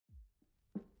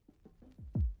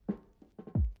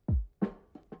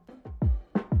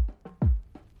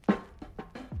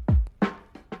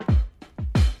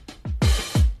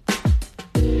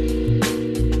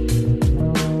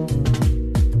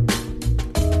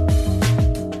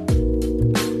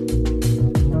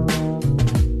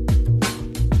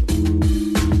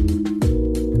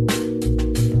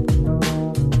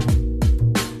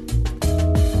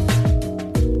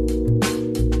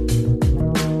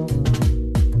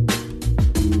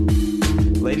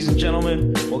ladies and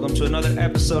gentlemen. Welcome to another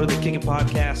episode of the Kick It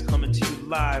Podcast, coming to you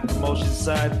live from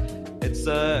Oceanside. It's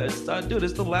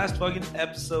the last fucking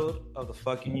episode of the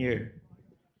fucking year.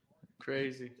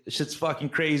 Crazy. Shit's fucking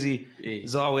crazy.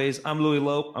 As always, I'm Louis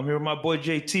Lope. I'm here with my boy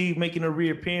JT, making a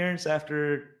reappearance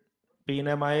after being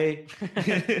MIA.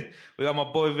 We got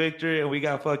my boy Victor, and we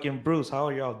got fucking Bruce. How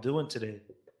are y'all doing today?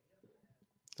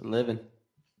 Living.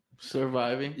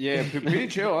 Surviving. Yeah, pretty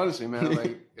chill, honestly, man.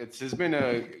 Like it's been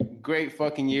a great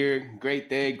fucking year, great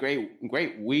day,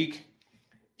 great week.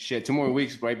 Shit, 2 more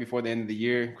weeks right before the end of the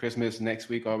year. Christmas next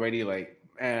week already. Like,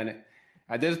 man,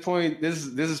 at this point, this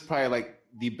is probably like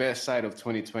the best side of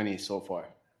 2020 so far.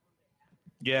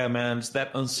 Yeah, man, it's that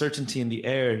uncertainty in the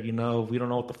air. You know, we don't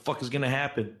know what the fuck is gonna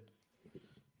happen.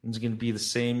 It's gonna be the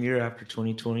same year after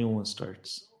 2021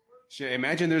 starts. Shit,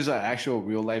 imagine there's an actual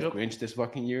real life Grinch this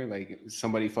fucking year. Like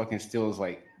somebody fucking steals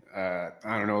like I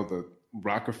don't know, the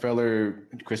Rockefeller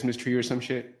Christmas tree or some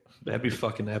shit. That'd be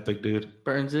fucking epic, dude.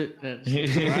 Burns it. He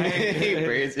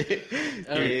burns it.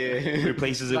 Yeah.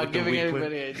 Replaces it Not with the giving weak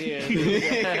everybody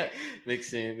ideas.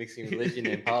 mixing religion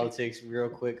and politics real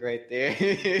quick right there.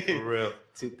 For real.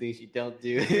 2 things you don't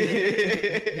do.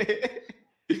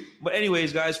 But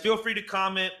anyways, guys, feel free to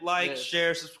comment, like,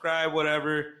 share, subscribe,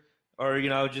 whatever. Or, you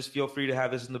know, just feel free to have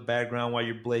this in the background while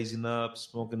you're blazing up,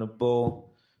 smoking a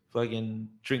bowl, fucking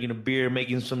drinking a beer,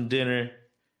 making some dinner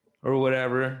or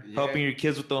whatever, helping your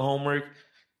kids with the homework.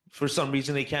 For some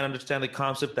reason, they can't understand the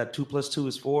concept that 2 + 2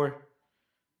 is 4.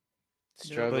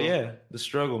 Struggle. But yeah, the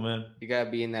struggle, man. You gotta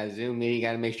be in that Zoom meeting. You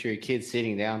gotta make sure your kid's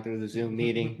sitting down through the Zoom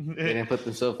meeting. They didn't put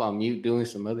themselves on mute doing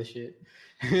some other shit.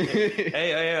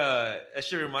 That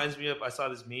shit reminds me of, I saw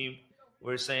this meme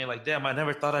where it's saying like, damn, I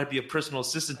never thought I'd be a personal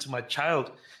assistant to my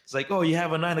child. It's like, oh, you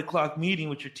have a 9 o'clock meeting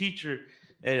with your teacher,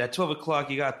 and at 12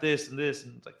 o'clock you got this and this,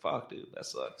 and it's like, fuck, dude, that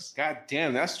sucks. God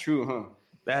damn, that's true, huh?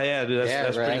 Yeah, dude,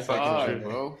 that's bro, pretty that's fucking true,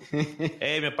 bro.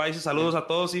 Hey, me países, saludos a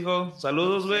todos, hijo.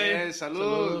 Saludos, güey. Yeah,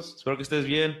 saludos. Espero que estés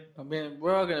bien. I mean,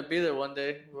 we're all gonna be there one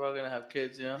day. We're all gonna have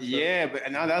kids, you know. So. Yeah,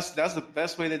 but now that's the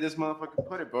best way that this motherfucker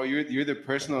put it, bro. You're the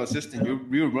personal assistant.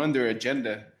 You run their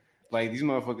agenda. Like these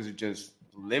motherfuckers are just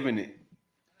living it.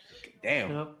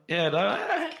 Damn. Yep.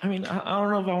 Yeah, I mean, I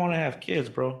don't know if I want to have kids,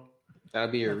 bro. That'll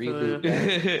be your reboot.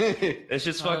 It's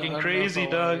just I fucking don't know crazy,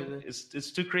 if I want dog. either.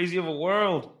 It's too crazy of a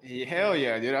world. Yeah, hell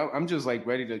yeah, dude. I'm just like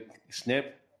ready to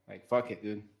snip. Like fuck it,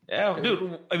 dude. Yeah,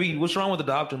 dude. I mean, what's wrong with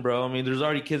adopting, bro? I mean, there's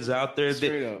already kids out there.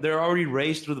 Straight up. They're already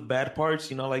raised through the bad parts,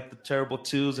 you know, like the terrible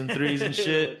 2s and 3s and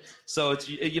shit. So it's,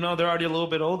 you know, they're already a little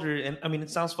bit older. And I mean,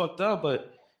 it sounds fucked up,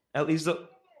 but at least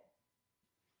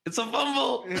it's a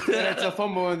fumble. It's a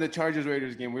fumble in the Chargers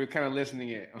Raiders game. We were kind of listening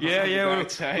it. Yeah.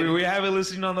 We have it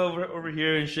listening on over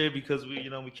here and shit because we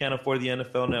can't afford the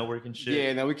NFL Network and shit.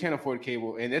 Yeah, no, we can't afford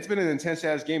cable, and it's been an intense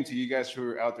ass game to you guys who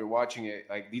are out there watching it.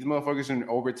 Like these motherfuckers are in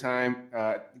overtime.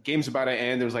 Game's about to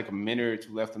end. There's like a minute or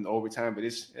 2 left in the overtime, but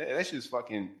that's just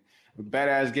fucking a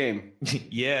badass game.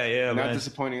 yeah, Not man.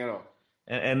 disappointing at all.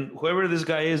 And whoever this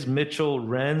guy is, Mitchell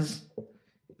Renz,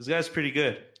 this guy's pretty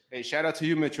good. Hey, shout out to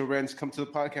you, Mitchell Renz. Come to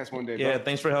the podcast one day, Yeah, bro.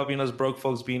 thanks for helping us broke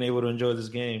folks being able to enjoy this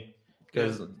game.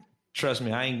 Because trust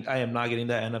me, I am not getting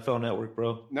that NFL Network,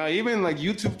 bro. No, even like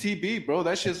YouTube TV, bro.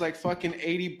 That shit's like fucking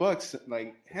 $80.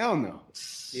 Like hell no.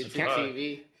 YouTube Can't-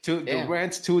 TV. The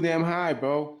rent's too damn high,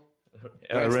 bro.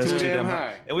 That's Rent's too too damn damn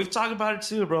high. And we've talked about it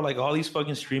too, bro. Like all these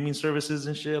fucking streaming services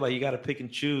and shit. Like you got to pick and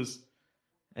choose.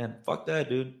 And fuck that,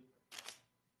 dude.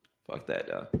 Fuck that,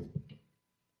 dog.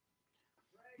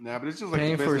 Nah, but it's just like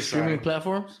Paying the for business streaming side.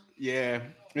 platforms. Yeah,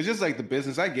 it's just like the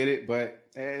business. I get it, but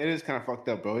it is kind of fucked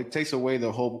up, bro. It takes away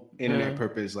the whole internet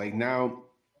purpose. Like now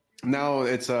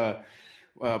it's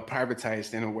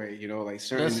privatized in a way, you know, like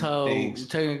certain That's how things.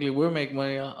 technically we make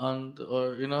money on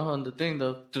the thing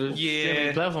though through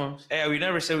streaming platforms. Hey, we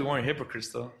never said we weren't hypocrites,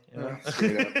 though. You know?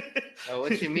 Straight up. Oh,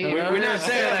 what you mean? We're not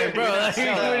saying like, bro. Like,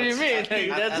 what do you mean? Like, I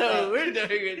that's thought- how we're doing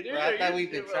it. Bro, I thought we've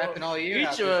been trapping all year. Each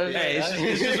out of us. this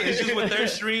Hey, bitch. it's just with their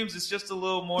streams, it's just a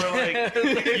little more like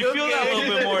you feel that a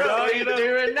little bit more, dog. You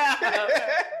know, Right now.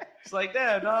 it's like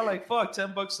that, dog. Like fuck,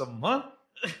 $10 a month.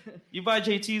 You buy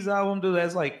JT's album, dude.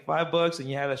 That's like $5, and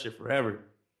you have that shit forever.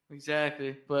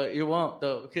 Exactly, but you won't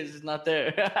though because it's not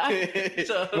there.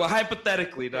 So, Well,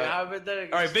 hypothetically, dog.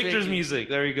 hypothetically All right, Victor's speaking. music.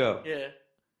 There you go. Yeah.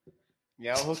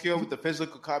 Yeah, I'll hook you up with the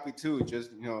physical copy too. Just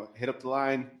hit up the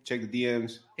line, check the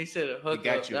DMs. He said a hook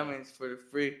got up. you. That means for the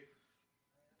free.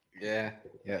 Yeah.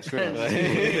 Yeah, straight up.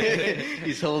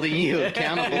 He's holding you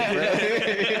accountable, bro.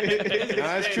 No,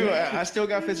 that's true. I still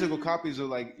got physical copies of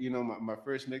like my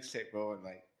first mixtape, bro, and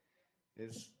like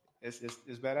it's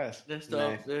badass. That's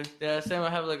dope. Yeah, same.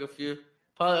 I have like a few.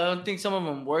 Probably, I don't think some of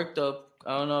them worked up.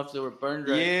 I don't know if they were burned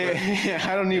right. Yeah,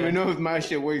 I don't even know if my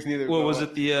shit works neither. What bro. was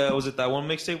it? Was it that one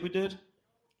mixtape we did,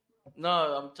 No,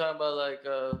 I'm talking about like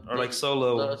or like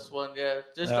solo? last one, yeah,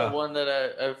 just the one that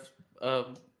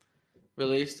I've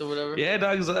released or whatever. Yeah,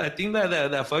 dog. 'Cause I think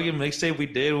that fucking mixtape we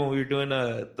did when we were doing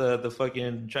the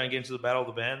fucking trying to get into the battle of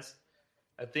the bands.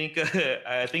 I think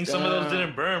some of those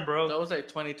didn't burn, bro. That was like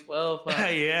 2012. Huh?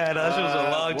 Yeah, that shit was a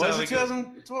long time Was it ago.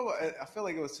 2012? I feel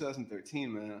like it was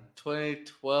 2013, man.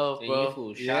 2012, You bro.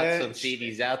 fool shot Yeah. some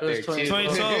CDs out It was there too.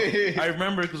 2012. I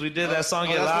remember because we did that song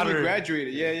Get That's when we Louder.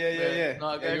 graduated. Yeah. No,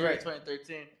 I Yeah, graduated you're right.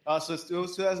 2013. Oh, so it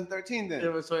was 2013 then.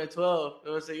 It was 2012. It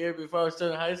was the year before I was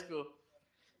still in high school.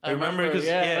 I remember 'cause,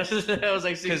 yeah. I was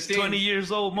like Because 16. 20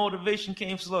 years old, motivation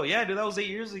came slow. Yeah, dude, that was 8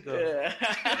 years ago. Yeah.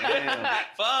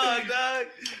 Fuck, dog.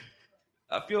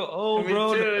 I feel old, Me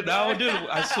bro. too, Now, dog. dude,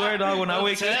 I swear, dog, when I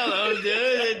wake up. I'm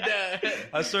doing that.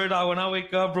 I swear, dog, when I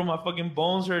wake up, bro, my fucking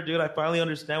bones hurt, dude. I finally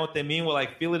understand what they mean. Well, I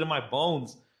feel it in my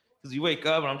bones. Because you wake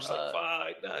up and I'm just like,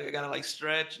 fuck, dog, I gotta like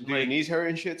stretch. Do your knees hurt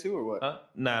and shit too, or what? Huh?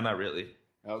 Nah, not really.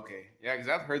 Okay, yeah, because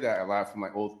I've heard that a lot from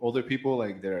like older people,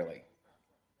 like they're like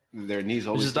their knees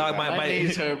always. Just dog, stick out. My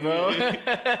knees hurt, bro.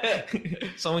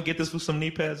 Someone get this with some knee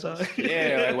pads, dog.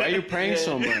 Yeah, like why are you praying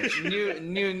so much?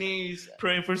 New knees.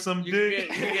 Praying for some You dick.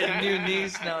 get new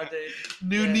knees nowadays.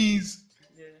 New Yeah. knees.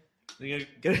 Yeah. You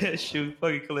gotta get a shoe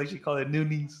fucking collection, call it new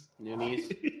knees. New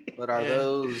knees. What are Yeah.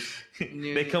 those?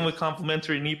 New They come knees. with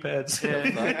complimentary knee pads.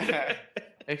 Yeah.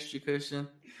 Extra cushion.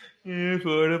 Yeah,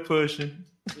 for the pushing.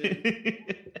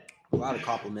 A lot of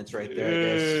compliments right there,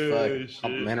 I guess. Shit. Fuck,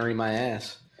 complimentary my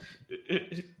ass.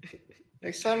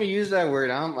 Next time you use that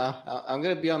word, I'm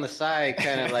gonna be on the side,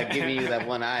 kind of like giving you that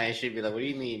one eye. And she'd be like, "What do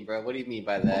you mean, bro? What do you mean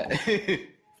by that?"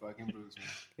 Fucking Bruce, man.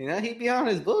 You know, he'd be on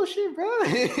his bullshit, bro.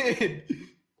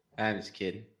 I'm just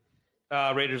kidding.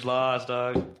 Raiders lost,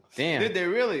 dog. Damn, Did they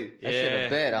really? I should have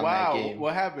bet on Wow, that game.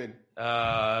 what happened?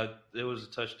 It was a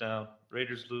touchdown.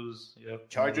 Raiders lose. Yep.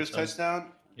 Chargers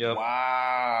touchdown. Yep.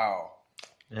 Wow.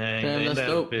 Dang, Damn, they that's had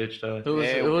a dope. pitch, dog.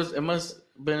 It must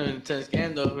have been an intense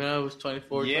game though. You know, it was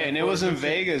 24. Yeah, and it 24, was in some shit.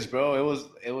 Vegas, bro.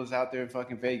 It was out there in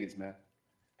fucking Vegas, man.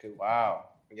 Wow.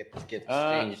 Get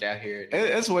changed out here.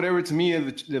 It's whatever to me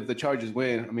if the Chargers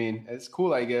win. I mean, it's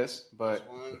cool, I guess. But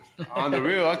on the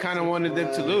real, I kind of wanted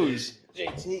them to lose.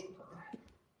 JT.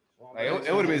 Like,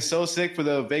 it would have been so sick for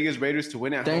the Vegas Raiders to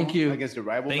win at Thank home you. against the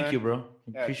rival. Thank man. you, bro.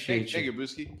 Yeah, Appreciate thank you. you,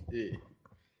 Brewski. Yeah.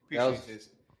 Appreciate was- this.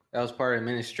 That was part of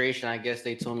administration. I guess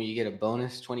they told me you get a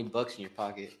bonus, $20 in your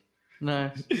pocket.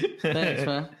 Nice. Thanks,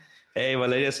 man. Hey,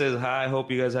 Valeria says hi.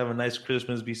 Hope you guys have a nice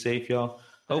Christmas. Be safe, y'all.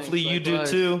 Hopefully you do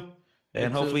likewise. too.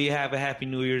 And You hopefully too. you have a happy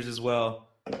New Year's as well.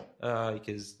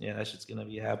 Because, yeah, that shit's going to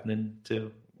be happening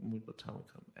too. By the time we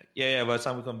come back. Yeah, by the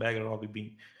time we come back, it'll all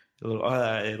be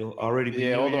it'll already be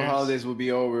Yeah, New all the Year's. holidays will be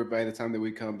over by the time that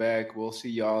we come back. We'll see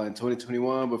y'all in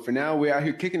 2021. But for now, we're out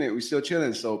here kicking it. We're still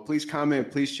chilling. So please comment,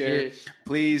 please share. Yeah.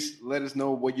 Please let us know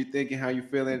what you think and how you're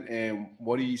feeling and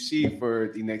what do you see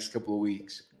for the next couple of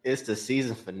weeks. It's the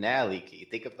season finale. Can you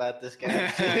think about this,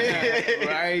 guy?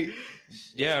 Right?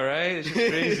 Yeah, right? It's just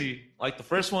crazy. Like the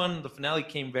first one, the finale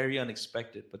came very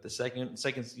unexpected, but the second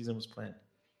season was planned.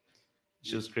 It's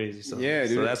just crazy. So Yeah,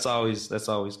 so dude. that's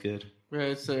always good. Right,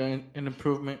 it's an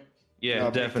improvement. Yeah, No,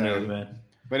 big definitely, time. man.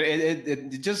 But it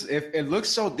just it looks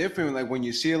so different. Like when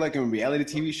you see it like in reality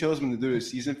TV shows when they do the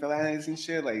season finales and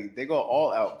shit, like they go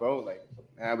all out, bro. Like,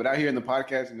 but out here in the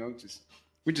podcast, you know,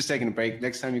 we're just taking a break.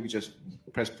 Next time you could just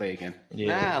press play again.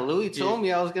 Yeah. Nah, Louis told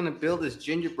me I was gonna build this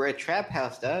gingerbread trap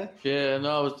house, dog. Yeah,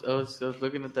 no, I was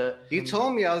looking at that. You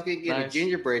told me I was gonna get a Nice.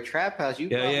 gingerbread trap house. You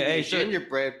brought me Hey, a sure.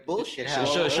 gingerbread bullshit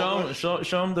house.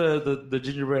 Show him the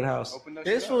gingerbread house. Open that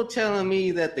This shit fool up. telling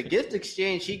me that the gift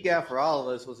exchange he got for all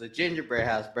of us was a gingerbread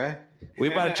house, bruh. We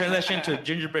about to turn that shit into a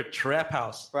gingerbread trap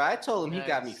house. Bro, I told him he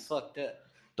got me Nice. fucked up.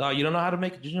 Dog, you don't know how to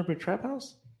make a gingerbread trap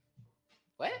house?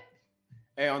 What?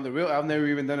 Hey, on the real, I've never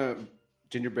even done a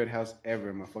gingerbread house ever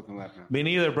in my fucking life now. Me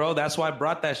neither, bro. That's why I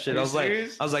brought that shit. Are I you was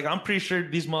serious? like, I'm pretty sure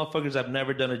these motherfuckers have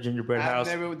never done a gingerbread I've house.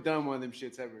 never done one of them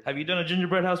shits ever. Have you done a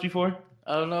gingerbread house before?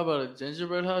 I don't know about a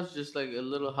gingerbread house, just like a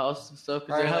little house and stuff.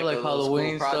 Because Or they have like like a little school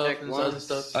Halloween stuff project and other once.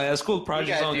 stuff. Oh, yeah, school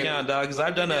projects You don't guys count, do- dog. Because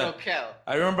I've done It a. don't count.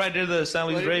 I remember I did the San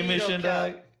Luis What do you Rey mean mission, don't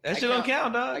count? dog. That I shit don't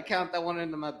count, I dog. count that one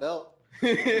into my belt.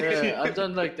 Yeah, I've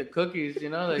done like the cookies, you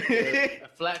know, like the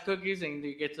flat cookies, and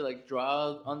you get to like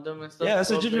draw on them and stuff. Yeah, that's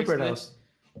a Well, gingerbread basically. house.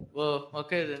 Well,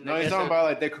 okay then. No, I he's guess talking I- about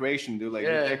like decoration, dude. Like you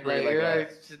yeah, decorate like, like you're a,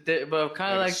 right. But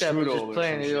kind of like a like that, but strudel just or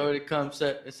plain. some It shit. already comes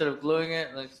set instead of gluing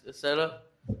it like a setup.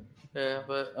 Yeah,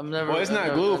 but I'm never. Well, it's I've not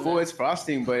never glue, done fool. that. It's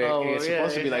frosting, but Oh, it's yeah,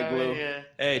 supposed to be like yeah, glue. Yeah,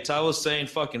 Hey, Ty was saying,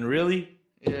 fucking really?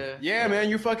 Yeah. Yeah, man,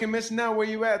 you're fucking missing out. Where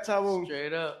you at, Tabo?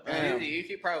 Straight up. Damn. You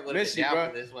should probably would have Miss been you, down bro.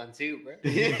 for this one too, bro.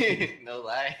 No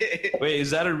lie. Wait,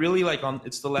 is that a really like on?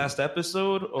 It's the last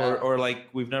episode, or like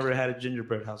we've never had a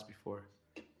gingerbread house before?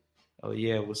 Oh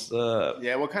yeah, what's up?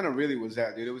 Yeah, what kind of really was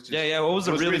that, dude? It was just Yeah. What was it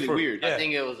it was really really for? weird. Yeah, I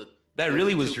think it was a. that it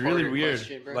really a was really two-parter weird.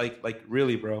 question, bro. Like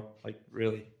really, bro. Like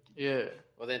really. Yeah.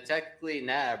 Well, then technically,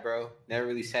 nah, bro. Never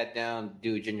really sat down to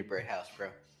do a gingerbread house, bro.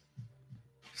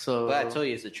 So. But I told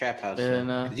you it's a trap house. Yeah, so.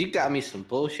 nah. 'Cause you got me some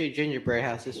bullshit gingerbread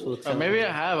house. This fool. Or maybe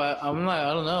I have. I'm like,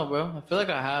 I don't know, bro. I feel like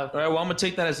I have. All right, well I'm gonna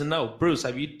take that as a no. Bruce,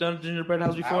 have you done gingerbread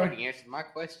house I before? already answered my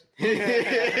question.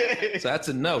 So that's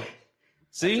a no.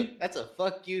 See? That's a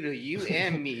fuck you to you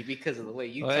and me because of the way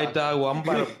you Hey talk. dog, well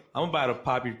I'm about to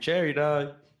pop your cherry,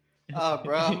 dog. Oh,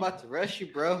 bro, I'm about to rush you,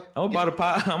 bro. I'm about to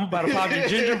pop your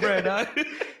gingerbread, dog.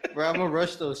 Bro, I'm gonna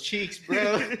rush those cheeks,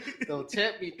 bro. Don't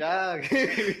tempt me, dog.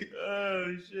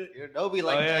 Oh shit. You know me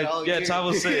like that all yeah. year. Ty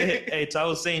was saying, hey, Ty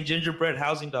was saying gingerbread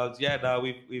housing dogs. Yeah, dog.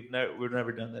 We've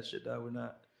never done that shit, dog. We're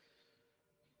not.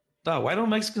 Dog, why don't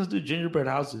Mexicans do gingerbread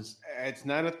houses? It's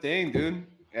not a thing, dude.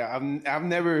 Yeah, I've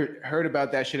never heard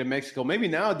about that shit in Mexico. Maybe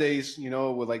nowadays, you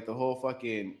know, with like the whole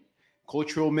fucking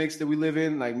cultural mix that we live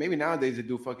in, like maybe nowadays they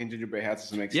do fucking gingerbread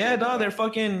houses in Mexico. Yeah, dog. They're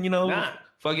fucking, Nah.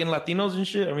 fucking Latinos and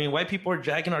shit. I mean, white people are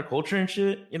jacking our culture and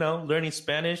shit. Learning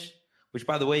Spanish. Which,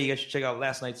 by the way, you guys should check out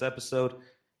last night's episode.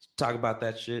 Talk about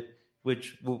that shit.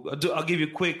 Which I'll give you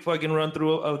a quick fucking run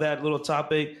through of that little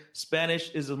topic.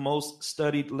 Spanish is the most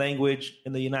studied language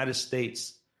in the United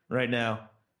States right now.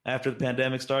 After the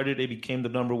pandemic started, it became the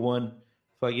number one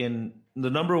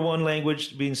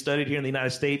language being studied here in the United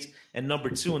States, and number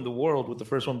 2 in the world, with the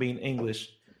first one being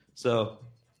English. So,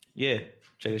 yeah,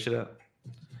 check this shit out.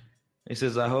 He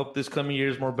says, I hope this coming year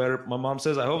is more better. My mom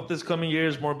says, I hope this coming year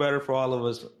is more better for all of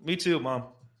us. Me too, Mom.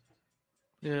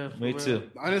 Yeah. for Me real. too.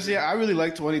 Honestly, I really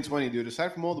like 2020, dude.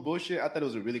 Aside from all the bullshit, I thought it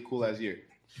was a really cool ass year.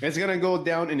 It's gonna go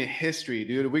down in history,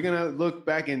 dude. We're gonna look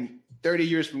back in 30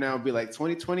 years from now and be like,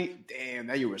 2020, damn,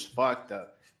 that year was fucked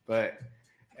up. But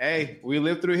hey, we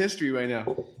live through history right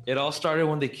now. It all started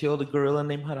when they killed a gorilla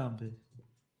named Harambe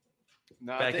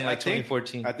No, back in like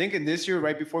 2014. I think in this year,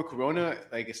 right before Corona,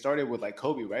 like it started with like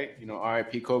Kobe, right?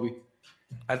 R.I.P. Kobe.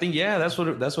 I think that's what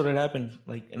it happened.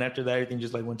 Like, and after that, everything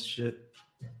just like went to shit.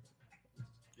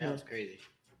 That was crazy.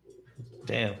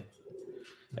 Damn.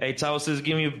 Hey, Tao says,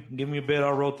 give me a bit.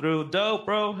 I'll roll through. Dope,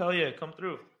 bro. Hell yeah, come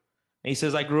through. And he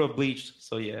says, I grew up bleached,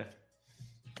 so yeah.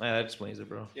 That explains it,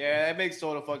 bro. Yeah, that makes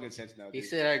total fucking sense now. He Dude.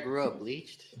 said I grew up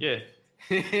bleached. Yeah.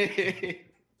 He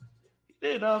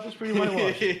Yeah, no, it's pretty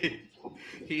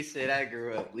whitewashed. said I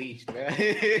grew up bleached, bro.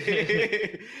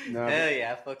 No, Hell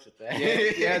yeah, I fucks with that.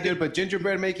 yeah, dude. But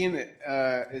gingerbread making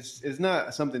is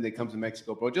not something that comes to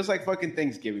Mexico, bro. Just like fucking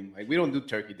Thanksgiving, like we don't do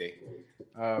Turkey Day.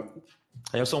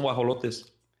 Hay son guajolotes.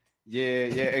 Yeah,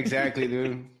 exactly,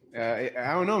 dude. I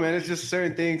don't know, man. It's just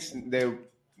certain things that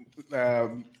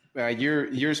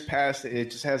years past,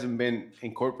 it just hasn't been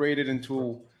incorporated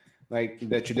into like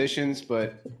the traditions.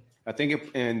 But I think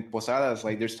in Posadas,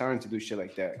 like there's time to do shit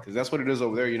like that because that's what it is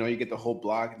over there. You get the whole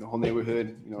block, the whole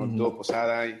neighborhood. Do a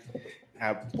posada,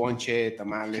 have ponche,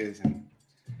 tamales, and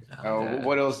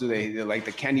what else do they like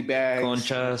the candy bags,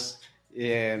 Conchas.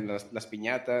 yeah, and las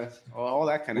piñatas, all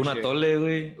that kind of Un shit. atole,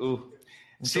 güey. Un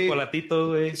Sí. chocolatito,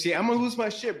 güey. See, I'm gonna lose my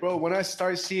shit, bro. When I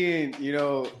start seeing,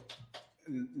 the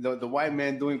white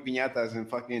man doing piñatas and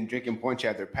fucking drinking ponche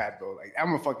at their pad, bro, like I'm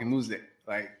gonna fucking lose it.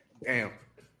 Like, damn.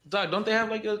 Dog, don't they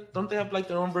have like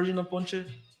their own version of ponche?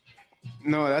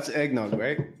 No, that's eggnog,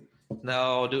 right?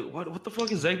 No, dude. What the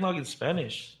fuck is eggnog in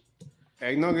Spanish?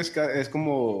 Eggnog es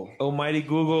como Almighty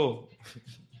Google.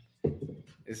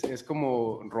 es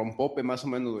como rompope más o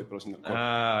menos, güey, pero sin alcohol.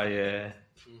 Ah, yeah.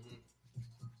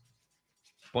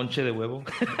 Ponche de huevo.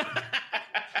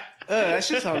 That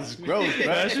shit sounds gross, bro.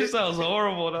 That shit sounds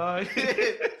horrible, dog.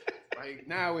 Like,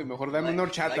 nah, güey, mejor dame una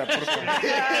horchata, por favor.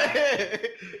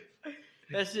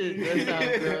 That shit does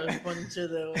sound gross. Ponche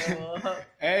de huevo.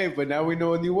 Hey, but now we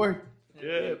know a new word.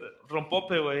 Yeah, rompope,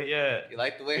 güey. Yeah. You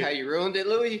like the way how you ruined it,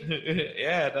 Louis?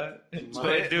 Yeah, dog. That's what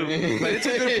I do. But it's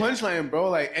a good punchline, bro.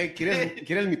 Like, hey,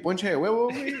 ¿quieres mi ponche de huevo,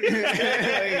 güey?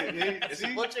 Like, It's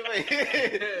sí. a ponche, güey.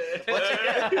 Ponche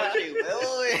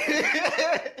huevo, güey.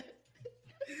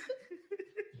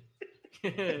 Oh,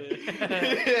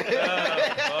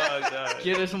 fuck, dog.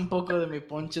 ¿Quieres un poco de mi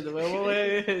ponche de huevo,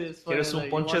 güey? It's funny, ¿Quieres un like,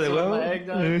 ponche you de want some huevo? of my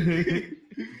eggnog?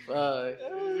 Fuck.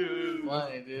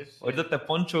 Funny, dude. Ahorita te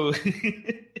poncho.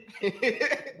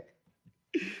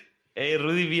 Hey,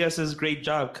 Rudy Villa says, great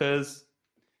job, cuz.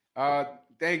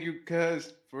 Thank you,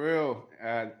 cuz, for real.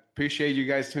 Appreciate you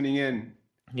guys tuning in.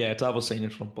 Yeah, Tavo saying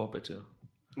it from Pope too.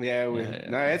 Yeah, Yeah.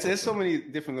 no, it's so many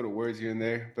different little words here and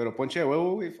there. But Ponche,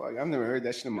 wait, fuck, I've never heard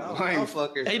that shit in my life.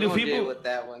 fuckers. Hey, do don't deal people- with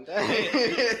that one?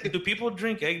 Hey, do people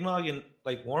drink eggnog and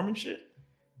like warm and shit?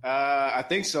 I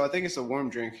think so. I think it's a warm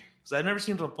drink. Because I've never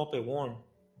seen rompope warm.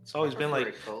 It's always been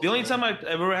like cold, the only man. time I've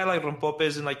ever had like rompope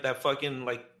is in like that fucking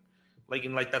like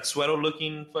in like that suero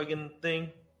looking fucking thing.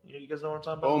 You guys know what I'm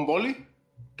talking about? Bomboli?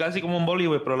 Casi como un boli,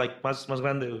 güey, pero like más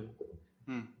grande, güey.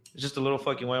 Hmm. It's just a little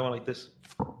fucking white one like this.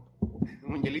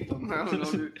 Un hielito. I don't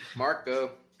know, dude.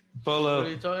 Marco. Full What of are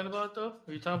you talking about though?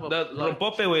 Are you talking the about like,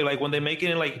 rompope way, like when they make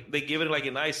it in like they give it like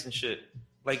an ice and shit,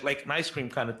 like an ice cream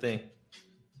kind of thing.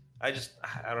 I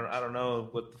don't know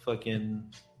what the fucking.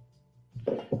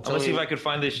 I'm gonna see if I could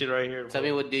find this shit right here. Tell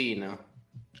me, what do you know?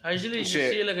 I usually just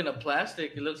Shit. see it like in a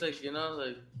plastic. It looks like, you know,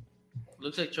 like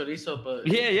looks like chorizo, but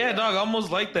Yeah, dog,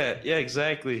 almost like that. Yeah,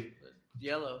 exactly.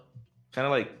 yellow. Kind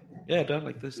of like dog,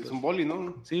 like this. It's un boli,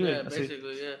 no? See, Yeah, así,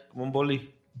 basically, yeah, como un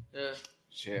boli. yeah.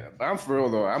 Shit, but I'm for real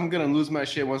though. I'm gonna lose my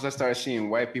shit once I start seeing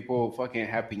white people fucking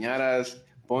have piñatas,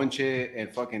 ponche,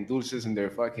 and fucking dulces in their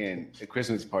fucking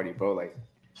Christmas party, bro. Like,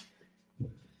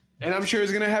 and I'm sure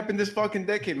it's gonna happen this fucking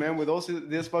decade, man. With also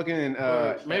this fucking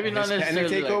Or maybe not Hispanic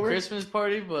necessarily like takeover. Christmas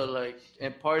party, but like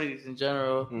in parties in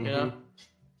general, you know.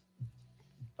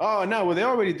 Oh no, well they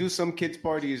already do some kids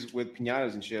parties with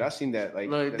piñatas and shit. I've seen that. Like,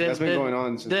 Like, that's been going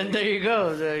on since. Then there you go.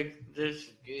 Like,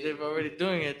 they're already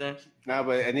doing it then. Nah,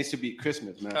 but it needs to be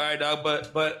Christmas, man. All right, dog,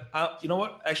 but you know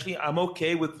what? Actually, I'm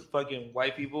okay with fucking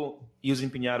white people using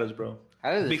piñatas, bro.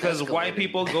 How does it Because escalate? white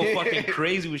people go fucking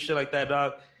crazy with shit like that,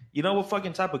 dog. You know what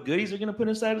fucking type of goodies they're gonna put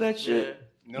inside of that shit? Yeah.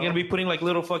 No. You're gonna be putting like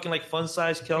little fucking like fun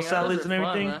sized kale Piñatas salads and are fun,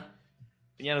 everything. man.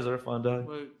 Piñatas are fun, dog.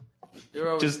 Well, they're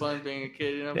always Just- fun being a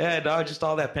kid, you know. Yeah, dog, just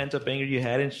all that pent up anger you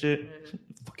had and shit. Yeah.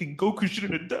 Fucking Goku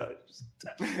shouldn't have died.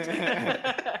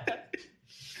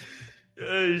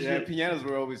 Oh, Yeah, shit. piñatas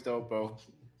were always dope, bro.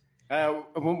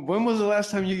 When was the last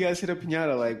time you guys hit a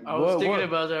piñata? Like, I was thinking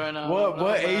about that right now.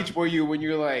 what age were you when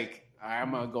you're like,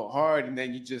 I'm gonna go hard, and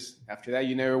then you just after that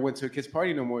you never went to a kid's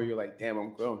party no more? You're like, damn,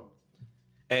 I'm grown.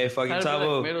 Hey, fucking Had to be like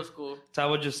Tavo. middle school.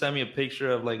 Tavo just sent me a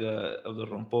picture of like of the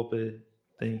rompope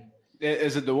thing.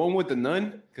 Is it the one with the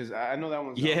nun? Because I know that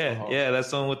one's alcohol. Yeah,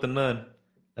 that's the one with the nun.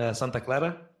 Santa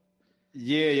Clara.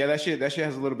 Yeah, that shit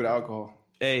has a little bit of alcohol.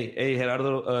 Hey,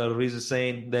 Gerardo Ruiz is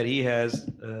saying that he has.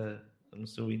 I'm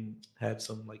assuming had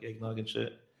some like eggnog and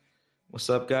shit. What's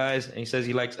up, guys? And he says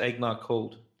he likes eggnog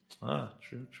cold. Ah,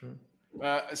 true.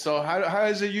 So how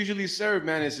is it usually served,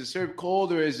 man? Is it served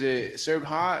cold or is it served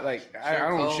hot? Like I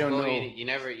don't Cold, sure bro, know. you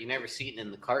never see it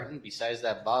in the carton. Besides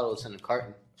that bottle, it's in the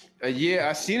carton. Yeah,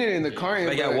 I seen it in the carton,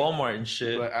 Like at but, Walmart and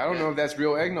shit. but I don't know if that's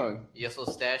real eggnog. You also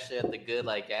stash it at the good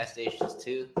like gas stations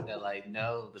too. That like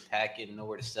know the packet and know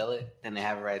where to sell it. Then they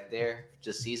have it right there,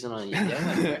 just seasonal. And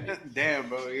you Damn,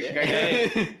 bro, you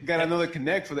Yeah. got another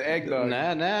connect for the eggnog.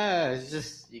 Nah. It's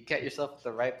just you cut yourself at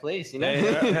the right place, you know. Hey,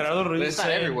 Gerardo But Ruiz it's is not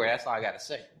saying. everywhere. That's all I gotta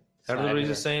say. It's not Gerardo Ruiz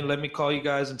everywhere. is saying, "Let me call you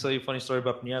guys and tell you a funny story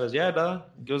about piñatas." Yeah, dog.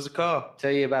 Give us a call.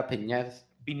 Tell you about piñatas.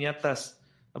 Piñatas.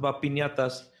 About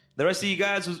piñatas. The rest of you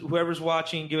guys, whoever's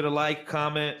watching, give it a like,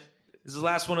 comment. This is the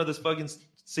last one of this fucking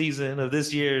season of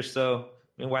this year, so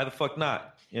I mean, why the fuck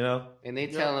not? You know? And they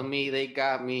telling me they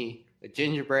got me a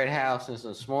gingerbread house and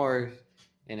some s'mores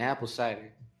and apple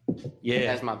cider. Yeah.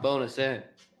 That's my bonus in.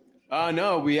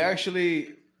 No, we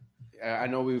actually. I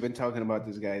know we've been talking about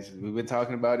this, guys. We've been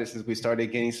talking about it since we started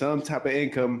getting some type of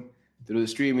income through the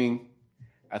streaming.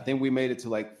 I think we made it to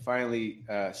like finally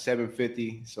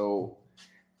 $750. So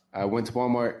I went to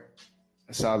Walmart.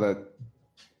 I saw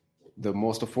the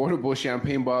most affordable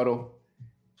champagne bottle,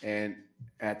 and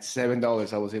at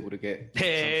 $7, I was able to get.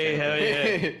 Hey, hell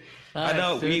yeah. I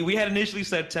know. Dude. We had initially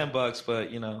said $10,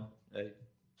 but you know, hey.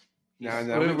 Nah,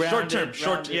 We we- rounded.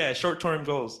 short term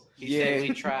goals. He Yeah. said we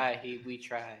tried. We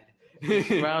tried.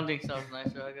 Rounding sounds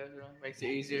nicer, I guess. You know? Makes it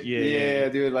easier. Yeah,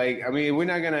 dude. Like, I mean, we're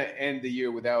not gonna end the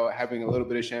year without having a little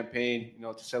bit of champagne, you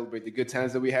know, to celebrate the good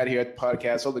times that we had here at the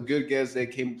podcast. All the good guests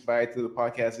that came by to the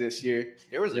podcast this year.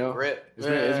 There was a Yo. grip. It's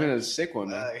been a sick one,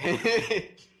 man.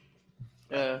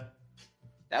 Yeah.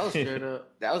 That was Straight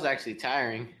up. that was actually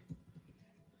tiring.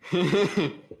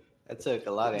 That took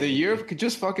a lot of The energy. year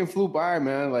just fucking flew by,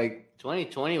 man. Like,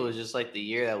 2020 was just like the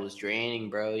year that was draining,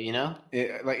 bro. You know?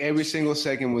 like every single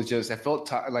second was just. I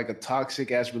felt like a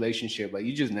toxic ass relationship. Like,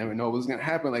 you just never know what's gonna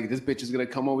happen. Like, this bitch is gonna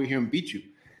come over here and beat you.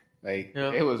 Like,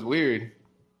 Yeah. it was weird.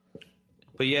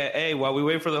 But yeah, hey, while we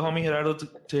wait for the homie Gerardo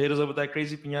to hit us up with that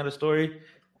crazy piñata story,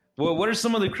 what are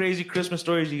some of the crazy Christmas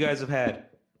stories you guys have had?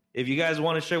 If you guys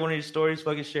want to share one of your stories,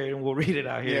 fucking share it and we'll read it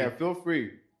out Yeah, here. feel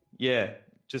free. Yeah,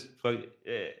 just fuck it.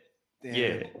 Yeah. Damn.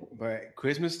 Yeah. But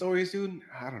Christmas stories, dude.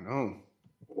 I don't know.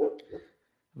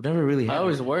 I've never really had I it.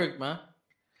 always work, man.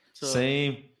 So,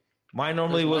 Same. Mine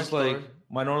normally That's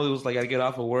my was like I get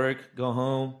off of work, go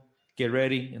home, get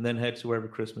ready, and then head to wherever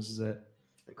Christmas is at.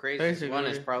 The craziest one is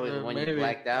Basically, probably the one you maybe.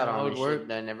 blacked out I on would and work. shit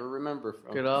that I never remember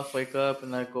from. Get off, wake up,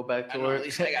 and then go back I to know, at work.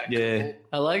 least I got a Yeah. couple.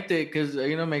 I liked it because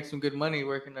make some good money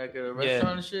working at a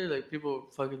restaurant and shit. Like people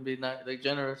fucking be not like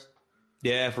generous.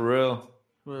 Yeah, for real.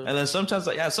 But And then sometimes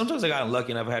I got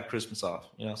lucky and I've had Christmas off,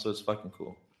 so it's fucking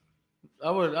cool.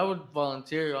 I would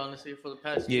volunteer honestly for the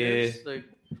past years. Like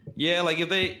Yeah, like if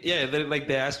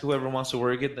they ask whoever wants to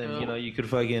work it, then you could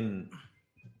fucking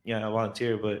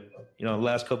volunteer. But the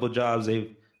last couple of jobs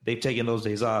they've taken those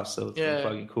days off, so it's been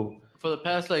fucking cool. for the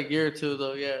past year or two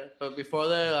though, yeah. But before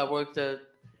that, I worked at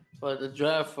the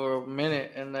draft for a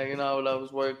minute, and I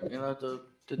was working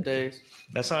the days.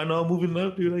 That's how I know I'm moving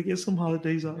up, dude. I get some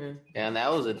holidays off. Yeah. Yeah, and that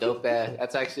was a dope ass.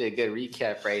 That's actually a good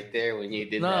recap right there when you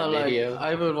did that like video.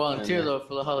 I would volunteer And, though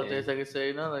for the holidays. I could say,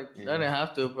 I didn't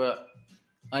have to, but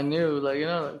I knew,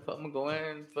 if I'm gonna go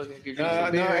in, fucking get you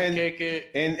some beer, and- kick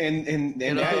it. In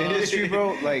that industry,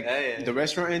 bro, like Yeah. the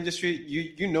restaurant industry,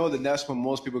 you know that's when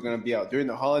most people are gonna be out during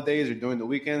the holidays or during the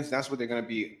weekends. That's what they're gonna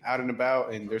be out and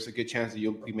about, and there's a good chance that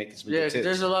you'll be making some Yeah, good 'cause tips.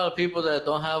 there's a lot of people that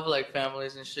don't have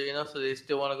families and shit, so they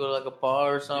still want to go to a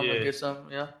bar or something and Yeah. get some,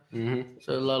 Mm-hmm.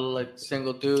 So a lot of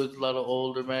single dudes, a lot of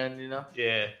older men,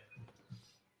 Yeah.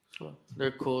 So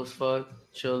they're cool as fuck,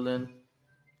 chilling.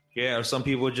 Yeah, or some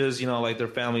people just, their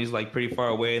family's pretty far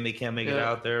away and they can't make it Yeah.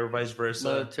 out there, or vice versa.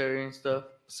 Military and stuff.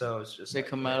 So it's just They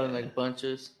come out in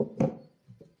bunches.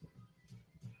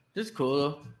 It's cool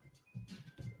though.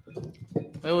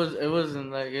 It wasn't it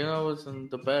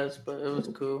wasn't the best, but it was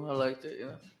cool. I liked it,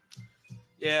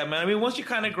 Yeah, man. I mean, once you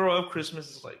kind of grow up, Christmas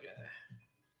is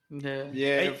Yeah.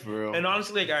 Yeah, Hey, for real. And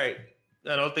honestly, all right,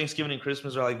 I know Thanksgiving and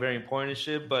Christmas are very important and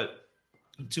shit, but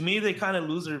to me, they kind of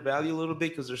lose their value a little bit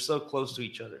because they're so close to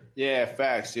each other. Yeah,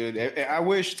 facts, dude. I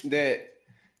wish that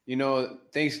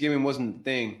Thanksgiving wasn't a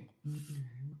thing,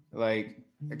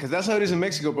 because that's how it is in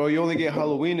Mexico, bro. You only get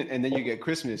Halloween and then you get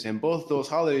Christmas, and both those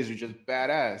holidays are just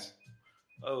badass.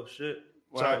 Oh shit!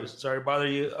 Wow. Sorry to bother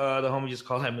you. The homie just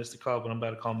called. I missed the call, but I'm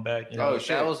about to call him back. Oh, shit.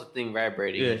 That was the thing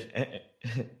vibrating.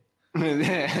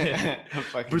 Yeah.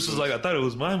 Bruce was like, I thought it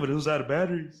was mine, but it was out of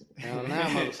batteries. Hell nah,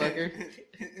 motherfucker.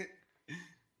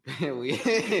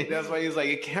 That's why he's like,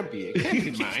 it can't be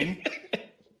mine.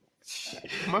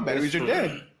 My batteries are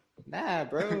dead. Nah,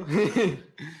 bro.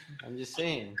 I'm just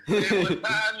saying.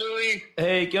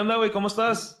 Hey, ¿qué onda, güey? ¿Cómo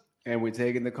estás? And we're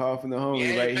taking the call from the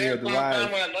homie right here at the live.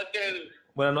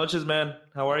 Buenas noches, man.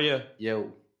 How are you?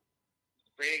 Yo.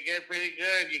 Pretty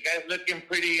good. You guys looking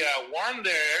pretty warm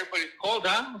there. Everybody's cold,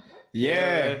 huh?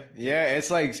 Yeah. It's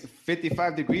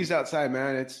 55 degrees outside,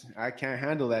 man. I can't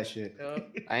handle that shit.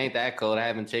 I ain't that cold. I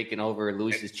haven't taken over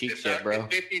Luis's cheeks yet, bro.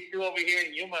 It's 52 over here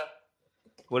in Yuma.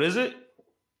 What is it?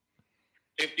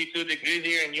 52 degrees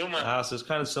here in Yuma. Ah, so it's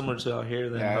kind of similar to out here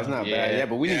then. Yeah, it's not bad. Yeah,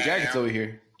 but we need jackets over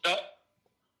here.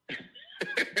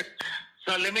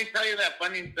 So let me tell you that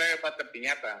funny story about the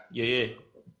piñata. Yeah.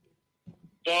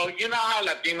 So you know how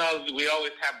Latinos, we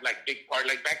always have big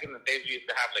parties. Back in the days, we used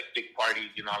to have big parties.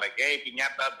 Hey,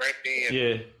 piñata, birthday. And,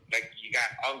 Yeah. You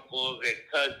got uncles and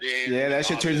cousins. Yeah, that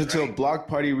shit turns into a block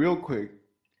party real quick.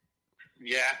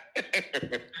 Yeah.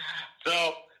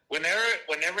 So whenever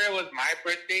it was my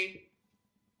birthday,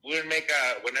 we would make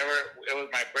whenever it was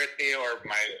my birthday or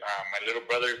my little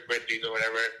brother's birthdays or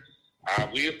whatever. I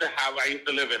used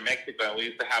to live in Mexico, and we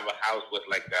used to have a house with a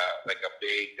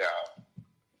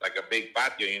big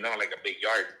patio, like a big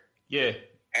yard. Yeah.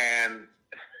 And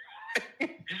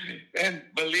and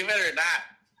believe it or not,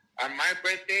 on my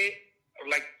birthday,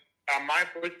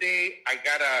 I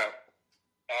got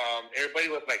everybody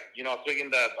was swinging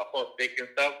the whole stick and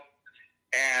stuff.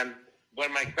 And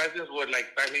when my cousins would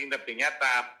start hitting the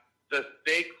piñata, the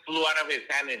stick flew out of his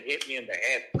hand and hit me in the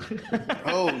head.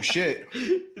 Oh shit!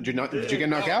 Did you get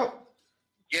knocked out?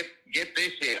 Get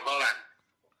this shit. Hold on.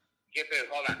 Get this.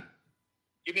 Hold on.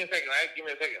 Give me a second, right? Give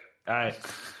me a second. All right.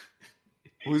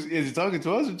 Is he talking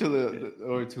to us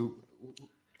or to?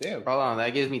 Damn. Hold on,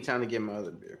 that gives me time to get my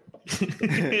other beer.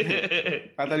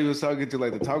 I thought he was talking to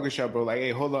the taco shop, bro.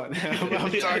 Hey, hold on, I'm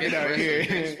talking out here.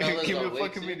 Give me a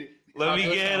fucking minute. Let me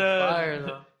get fire,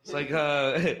 though. It's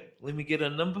let me get a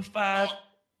number 5.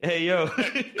 Hey, yo.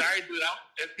 Sorry, dude.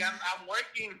 I'm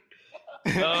working.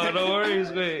 No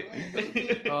worries, mate.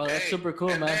 Oh, that's super cool,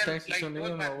 man. And then, Thanks for tuning it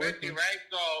was in. my While birthday, working. right?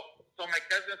 So my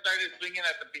cousin started swinging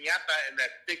at the piñata, and that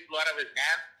stick flew out of his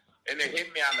hand, and it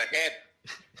hit me on the head.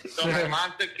 So my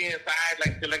mom took me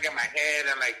inside, to look at my head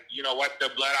and wipe the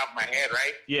blood off my head,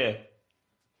 right? Yeah.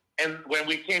 And when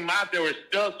we came out, they were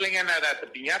still swinging at the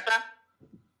piñata.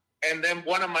 and then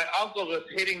one of my uncles was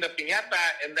hitting the piñata,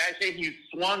 and that shit he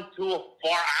swung too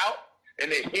far out,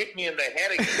 and it hit me in the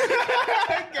head again.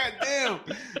 God damn.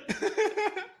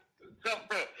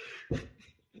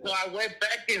 So I went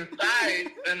back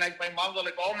inside, and like my mom was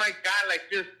like, "Oh my god, like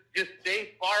just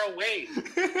stay far away." So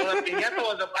the piñata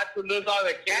was about to lose all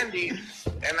the candy,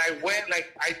 and I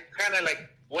kind of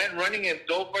went running and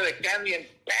dove for the candy, and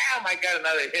bam, I got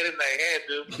another hit in the head,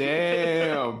 dude.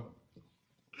 Damn.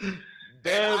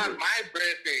 And on my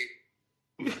birthday.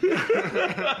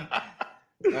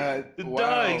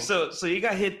 Wow. Dog, so you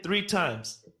got hit 3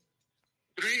 times.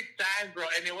 3 times, bro,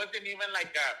 and it wasn't even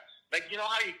like you know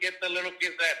how you get the little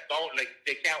kids that don't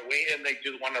they can't wait and they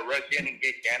just want to rush in and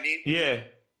get candy. Yeah.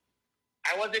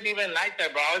 I wasn't even like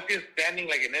that, bro. I was just standing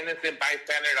like an innocent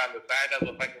bystander on the side of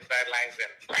the fucking sidelines,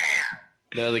 and bam.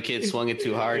 The other kid swung it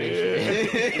too hard and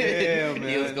shit. Yeah, man.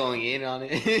 He was going in on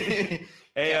it.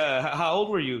 Hey, how old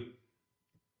were you?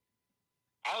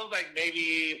 I was like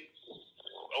maybe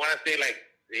I want to say like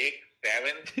 6,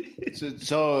 7.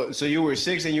 So you were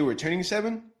 6 and you were turning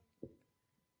 7?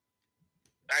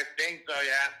 I think so,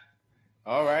 yeah.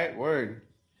 All right, word.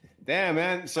 Damn,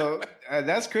 man. So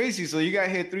that's crazy. So you got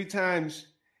hit 3 times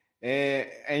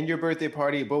and your birthday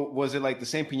party, but was it like the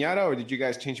same piñata or did you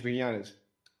guys change piñatas?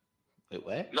 Wait,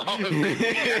 what? No.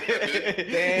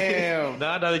 Damn.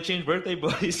 Nah, they changed birthday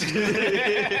boys.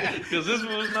 Because this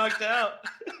one was knocked out.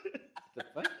 The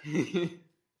fuck? Oh, man.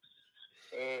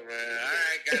 All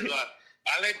right, guys. Well,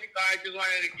 I'll let you go. I just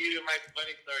wanted to give you my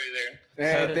funny story there.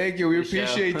 Yeah, thank you. We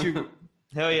appreciate you.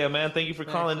 Hell yeah, man. Thank you for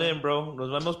calling in, bro. Nos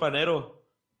vemos, panero.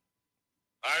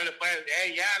 All right, but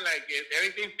hey, yeah, like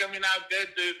everything's coming out good,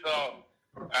 dude. So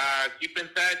keep in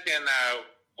touch, and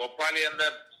we'll probably end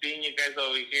up seeing you guys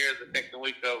over here the second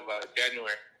week of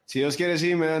January. Si Dios quiere,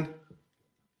 sí, man.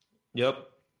 Yep.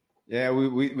 Yeah,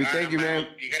 we thank you, man.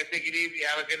 You guys take it easy.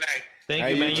 Have a good night. Thank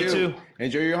Hey, you, man. You too.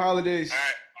 Enjoy your holidays. All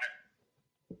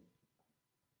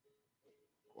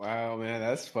right. Wow, man,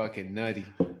 that's fucking nutty.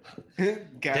 God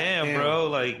Damn, bro.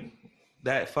 Like,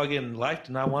 that fucking life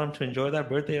did not want him to enjoy that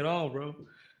birthday at all, bro.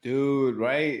 Dude,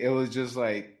 right? It was just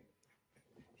like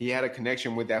he had a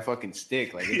connection with that fucking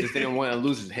stick. Like, he just didn't want to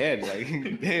lose his head.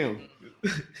 Like, damn.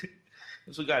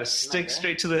 This one got a stick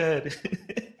straight to the head.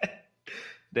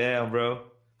 Damn, bro.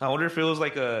 I wonder if it was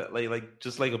like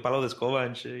just like a palo de escoba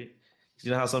and shit. You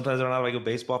know how sometimes they don't have like a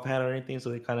baseball pad or anything, so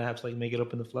they kind of have to like make it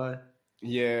up in the fly.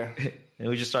 Yeah. And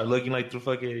we just start looking like through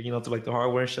fucking, through like the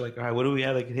hardware and shit. Like, all right, what do we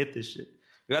have that can hit this shit?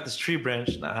 We got this tree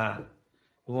branch. Nah,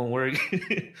 it won't work.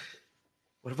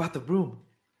 What about the broom?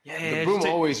 Yeah, The broom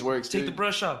always works, Take dude. the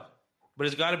brush off. But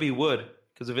it's got to be wood,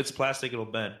 because if it's plastic, it'll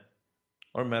bend.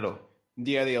 Or metal.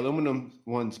 Yeah, the aluminum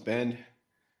ones bend.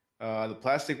 The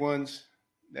plastic ones,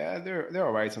 yeah, they're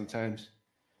all right sometimes.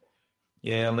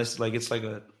 Yeah, unless like it's like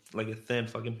a thin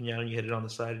fucking piñata and you hit it on the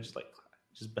side, it just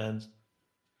bends.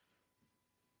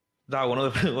 Dog, one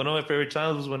of my favorite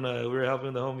times was when we were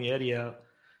helping the homie Eddie out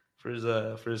for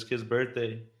his kid's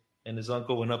birthday, and his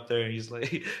uncle went up there and he's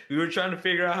like, we were trying to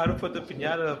figure out how to put the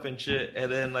piñata up and shit,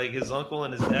 and then like his uncle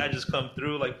and his dad just come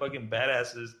through like fucking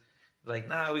badasses, like,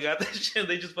 nah, we got that shit.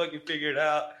 They just fucking figured it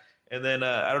out. And then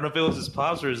I don't know if it was his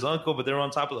pops or his uncle, but they were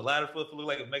on top of the ladder flip. It looked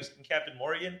like a Mexican Captain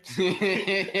Morgan.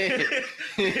 Yeah,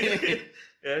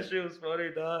 that shit was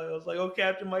funny, dog. I was like, oh,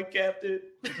 Captain, my Captain.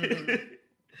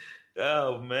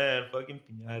 Oh, man. Fucking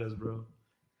piñatas, bro.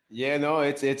 Yeah, no,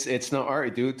 it's not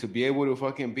art, dude. To be able to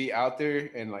fucking be out there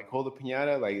and like hold a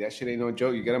piñata, like that shit ain't no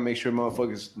joke. You gotta make sure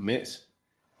motherfuckers miss.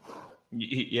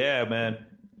 Yeah, man.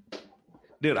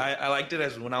 Dude, I liked it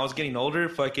as when I was getting older,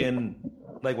 fucking,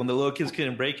 like when the little kids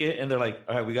couldn't break it, and they're like,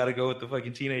 all right, we got to go with the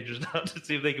fucking teenagers now to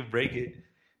see if they can break it.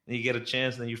 And you get a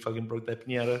chance, and then you fucking broke that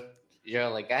piñata. You're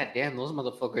like, God damn, those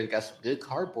motherfuckers got some good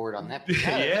cardboard on that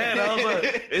piñata. Yeah, and I was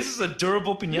like, this is a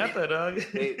durable piñata, dog.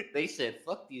 They said,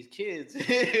 fuck these kids.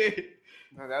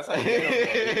 No, that's how you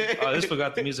get them, Oh, this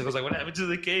forgot the music. I was like, what happened to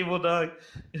the cable, dog?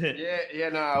 yeah,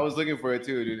 no, I was looking for it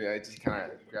too, dude. I just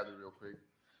kind of grabbed it real quick.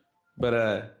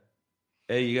 But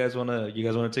hey, you guys wanna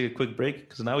take a quick break?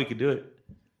 Because now we could do it.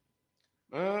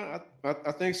 I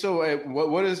think so. Hey,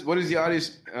 what does the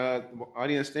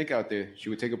audience think out there? Should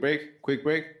we take a break? Quick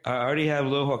break? I already have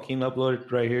Lil Joaquin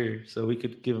uploaded right here, so we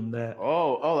could give him that.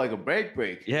 Oh, like a break.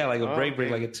 Yeah, like a break, okay.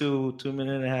 like a 2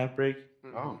 minute and a half break.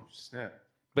 Oh, snap.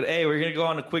 But hey, we're gonna go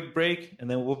on a quick break, and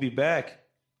then we'll be back.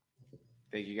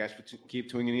 Thank you guys for keep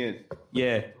tuning in.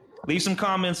 Yeah, leave some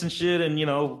comments and shit, and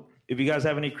if you guys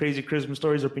have any crazy Christmas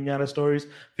stories or piñata stories,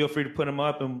 feel free to put them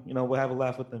up, and we'll have a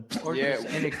laugh with them. Or just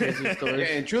any crazy stories.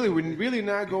 Yeah, and truly, we're really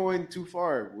not going too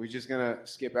far. We're just gonna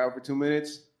skip out for 2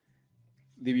 minutes,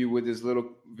 leave you with this little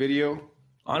video,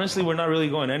 Honestly, we're not really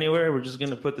going anywhere. We're just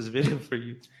gonna put this video for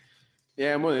you.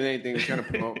 Yeah, more than anything, we're trying to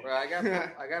promote. Bro, I got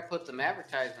to put some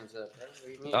advertisements up, bro. What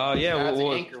do you mean? Oh, yeah, Shout out to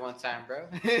well- Anchor one time, bro.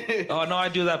 Oh no, I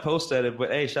do that post edit, but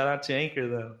hey, shout out to Anchor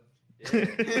though.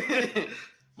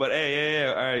 But hey, yeah.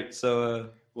 All right, so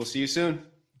We'll see you soon.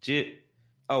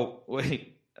 oh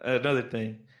wait, another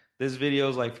thing. This video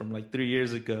is like from like 3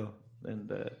 years ago,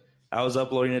 and I was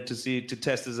uploading it to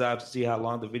test this out to see how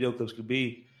long the video clips could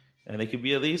be, and it could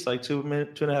be at least like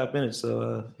 2.5 minutes.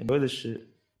 So enjoy this shit.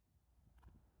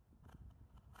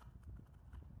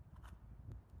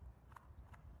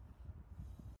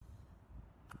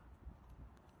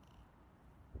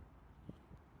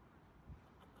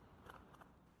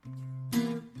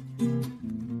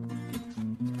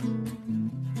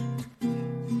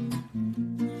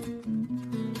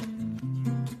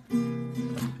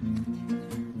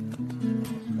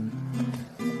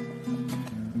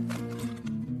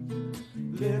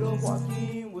 Little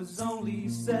Joaquin was only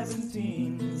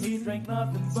 17. He drank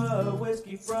nothing but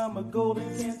whiskey from a golden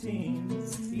canteen.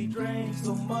 He drank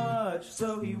so much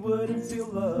so he wouldn't feel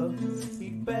love. He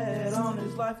bet on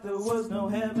his life there was no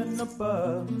heaven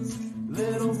above.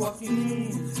 Little Joaquin,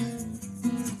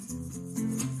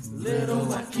 little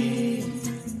Joaquin,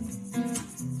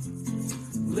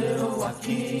 little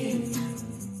Joaquin,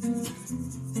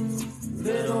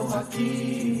 little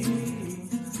Joaquin.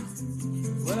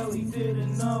 Well, he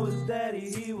didn't know his daddy,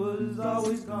 he was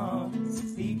always gone.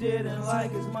 He didn't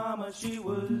like his mama, she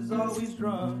was always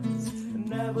drunk. And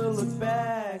never looked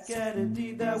back at a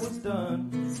deed that was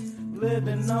done.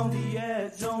 Living on the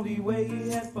edge, only way he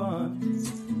had fun.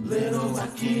 Little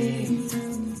Joaquin,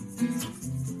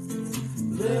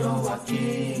 little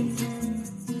Joaquin,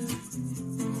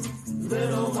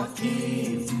 little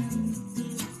Joaquin,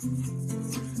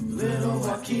 little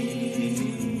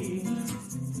Joaquin.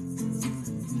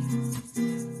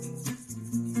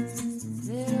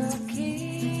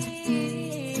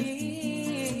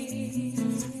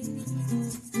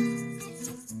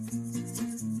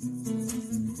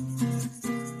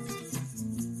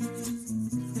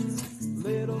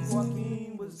 Little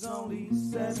Joaquin was only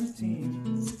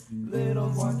 17. Little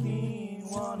Joaquin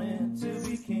wanted to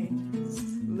be king.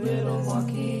 Little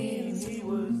Joaquin, he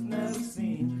was never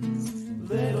seen.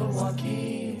 Little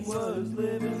Joaquin was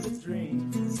living the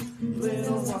dream.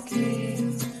 Little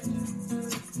Joaquin,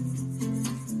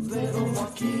 little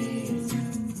Joaquin,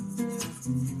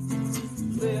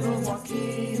 little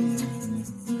Joaquin,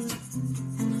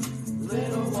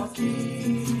 little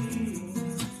Joaquin.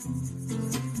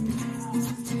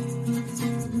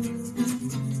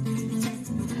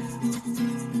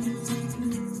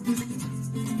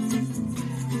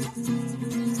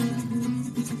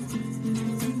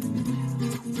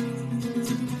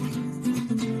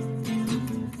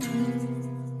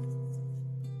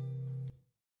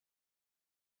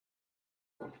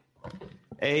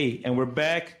 Hey, and we're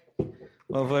back,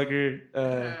 motherfucker.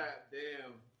 Damn.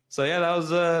 So yeah, that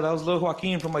was Lil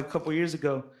Joaquin from like a couple years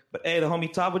ago. But hey, the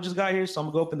homie Tabo just got here, so I'm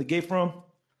gonna go open the gate for him,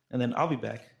 and then I'll be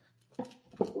back.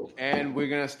 And we're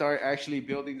gonna start actually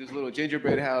building this little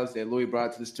gingerbread house that Louis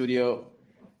brought to the studio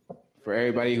for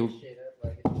everybody who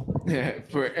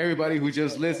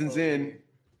just listens in.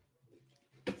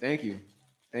 Thank you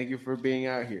for being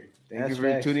out here. Thank That's you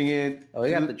for facts. tuning in. Oh, we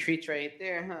got the treats right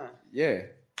there, huh? Yeah,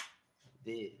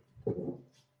 Yeah.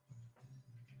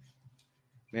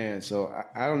 man. So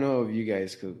I don't know if you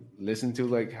guys could listen to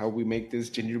like how we make this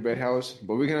gingerbread house,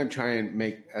 but we're gonna try and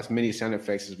make as many sound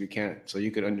effects as we can, so you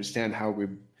could understand how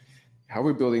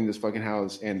we're building this fucking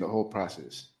house and the whole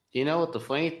process. You know what the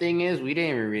funny thing is? We didn't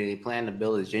even really plan to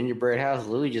build a gingerbread house.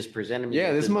 Louis just presented me.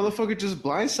 Yeah, with this motherfucker just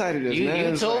blindsided us, You, man.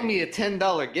 you It's told like- me a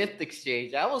 $10 gift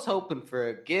exchange. I was hoping for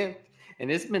a gift, and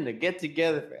it's been a get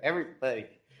together for everybody.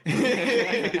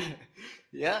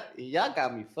 Yeah, y'all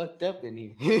got me fucked up in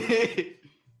here.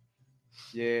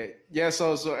 Yeah.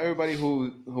 So everybody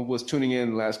who was tuning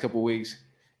in the last couple of weeks,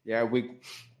 yeah, we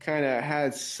kind of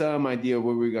had some idea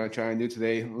what we were gonna try and do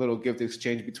today. A little gift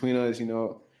exchange between us,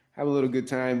 have a little good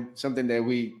time. Something that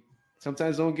we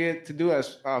sometimes don't get to do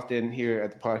as often here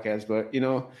at the podcast, but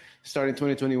starting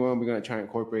 2021, we're gonna try and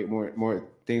incorporate more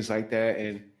things like that,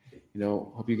 and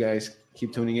hope you guys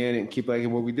keep tuning in and keep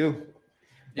liking what we do.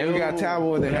 And we got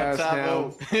Tabo in the house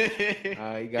now.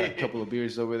 You got a couple of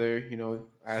beers over there,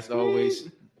 as always.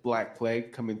 Black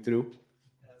Plague coming through.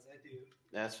 As I do.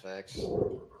 That's facts.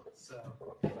 So,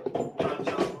 want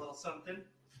to a little something?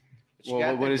 You Well,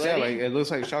 got what that, is that? buddy? Like, it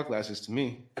looks like shot glasses to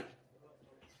me.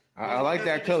 I Well, like because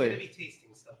that we're just color. gonna be tasting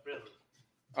stuff, really.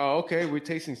 Oh, okay. We're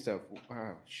tasting stuff.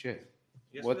 Wow, shit.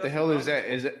 Yes, What we the got hell some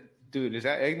is that? Dude, is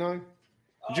that eggnog?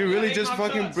 Oh, Did you yeah, really just eggnog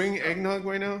fucking shots. bring eggnog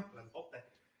right now? Lampote.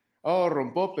 Oh,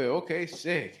 rompope. Okay,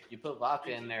 sick. You put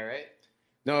vodka in there, right?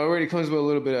 No, it already comes with a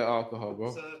little bit of alcohol,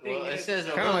 bro. So the thing Well, it is, says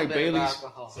a Kinda little like bit Baileys. of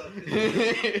alcohol. So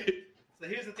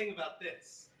here's the thing about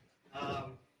this.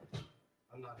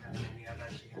 I'm not having any. I've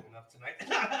actually had enough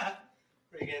tonight.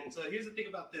 Friggin'. So here's the thing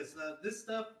about this. This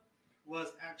stuff was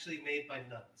actually made by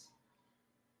nuns.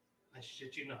 I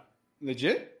shit you not.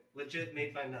 Legit? Legit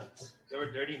made by nuns. They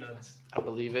were dirty nuns. I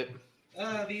believe it.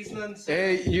 These nuns.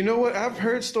 Hey, you know what? I've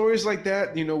heard stories like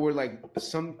that. You know, where like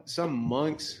some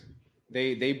monks,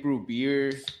 they brew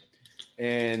beer,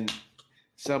 and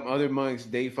some other monks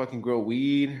they fucking grow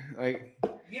weed. Like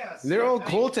Yes. they're all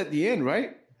cults at the end,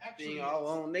 right? Actually, Being all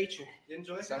own nature.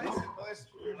 enjoy guys.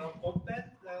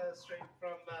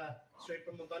 Straight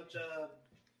from a bunch of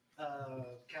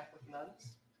Catholic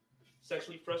nuns.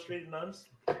 Sexually frustrated nuns.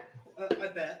 I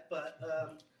bet, but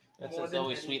That's more just than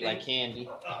always sweet like candy.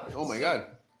 Oh my god.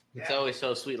 It's Yeah. always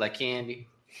so sweet like candy.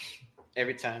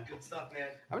 Every time. Good stuff, man.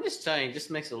 I'm just telling you,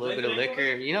 just mix a little bit of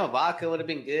liquor. You know, vodka would have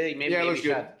been good. Maybe Yeah, it maybe looks good.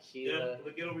 shot tequila.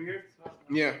 Look it over here.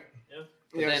 Yeah.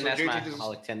 But Yeah, then so that's JT my just-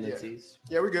 alcoholic tendencies.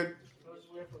 Yeah, we're good.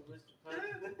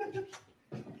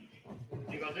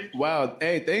 Wow.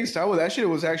 Hey, thanks, Taiwo. That shit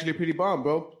was actually pretty bomb,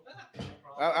 bro.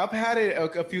 I've had it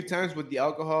a few times with the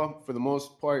alcohol. For the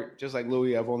most part, just like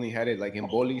Louis, I've only had it like in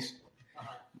bolis.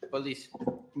 Police.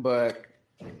 But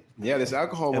yeah, this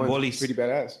alcohol And one's bolis. pretty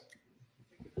badass.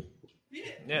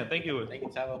 Yeah, thank you. Thank you,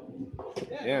 Tavo.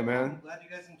 Yeah, man. I'm glad you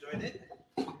guys enjoyed it.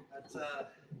 That's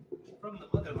from the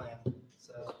motherland.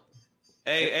 So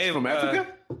Hey, From Africa?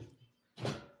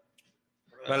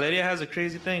 Valeria has a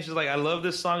crazy thing. She's like, I love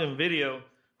this song and video.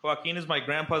 Joaquin is my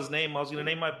grandpa's name. I was gonna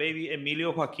name my baby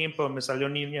Emilio Joaquin, but me salió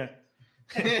niña.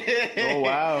 Oh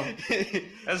wow.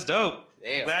 That's dope.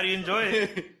 Damn. Glad you enjoyed it.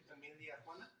 Amelia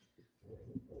Juana.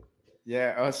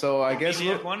 Yeah. So I guess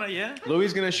Emilia Juana, yeah. Louis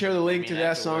is gonna share the link I to mean, that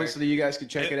that could song work. so that you guys can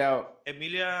check it out.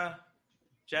 Emilia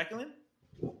Jacqueline.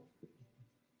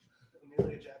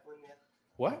 Amelia Jacqueline, yeah.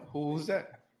 What? Who's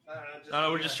that? I don't know, just No,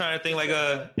 we're just trying to think like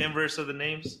a inverse of the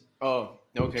names. Oh,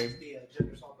 okay. the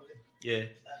gender swap of it. Yeah.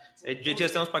 Hey, ya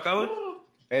estamos para acá, güey?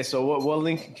 Hey, so what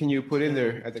link can you put in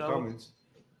there at the So- comments?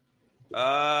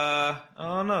 I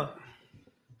don't know.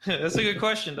 That's a good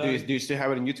question, dog. Do you still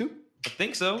have it on YouTube? I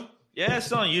think so. Yeah, it's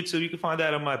still on YouTube. You can find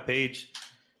that on my page.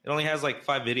 It only has like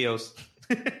 5 videos.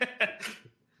 It's,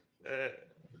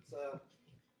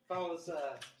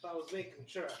 if I was making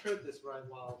sure I heard this right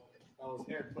while I was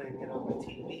airplaning it on my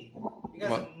TV. You guys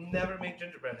What? have never made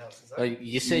gingerbread houses, huh? Like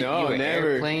you said, No, you were never.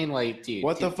 airplane. Like, dude,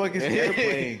 What the fuck is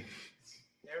airplane?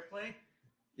 Airplane?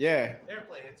 Yeah.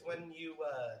 Airplane. It's when you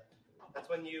that's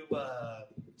when you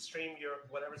stream your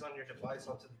whatever's on your device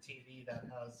onto the TV that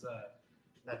has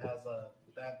that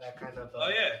kind of Oh,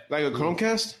 yeah. Like a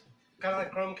Chromecast? kind of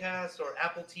like Chromecast or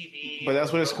Apple TV. But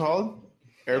that's what it's called?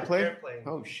 Airplane? Airplane.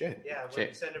 Oh shit. Yeah, where Shit.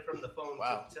 you send it from the phone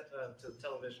Wow. to the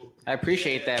television. I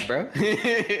appreciate that, bro.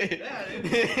 Yeah,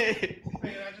 dude.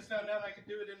 I just found out I could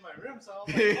do it in my room, so I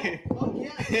was like, oh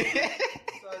yeah.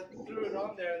 So I threw it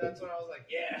on there. That's when I was like,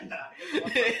 yeah.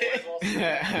 Once my boys all said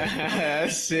that.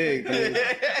 That's sick, dude. That's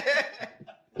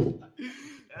Yeah, fucking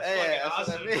that's what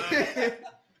awesome. I mean. man.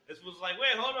 This was like,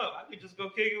 wait, hold up. I could just go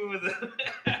kick it with them.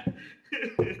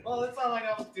 Well, it's not like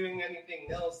I was doing anything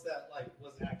else that like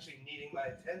was actually needing my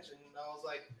attention. I was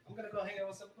like, I'm gonna go hang out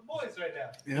with some of the boys right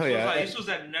now. Hell yeah. This was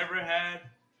that never had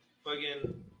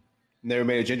fucking, Never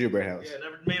made a gingerbread house. yeah,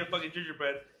 never made a fucking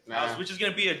gingerbread Nah. house, which is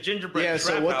going to be a gingerbread Yeah,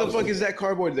 so trap what the house. fuck is that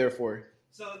cardboard there for?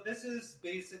 So this is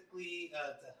basically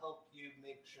to help you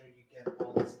make sure you get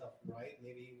all the stuff right.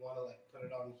 Maybe you want to like put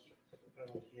it on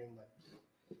here and like,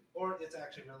 or it's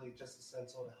actually really just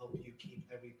essential to help you keep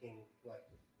everything like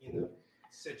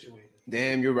situated.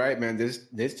 Damn, you're right, man. This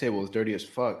table is dirty as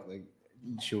fuck. Like,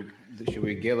 should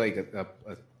we get like a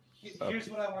Here's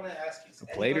what I want to ask you: Is a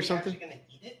plate or anybody something? actually gonna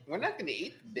eat it? We're not gonna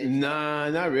eat the bitch. Nah,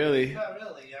 not really. Not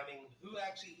really. I mean, who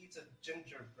actually eats a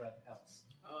gingerbread house?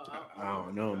 I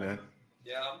don't know, man.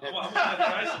 Yeah, I'm gonna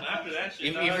try some after that shit.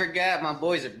 You dog. forgot my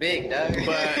boys are big, dog.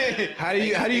 But how do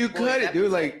you Big boys cut it, dude?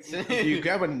 Like, appetites. do you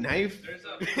grab a knife? There's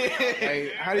a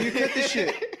Like, how do you cut this shit?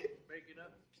 break it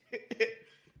up.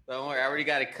 Don't worry, I already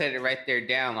got to cut it right there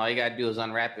down. All you gotta do is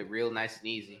unwrap it real nice and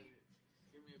easy.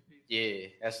 Yeah,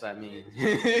 that's what I mean. I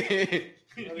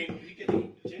mean, you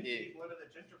can eat one of the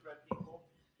gingerbread people.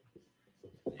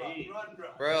 Run.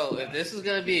 Bro, if this is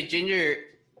gonna be if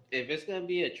it's gonna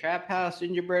be a trap house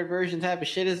gingerbread version type of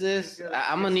shit as this,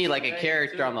 I'm gonna need like a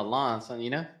character on the lawn, son.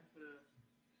 You know?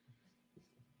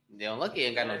 Yo, lucky I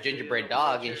ain't got no gingerbread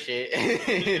dog and shit.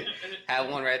 Have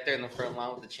one right there in the front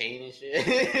lawn with the chain and shit.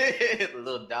 The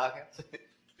little dog house.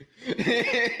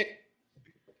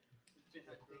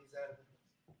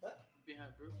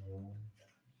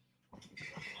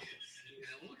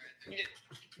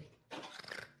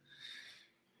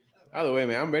 Either way,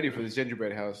 man, I'm ready for this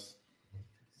gingerbread house.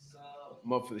 So,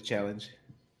 I'm up for the challenge.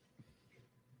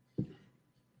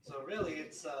 so really,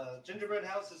 it's gingerbread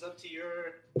house is up to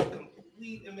your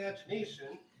complete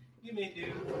imagination. You may do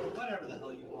whatever the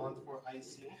hell you want for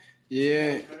icing.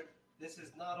 Yeah. This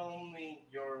is not only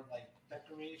your like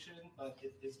decoration, but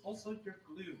it is also your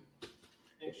glue.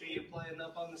 Make sure you apply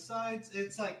enough on the sides.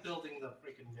 It's like building the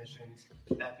freaking missions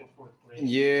back and forth.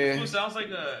 Yeah. Who sounds like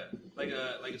a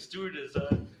stewardess.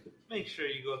 Make sure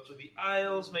you go through the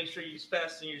aisles. Make sure you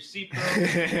fasten your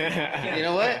seatbelt. You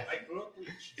know what? I grew up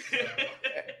rich.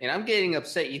 And I'm getting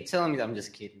upset. You telling me I'm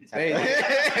just kidding. Hey.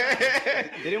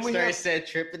 Didn't we Sorry, have, said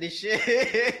tripping this shit.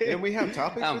 didn't we have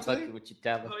topics? I'm for today? fucking with you,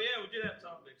 Tabitha. Oh yeah, we did have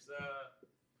topics.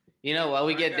 You know, while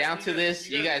we Alright, get guys, down you to guys- this,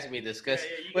 you you guys- guys may discuss. Yeah,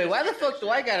 you Wait, guys why the do fuck that do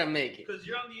shit. I gotta make it? Because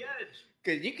you're on the edge.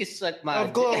 Because you can suck my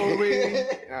Of glory.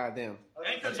 Ah, damn. And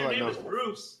That's because your what I name know. is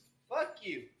Bruce. Fuck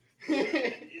you.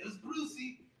 It's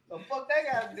Brucey. The fuck that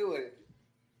got to do with it?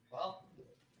 Well,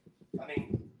 I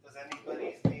mean, does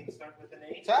anybody's name start with an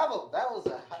A? Travel. That was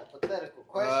a hypothetical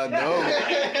question. No.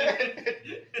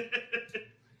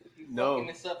 You No. fucking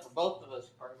this up for both of us,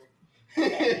 partner.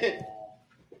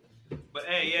 But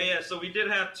hey, yeah. So we did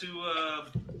have to.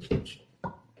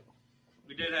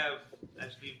 We did have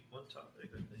actually one topic.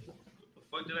 I think.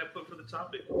 What the fuck did I put for the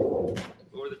topic? What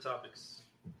were the topics?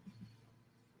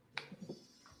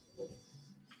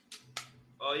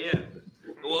 Oh yeah.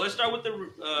 Well, let's start with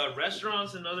the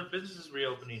restaurants and other businesses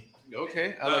reopening.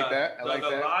 Okay, I like that. I like the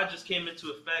that. law just came into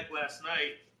effect last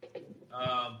night.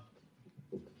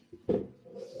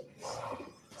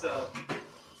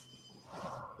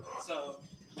 So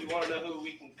you want to know who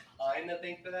we can kind of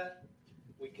thank for that?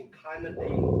 We can kind of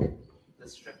thank the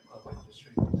strip club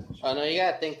industry. for that shit. Oh no, you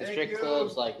gotta think the Thank strict you.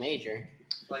 club's like major.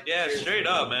 Like, Yeah, seriously. straight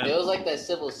up, man. It was like that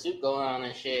civil suit going on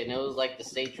and shit, and it was like the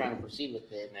state trying to proceed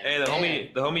with it. And Hey,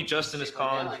 the homie Justin is shit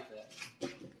went down calling. like that.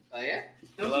 Oh yeah.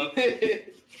 Hello?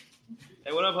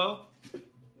 Hey, what up, ho?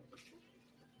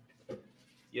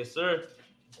 Yes, sir.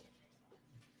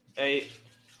 Hey.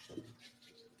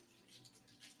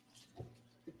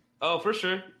 Oh, for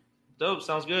sure. Dope.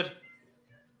 Sounds good.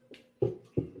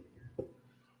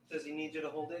 Does he need you to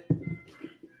hold it?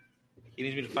 He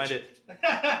needs me to find it.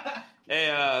 Hey,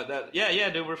 yeah,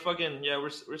 dude. We're fucking,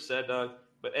 we're set, dog.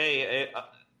 But hey,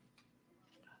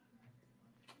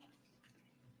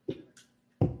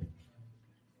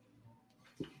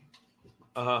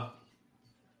 uh-huh.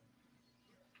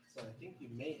 So I think you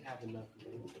may have enough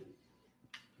room.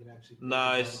 You can actually put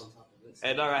Nice. it on top of this.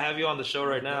 Hey, dog. I have you on the show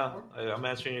right now. I'm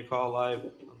answering your call live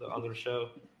on the show.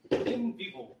 In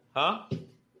vivo. Huh?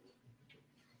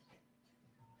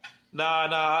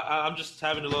 Nah. I'm just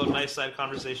having a little nice side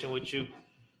conversation with you.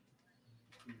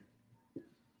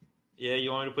 Yeah,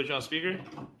 you want me to put you on speaker?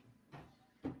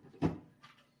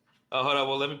 Oh, hold on.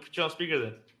 Well, let me put you on speaker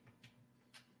then.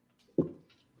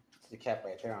 It's the cap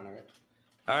right there on it.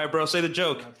 All right, bro. Say the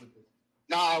joke.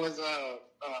 No, I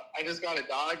just got a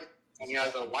dog, and he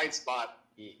has a white spot.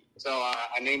 Yeah. So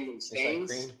I named him like Stains.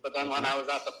 cream. But then when I was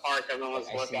at the park, everyone was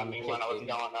I looking at see me you when I was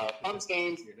kicking. going, Pump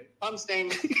Stains, Pump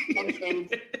Stains, Pump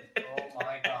Stains. Oh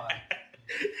my god.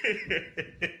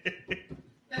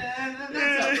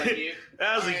 That sounds like you.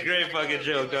 That was a great fucking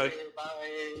joke, dog.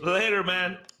 Bye. Later,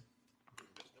 man.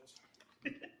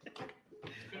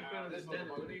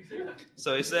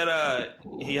 So he said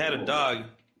he had a dog,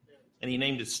 and he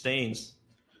named it Stains.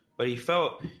 But he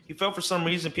felt for some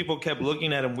reason people kept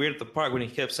looking at him weird at the park when he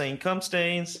kept saying, "Come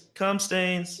Stains, come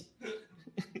Stains."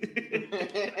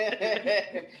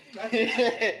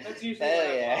 That's usually Hell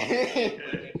what yeah.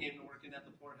 when they came to working at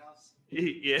the poorhouse.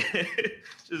 Yeah,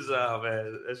 just oh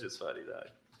man, that's just funny, dog.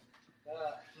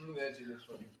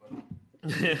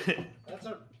 That's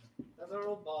our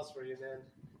old boss for you, man.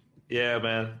 Yeah,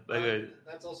 man.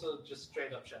 That's also just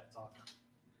straight up chef talk.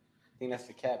 I think that's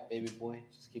the cap, baby boy.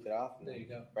 Just keep it off. And There you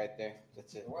go. Right there.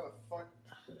 That's it. Why the fuck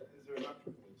is there an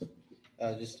option for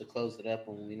this? Just to close it up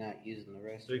when we're not using the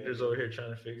rest. Victor's over here trying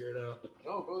to figure it out.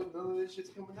 No, bro, none of this shit's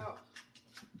coming out.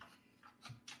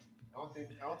 I don't think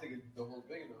the whole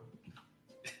thing though.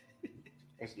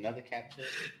 There's another cap to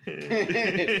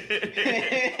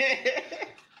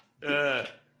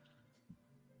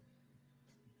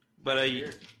But Yeah,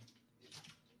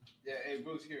 hey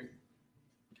Bruce, here.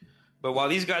 but while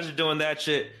these guys are doing that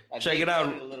shit, I check did it out.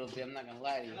 read it a little bit. I'm not gonna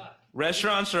lie to you.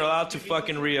 Restaurants are allowed to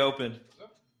fucking reopen.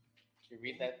 You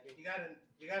read that?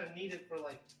 You gotta need it for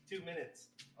like 2 minutes.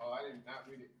 Oh, I did not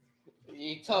read it.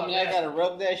 You told me I gotta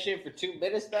rub that shit for 2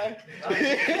 minutes now? You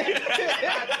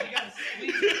gotta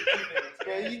squeeze it for 2 minutes,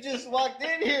 Bro, man. you just walked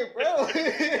in here, bro.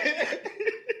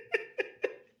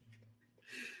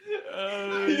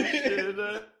 Oh, shit.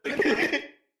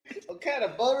 What kind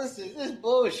of bonus is this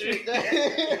bullshit?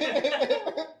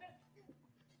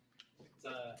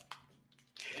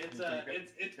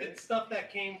 It's stuff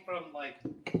that came from like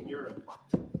Europe. What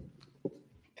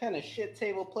kind of shit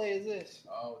table play is this?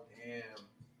 Oh damn.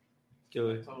 Go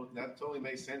ahead. That totally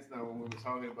makes sense now when we were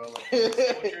talking about like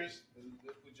cultures.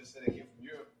 We just said it came from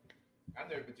Europe. I've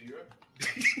never been to Europe.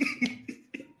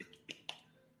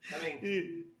 I mean,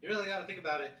 you really got to think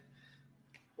about it.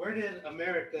 Where did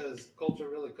America's culture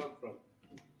really come from?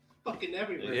 Fucking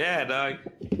everywhere. Yeah, dog.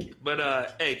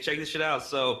 But hey, check this shit out.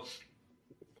 So,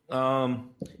 a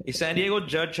San Diego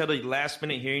judge held a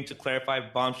last-minute hearing to clarify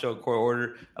bombshell court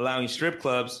order allowing strip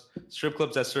clubs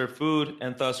that serve food,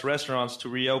 and thus restaurants to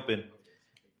reopen.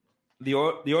 The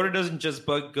order doesn't just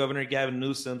bug Governor Gavin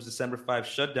Newsom's December 5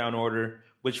 shutdown order,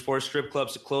 which forced strip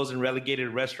clubs to close and relegated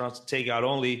restaurants to takeout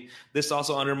only. This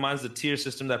also undermines the tier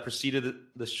system that preceded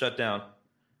the shutdown.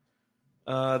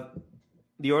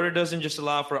 The order doesn't just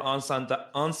allow for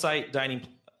on-site dining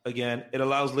again. It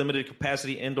allows limited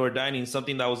capacity indoor dining,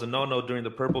 something that was a no-no during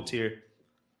the purple tier. It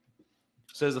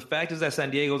says the fact is that San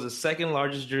Diego is the second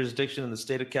largest jurisdiction in the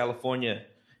state of California.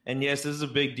 And yes, this is a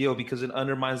big deal because it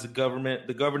undermines the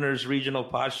governor's regional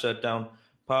pod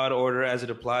order as it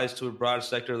applies to a broad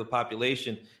sector of the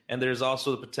population. And there's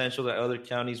also the potential that other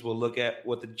counties will look at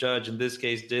what the judge in this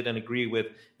case did and agree with.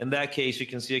 In that case, you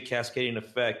can see a cascading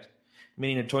effect,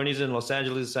 meaning attorneys in Los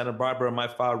Angeles and Santa Barbara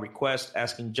might file requests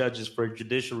asking judges for a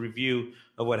judicial review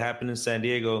of what happened in San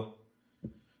Diego.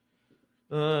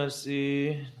 Let's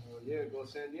see. Oh yeah, go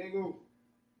San Diego.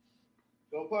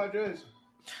 Go Padres.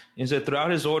 He said throughout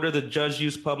his order, the judge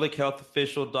used public health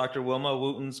official Dr. Wilma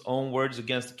Wooten's own words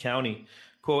against the county,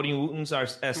 quoting Wooten's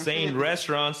as saying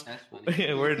restaurants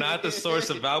were not the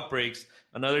source of outbreaks.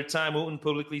 Another time, Wooten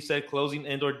publicly said closing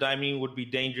indoor dining would be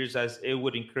dangerous as it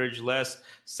would encourage less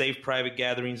safe private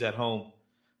gatherings at home.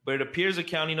 But it appears the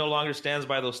county no longer stands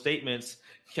by those statements.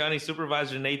 County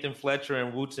Supervisor Nathan Fletcher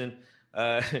and Wooten,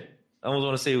 I almost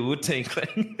want to say Wu-Tang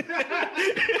Clan.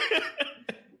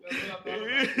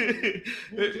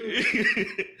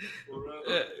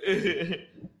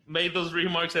 Made those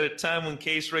remarks at a time when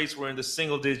case rates were in the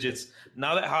single digits.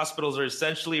 Now that hospitals are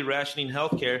essentially rationing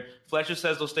healthcare, Fletcher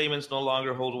says those statements no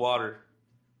longer hold water.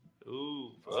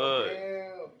 Ooh, fuck.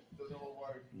 Doesn't hold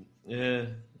water. Yeah.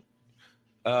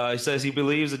 He says he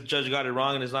believes the judge got it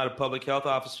wrong and is not a public health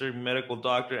officer, medical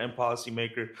doctor, and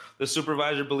policymaker. The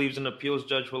supervisor believes an appeals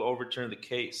judge will overturn the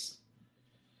case.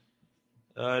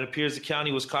 It appears the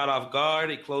county was caught off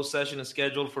guard. A closed session is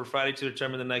scheduled for Friday to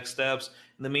determine the next steps.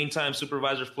 In the meantime,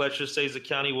 Supervisor Fletcher says the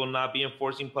county will not be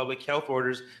enforcing public health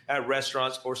orders at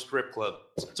restaurants or strip clubs.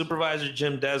 Supervisor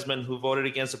Jim Desmond, who voted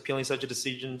against appealing such a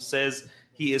decision, says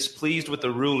he is pleased with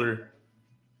the ruling.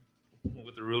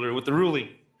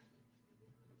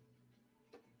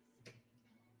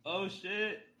 Oh,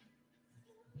 shit.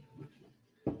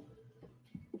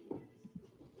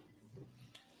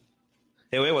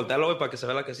 Güey, voltealo, güey, para que se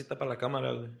vea la casita para la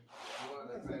cámara, güey.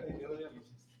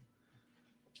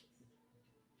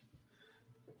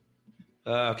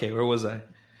 Okay, where was I?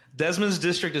 Desmond's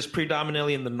district is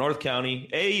predominantly in the North County.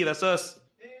 Hey, that's us.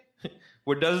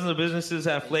 Where dozens of businesses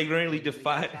have flagrantly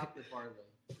defied.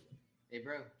 Hey,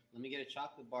 bro, let me get a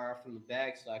chocolate bar from the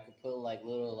bag so I could put like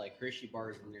little like Hershey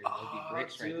bars in there. There'll be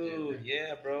bricks right there.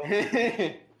 Yeah, bro.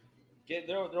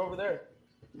 They're over there.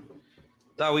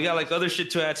 Dog, we got like other shit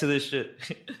to add to this shit.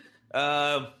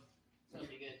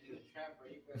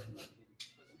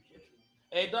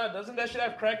 Hey, dog, doesn't that shit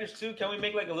have crackers too? Can we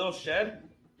make like a little shed?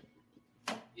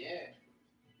 Yeah.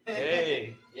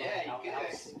 Hey. Yeah, you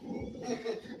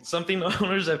could. Something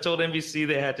owners have told NBC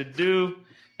they had to do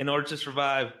in order to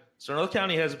survive. So North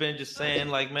County has been just saying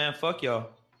like, man, fuck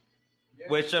y'all. Yeah.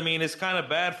 Which, I mean, it's kind of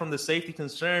bad from the safety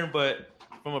concern, but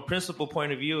from a principle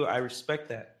point of view, I respect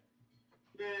that.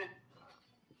 Yeah,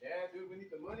 dude, we need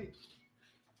the money.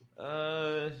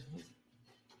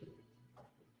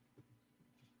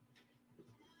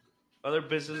 Other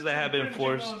businesses that have been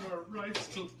forced.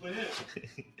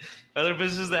 Other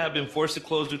businesses that have been forced to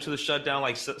close due to the shutdown,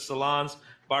 like salons,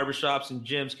 barbershops, and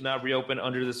gyms, cannot reopen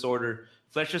under this order.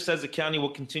 Fletcher says the county will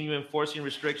continue enforcing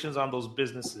restrictions on those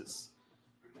businesses.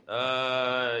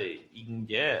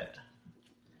 Yeah.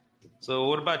 So,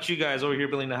 what about you guys over here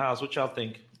building the house? What y'all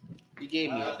think? You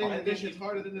gave me. I think this shit's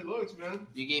harder than it looks, man.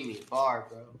 You gave me a bar,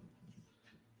 bro.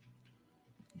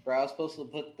 Bro, I was supposed to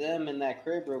put them in that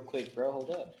crib real quick, bro. Hold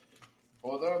up.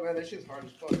 Hold up, man. That shit's hard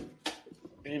as fuck.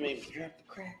 And it made me drop the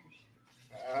crackers.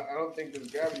 I don't think this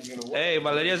gravity's gonna work. Hey,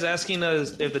 Valeria's asking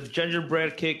us if the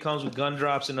gingerbread cake comes with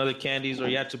gumdrops and other candies, or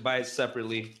you have to buy it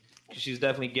separately. She's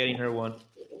definitely getting her one.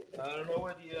 I don't know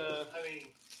where the. I mean,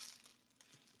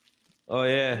 Oh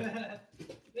yeah.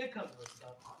 it comes with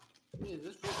stuff. Dude,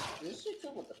 this shit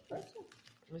come with the pretzel?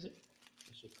 What is it?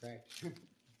 This shit crack.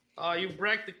 Oh, you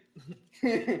cracked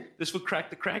the. This would crack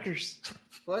the crackers.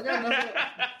 Well, I got another.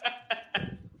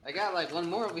 I got like one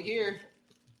more over here.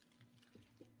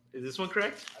 Is this one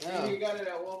cracked? I think you got it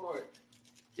at Walmart.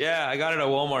 Yeah, I got it at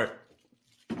Walmart.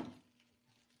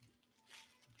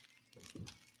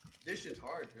 This shit's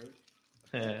hard, dude.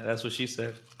 Yeah, that's what she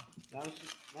said. I was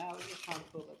just trying to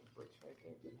pull like the bricks right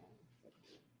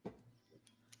there.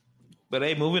 But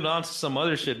hey, moving on to some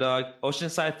other shit, dog.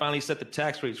 Oceanside finally set the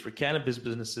tax rates for cannabis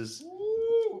businesses.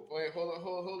 Woo! Wait,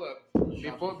 hold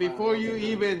up. Before you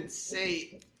even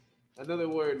say another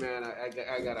word, man, I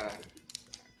gotta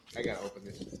open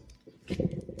this.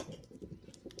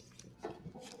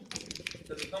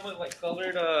 Does it come with like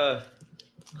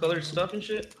colored stuff and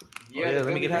shit? Yeah, yeah,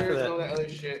 let me get half of and that. all that other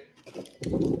shit.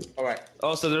 All right.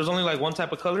 Oh, so there's only like one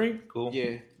type of coloring? Cool.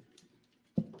 Yeah.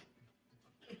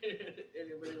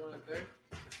 Anybody want a card?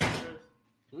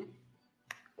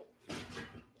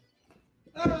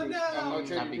 Oh no!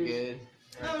 That'd be good.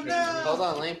 Oh no! Hold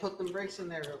on, let me put them bricks in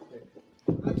there real quick.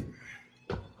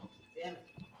 Damn it.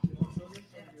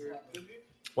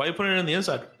 Why are you putting it on the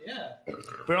inside? Yeah.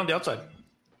 Put it on the outside.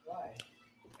 Why?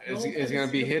 It's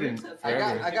gonna be hidden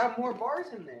forever. I got more bars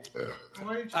in there.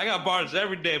 I got bars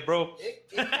every day, bro. It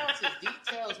counts as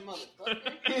details,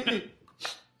 motherfucker.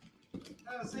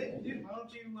 That's it, dude. Why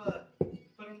don't you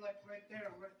put them like right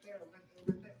there, right there,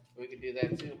 right there? We could do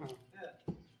that too, huh?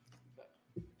 Yeah.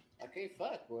 Okay,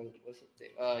 fuck. What's the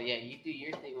thing? Yeah, you do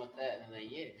your thing with that, and then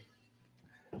yeah.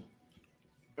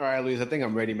 All right, Luis, I think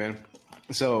I'm ready, man.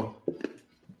 So,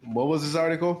 what was this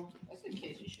article? That's in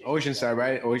case you should. Oceanside,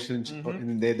 right? Mhm.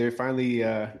 And they're finally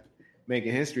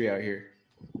making history out here.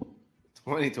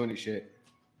 2020 shit.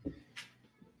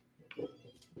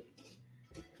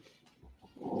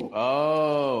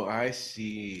 Oh, I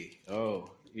see.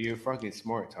 Oh, you're fucking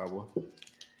smart, Tabo.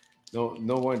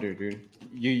 No wonder, dude.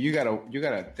 You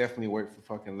gotta definitely work for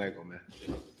fucking Lego, man.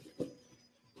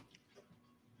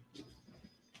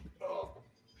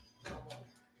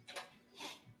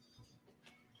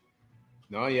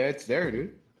 No, yeah, it's there,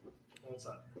 dude. What's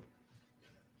up?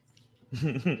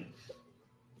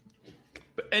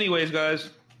 But anyways, guys,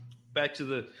 back to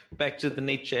the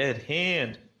nature at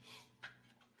hand.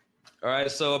 All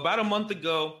right, so about a month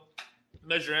ago,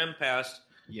 Measure M passed,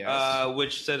 Yes.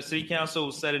 which said the city council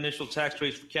will set initial tax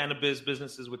rates for cannabis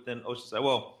businesses within Oceanside.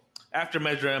 Well, after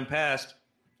Measure M passed,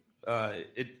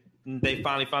 they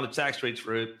finally found the tax rates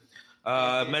for it.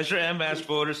 Measure M asked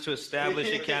voters to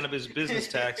establish a cannabis business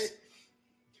tax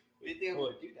We didn't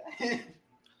want to do that.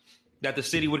 that the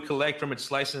city would collect from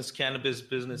its licensed cannabis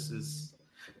businesses.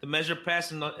 The measure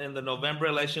passed in the November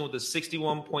election with a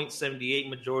 61.78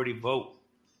 majority vote.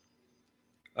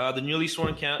 The newly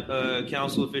sworn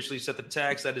council officially set the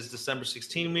tax at its December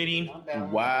 16 meeting.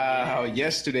 Wow,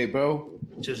 yesterday, bro.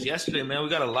 Just yesterday, man. We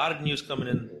got a lot of news coming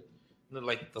in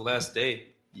like the last day.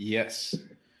 Yes.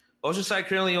 Oceanside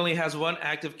currently only has one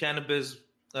active cannabis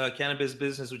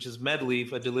business, which is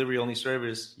MedLeaf, a delivery-only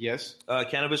service. Yes.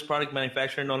 Cannabis product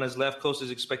manufacturer known as Left Coast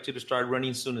is expected to start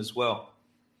running soon as well.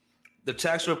 The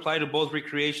tax will apply to both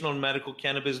recreational and medical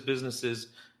cannabis businesses,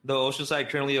 though Oceanside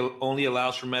currently only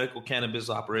allows for medical cannabis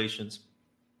operations.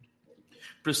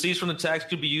 Proceeds from the tax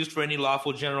could be used for any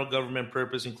lawful general government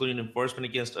purpose, including enforcement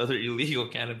against other illegal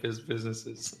cannabis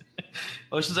businesses.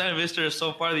 Oceanside and Vista are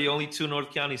so far the only two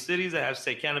North County cities that have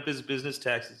state cannabis business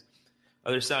taxes.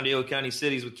 Other San Diego County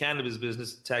cities with cannabis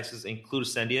business taxes include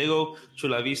San Diego,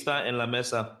 Chula Vista, and La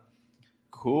Mesa.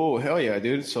 Cool. Hell yeah,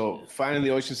 dude. So finally,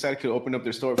 Oceanside could open up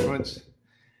their storefronts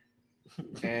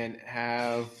and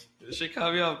have Shit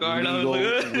caught me off guard. I legal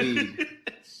was like, weed.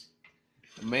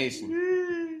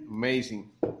 Amazing.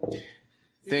 Amazing.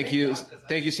 Thank you,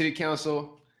 City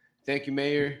Council. Thank you,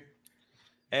 Mayor.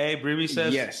 Hey, Briby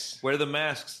says, Yes. wear the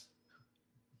masks.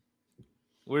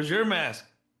 Where's your mask?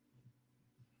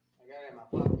 I got it in my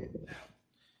pocket.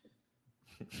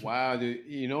 Wow, dude.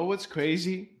 You know what's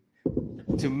crazy?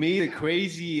 To me, the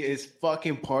crazy is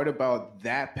fucking part about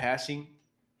that passing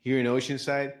here in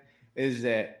Oceanside is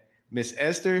that Miss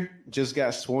Esther just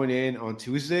got sworn in on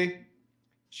Tuesday.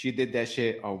 She did that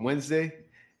shit on Wednesday,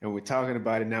 and we're talking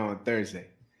about it now on Thursday.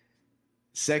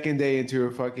 Second day into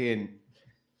her fucking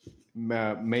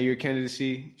mayor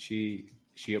candidacy, she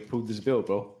approved this bill,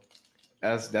 bro.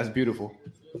 That's beautiful.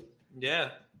 Yeah.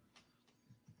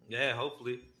 Yeah,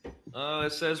 hopefully.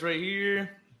 It says right here.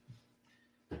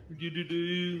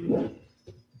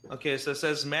 Okay, so it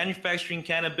says manufacturing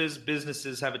cannabis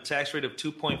businesses have a tax rate of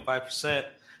 2.5%.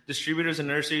 Distributors and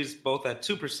nurseries both at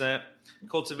 2%.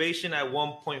 Cultivation at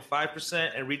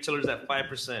 1.5%, and retailers at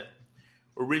 5%.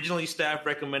 Originally, staff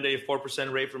recommended a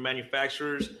 4% rate for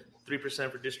manufacturers,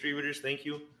 3% for distributors. Thank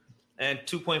you. And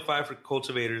 2.5 for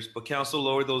cultivators, but council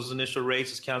lowered those initial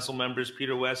rates as council members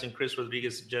Peter West and Chris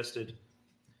Rodriguez suggested.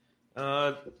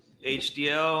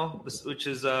 HDL, which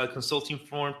is a consulting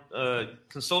firm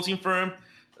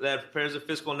that prepares a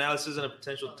fiscal analysis and a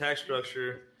potential tax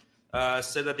structure,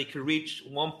 said that they could reach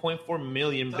 1.4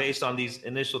 million based on these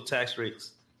initial tax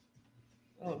rates.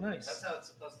 Oh, nice. That's how it's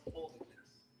supposed to fold.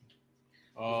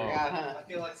 Oh, I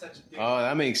feel like such a dick. oh,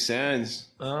 that makes sense.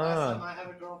 Last time I had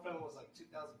a girlfriend was like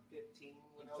 2015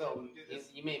 when I was able to do this.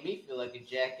 You made me feel like a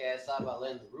jackass about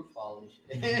letting the roof fall and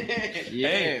shit.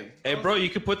 Yeah, Hey, bro, you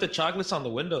could put the chocolates on the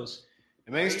windows.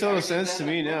 it makes total sense to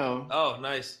me now. Oh,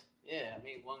 nice. Yeah, I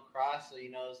made one cross so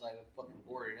you know it's like a fucking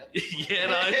boarded up. Yeah,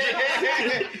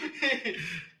 no.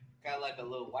 Got like a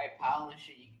little white pile and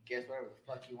shit. You can guess whatever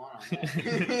the fuck you want on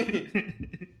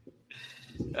that.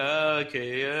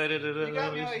 Okay. You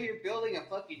got me out here building a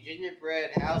fucking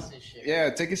gingerbread house and shit. Yeah,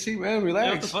 take a seat, man. Yeah, what the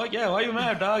Relax. fuck? Yeah, why you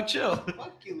mad, dog? Chill.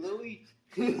 Fuck you, Louie.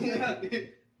 Got him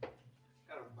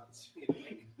about to speed.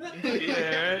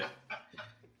 Yeah, right?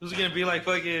 It was gonna be like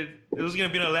fucking. It was gonna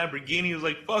be in a Lamborghini. It was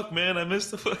like, fuck, man. I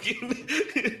missed the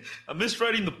fucking. I missed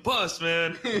riding the bus,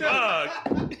 man.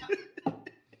 Fuck.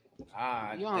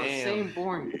 Ah, You on the damn. same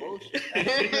boring bullshit.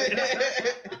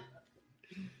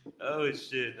 Oh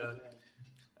shit.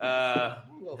 All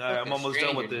right, I'm almost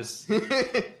done with this.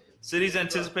 City's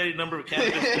anticipated number of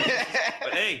cannabis.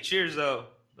 But hey, cheers though.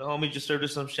 The homie just served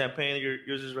us some champagne.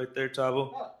 Yours is right there,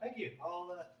 Tabo. Oh, thank you. I'll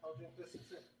drink this and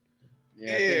sit.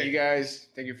 Yeah, thank you guys.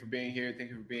 Thank you for being here. Thank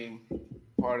you for being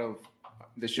part of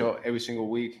the show every single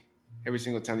week. Every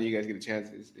single time that you guys get a chance.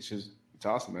 It's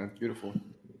awesome, man. It's beautiful.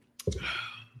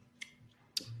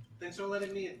 Thanks for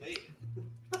letting me invade.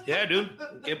 Yeah, dude.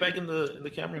 Get back in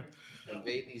the camera.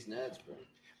 Invade these nuts, bro.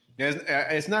 Yeah,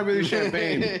 it's not really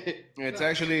champagne.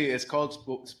 It's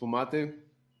called spumante,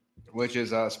 which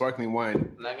is sparkling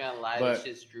wine. I'm not gonna lie, But- this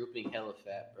shit's drooping hella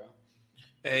fat, bro.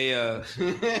 Hey,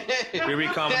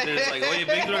 Riri commented, it's like, oye,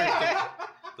 Victor,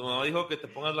 tu mamá dijo que te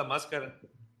pongas la máscara.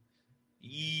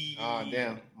 Oh,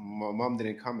 damn. My mom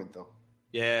didn't comment, though.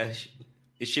 Yeah,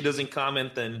 if she doesn't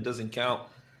comment, then it doesn't count.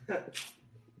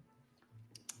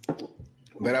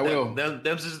 But I will.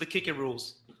 Them's is the kicking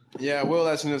rules. Yeah, I will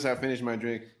as soon as I finish my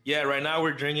drink. Yeah, right now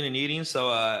we're drinking and eating,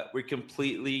 so we're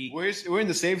completely. We're in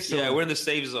the safe zone. Yeah, we're in the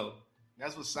safe zone.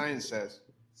 That's what science says.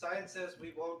 Science says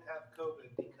we won't have COVID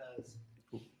because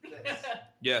this.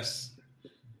 Yes,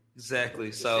 exactly.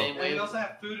 The So same And way. we also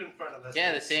have food in front of us.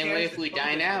 Yeah, the It same scares way if the we COVID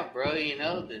dine out. out, bro. You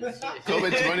know, then shit.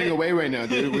 COVID's running away right now,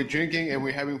 dude. We're drinking and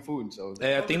we're having food, so.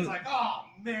 hey, I COVID's think. like, oh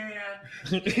man.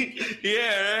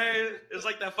 Yeah, right. It's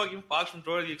like that fucking fox from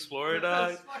Dora the Explorer,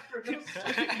 dog.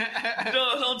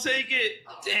 Don't take it.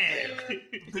 Oh,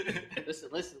 Damn. Listen.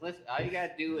 All you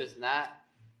gotta do is not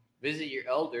visit your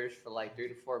elders for like 3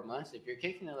 to 4 months. If you're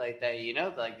kicking it like that, you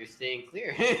know, like you're staying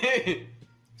clear.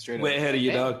 Straight up. Way ahead of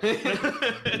you, dog.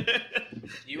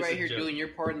 You right here doing your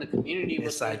part in the community with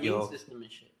the Inside, immune yo. system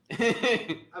and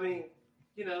shit. I mean,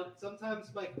 you know,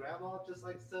 sometimes my grandma just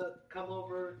likes to come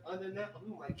over unannounced.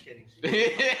 Who am I kidding?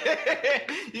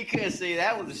 You couldn't say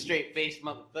that with a straight face,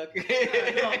 motherfucker.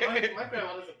 No, my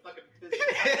grandma doesn't fucking visit.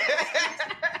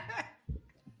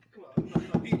 Come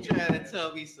on. You trying to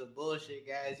tell me some bullshit,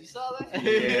 guys? You saw that?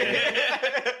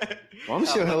 Yeah. Well, I'm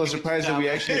still hella surprised that we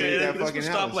actually made that This fucking will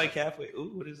stop house. like halfway.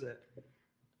 Ooh, what is that?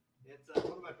 It's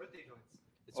one of my birthday joints.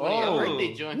 It's one of your Oh.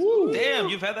 birthday joints. Woo. Damn,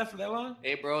 you've had that for that long?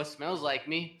 Hey, bro, it smells like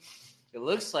me. It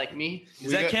looks like me.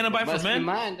 Is that cannabis for Must be men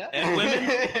mine, dog. and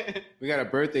women? We got a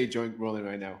birthday joint rolling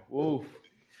right now. Whoa.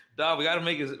 Dog, we gotta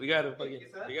make a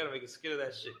skit of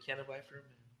that shit. Cannabis for men.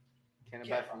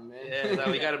 Cannabis from men. Yeah, dog,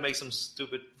 we gotta make some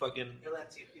stupid fucking. It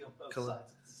lets you feel both Cool. sides.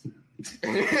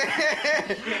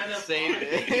 Same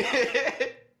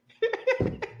it.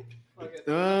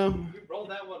 Fucking- you rolled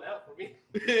that one out for me.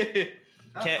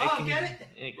 Can't- Get it?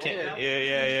 It can't-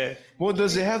 yeah. Well,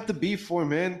 does it have to be for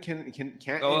men? Can't it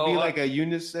be like a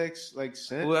unisex like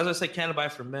scent? Well, as I say,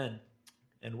 cannabis for men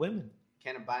and women.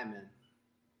 Cannabis men.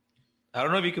 I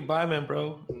don't know if you can buy men,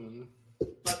 bro.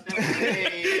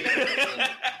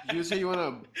 You say you want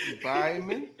to buy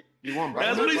men? You want buy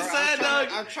That's men? what he said, dog.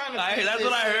 I'm trying to. That's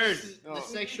what I heard. The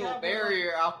sexual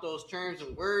barrier out those terms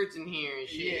and words in here and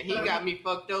shit. He got me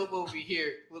fucked up over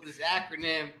here with his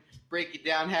acronym. Break it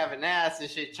down, have an ass and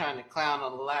shit, trying to clown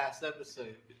on the last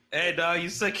episode. Hey, dog, you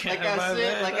still can't buy me.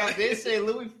 I've been saying,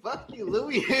 Louis, fuck you,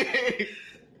 Louis.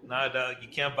 Nah, dog, you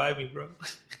can't buy me, bro.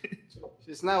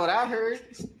 It's not what I heard.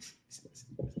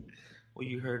 Well,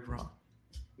 you heard wrong.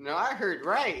 No, I heard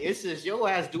right. It's just your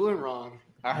ass doing wrong.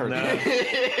 I heard Nah.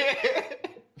 that.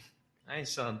 I ain't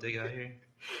selling dick out here.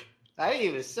 I didn't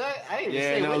even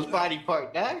say which body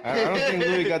part, dog. I don't think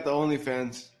Louis got the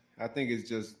OnlyFans. I think it's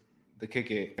just the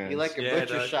kick it. You like a Yeah,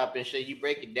 butcher dog. shop and shit. You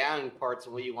break it down in parts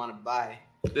of what you want to buy.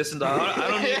 Listen, dog,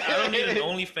 I don't need an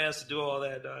OnlyFans to do all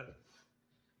that, dog.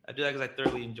 I do that because I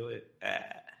thoroughly enjoy it.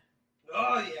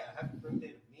 Oh yeah, happy birthday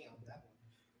to me on that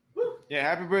one. Woo! Yeah,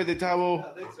 happy birthday, Tabo.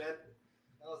 Oh, thanks, man.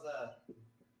 That was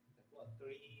what 4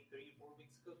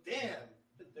 weeks ago. Damn,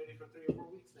 been 30 for 3 or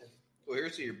 4 weeks then. Well,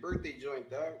 here's your birthday joint,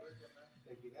 dog.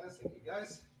 Thank you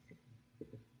guys.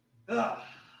 Ah,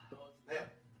 man,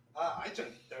 I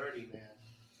turned 30, man.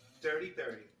 30.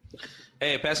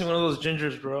 Hey, pass me one of those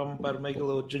gingers, bro. I'm about to make a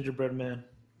little gingerbread man.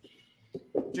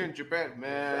 Gingerbread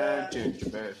man,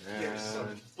 gingerbread Here's some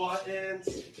man. buttons.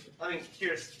 I mean,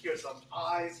 here's some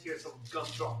eyes. Here's some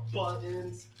gumdrop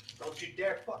buttons. Don't you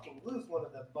dare fucking lose one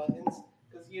of the buttons,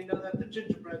 because you know that the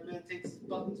gingerbread man takes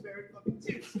buttons very fucking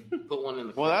seriously. Put one in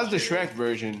the. Well, that's the Shrek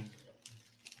version.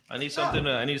 I need something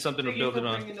to Thank build you it for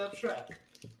on. bringing up Shrek.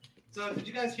 So, did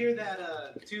you guys hear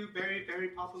that 2 very, very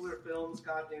popular films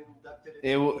got inducted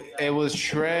into It was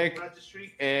Shrek Film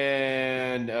Registry?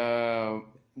 and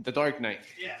The Dark Knight.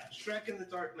 Yeah, Shrek and the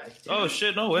Dark Knight. Oh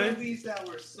shit, no way. Movies that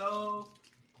were so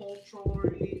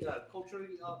culturally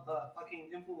fucking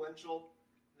influential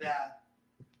that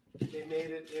they made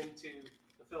it into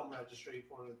the film registry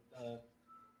for the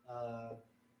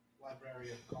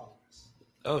Library of Congress.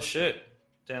 Oh shit.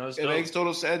 Damn, let's It go. makes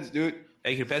total sense, dude.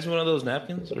 Hey, can you pass me one of those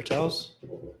napkins or towels?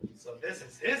 So this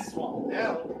is his swamp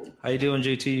now. How you doing,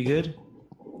 JT? You good?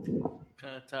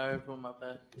 Kind of tired from my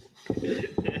back.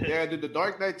 Yeah, dude, The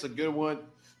Dark Knight's a good one.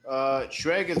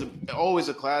 Shrek is always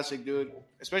a classic, dude.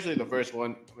 Especially the first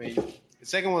one. I mean, the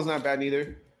second one's not bad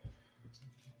neither.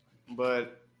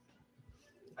 But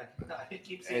I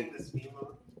keep seeing this meme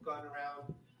going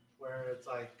around where it's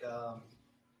like,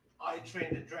 I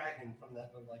trained a dragon from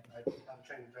that. Like, I have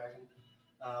trained a dragon.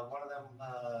 One of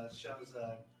them shows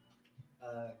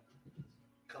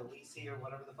Khaleesi or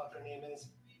whatever the fuck her name is.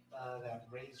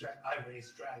 That I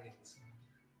raise dragons.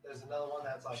 There's another one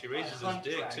that's like She raises I his hunt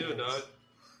dick too, dragons. dog.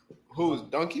 who's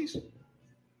donkeys?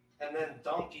 And then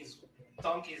donkeys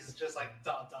is just like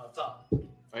da da da.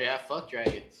 Oh yeah, fuck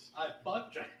dragons. I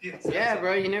fuck dragons. Yeah,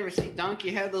 bro, you never see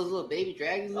Donkey have those little baby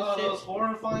dragons and Oh, shit? those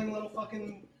horrifying little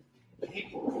fucking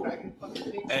baby dragon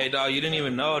fucking things. Hey, dog, you didn't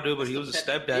even know, dude, but he was a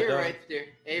stepdad, You're dog. right there.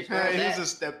 Hey, Yeah, proud he of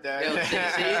was that. a stepdad.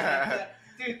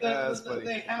 Yo, Dude, That's funny.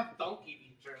 they have donkey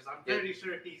features. I'm pretty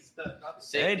sure he's the.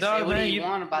 Say, Hey, dog, say what man, do you-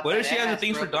 want about what that if she has a ass,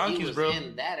 thing bro, for but he donkeys, was bro?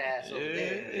 in that ass over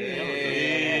there.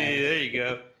 Hey, there you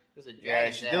go. It was a Yeah,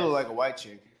 dragon's she ass. did look like a white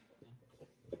chick.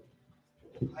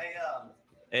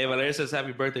 Hey, Valeria says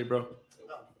happy birthday, bro.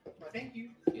 Well, thank you.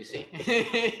 You see?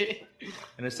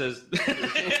 And it says,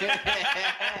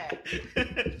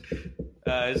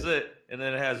 is it? And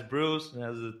then it has Bruce, and it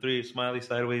has the 3 smiley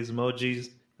sideways emojis,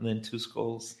 and then 2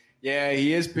 skulls. Yeah,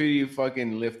 he is pretty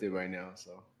fucking lifted right now.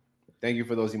 So, thank you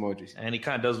for those emojis. And he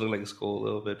kind of does look like a skull a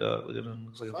little bit, dog. Look at him.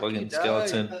 Looks like a Fuck fucking you, dog.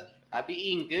 skeleton. I be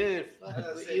eating good. Fuck,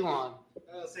 what you on?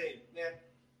 I was saying, man,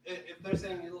 if they're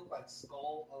saying you look like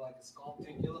skull or like a skull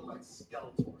thing, you look like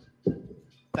Skeletor.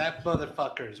 That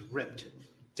motherfucker is ripped.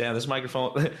 Damn, this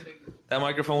microphone. That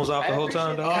microphone was off the whole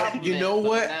time, dog. You know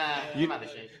what? Nah, You- I'm out of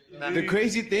shape. The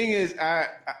crazy thing is,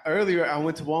 earlier I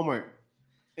went to Walmart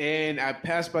and I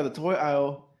passed by the toy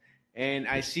aisle and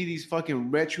I see these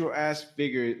fucking retro ass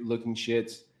figure looking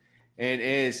shits, and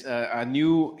it's a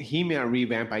new He-Man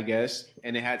revamp, I guess,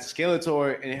 and it had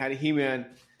Skeletor and it had He-Man,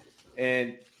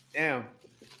 and damn,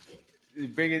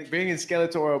 bringing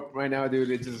Skeletor up right now, dude,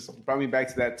 it just brought me back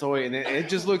to that toy, and it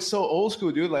just looks so old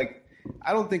school, dude. Like,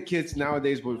 I don't think kids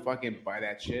nowadays would fucking buy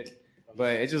that shit.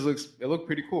 But it looked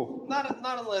pretty cool. Not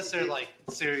unless they're like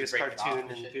serious Break it off cartoon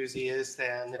and shit. enthusiasts,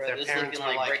 and if Bro, their this parents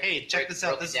looking were like, break- "Hey, check this out.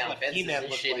 broken This is down what fences He-Man and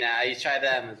looks shit like." now. You try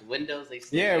that on his windows, they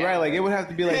stick Yeah, out. right. Like it would have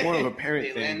to be like more of a parent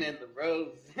They land thing. in the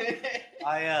roads.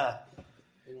 I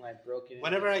Being like broken.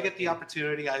 whenever I get the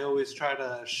opportunity, I always try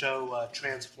to show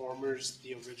Transformers,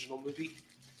 the original movie,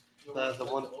 the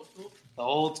one, the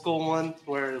old school one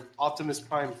where Optimus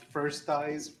Prime first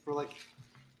dies for like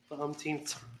the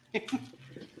umpteenth time.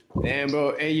 Damn,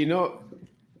 bro. Hey, you know,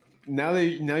 now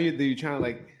you're trying to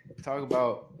like talk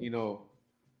about, you know,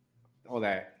 all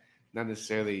that, not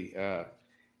necessarily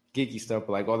geeky stuff,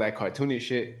 but like all that cartoony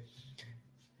shit.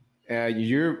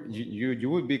 You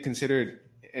would be considered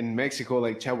in Mexico,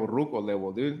 like Chavorruco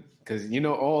level, dude. Because you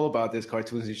know all about this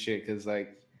cartoons and shit. Because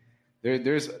like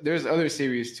there's other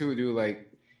series too, dude. Like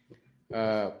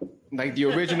the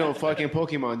original fucking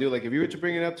Pokemon, dude. Like if you were to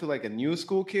bring it up to like a new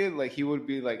school kid, like he would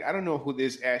be like, I don't know who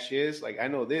this Ash is. Like I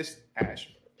know this Ash,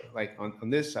 like on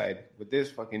this side with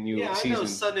this fucking new Yeah, I season. know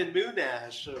Sun and Moon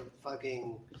Ash. Or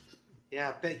fucking. Yeah,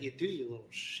 I bet you do, you little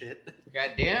shit.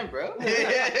 Goddamn, bro.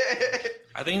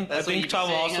 I think That's what you be Tavo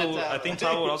saying, also. Tavo. I think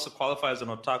Tavo would also qualify as an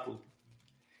otaku.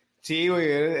 Sí, güey,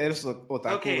 eres otaku,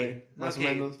 Okay, güey. Más o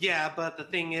okay. menos. Yeah, but the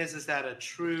thing is that a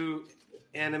true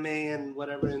anime and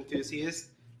whatever enthusiast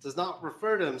does not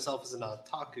refer to himself as an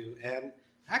otaku, and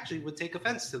actually would take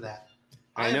offense to that.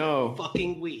 I I'm know. a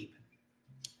fucking weeb.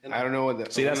 And I don't know what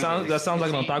that. See, that sounds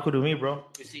like an otaku to me, bro.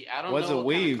 You see, I don't What's know a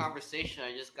what kind weeb? of conversation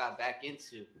I just got back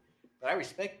into, but I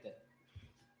respect that.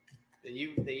 That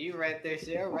you right there,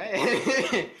 say, all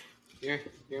right. You're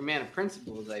a man of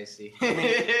principles, I see.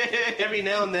 every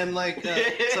now and then, like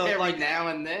so, every like now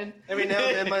and then. every now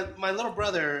and then, my little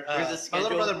brother, Where's the my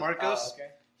little schedule? brother Marcos,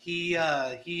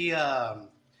 Oh, okay.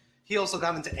 he also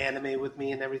got into anime with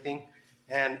me and everything.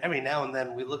 And every now and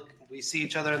then we see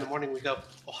each other in the morning. We go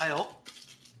Ohio,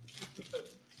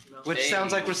 which Hey.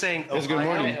 sounds like we're saying That's good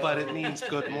Ohio, morning. but it means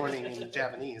good morning in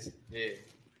Japanese. Yeah.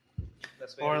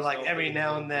 Or like every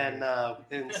now and then,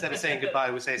 instead of saying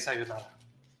goodbye, we say sayonara.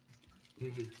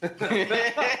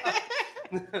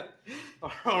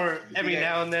 Or every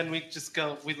now and then we just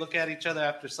go, we look at each other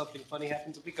after something funny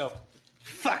happens, and we go,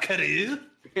 fuckaroo.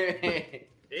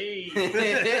 Hey.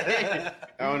 I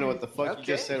don't know what the fuck you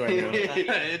just said right now.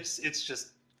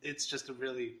 it's just a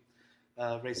really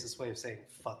racist way of saying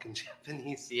fucking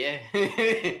Japanese. Yeah.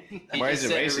 Why is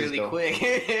it racist, really though?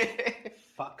 quick?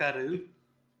 Fuckaroo.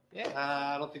 Yeah,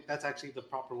 I don't think that's actually the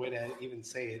proper way to even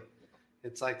say it.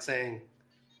 It's like saying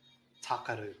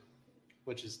takaru,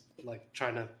 which is like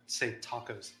trying to say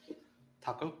tacos.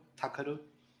 Takaru.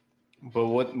 But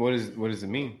what does it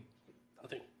mean?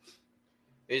 Nothing.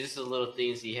 It's just the little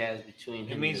things he has between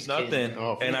him It means and his kid. nothing,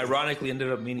 Oh, and ironically ended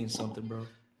up meaning something, bro.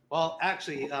 Well,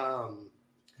 actually,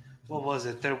 what was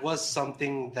it? There was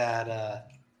something that.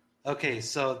 Okay,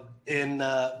 so in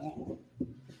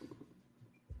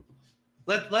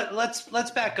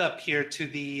let's back up here to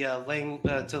the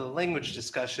language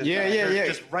discussion. Yeah.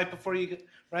 Just right before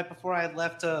I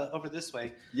left over this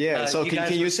way. Yeah. So you can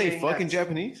guys you were say saying fucking that-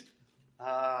 Japanese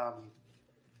Um,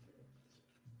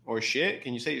 or shit?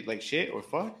 Can you say like shit or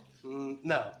fuck?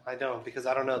 no, I don't because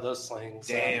I don't know those slangs.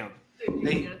 Damn.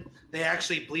 They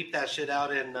actually bleep that shit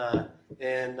out in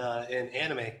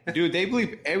anime. Dude, they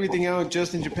bleep everything out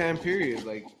just in Japan. Period.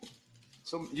 Like,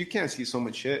 so you can't see so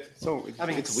much shit. So I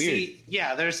mean, it's weird.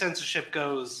 yeah, their censorship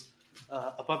goes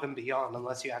above and beyond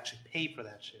unless you actually pay for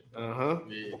that shit. Uh huh.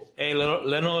 Yeah. Hey,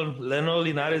 Leno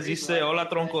Linares dice, hola,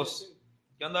 troncos.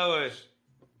 ¿Qué onda, güey?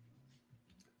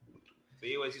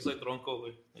 Sí, güey, sí soy tronco,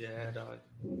 güey. Yeah, dog.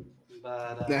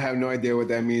 But I have no idea what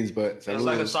that means, but It's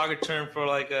like a saludos. soccer term for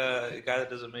like a guy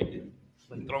that doesn't make it.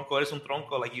 Like tronco, eres un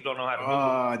tronco, like you don't know how to move.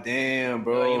 Oh damn, Like,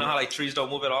 bro. you know how like trees don't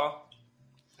move at all?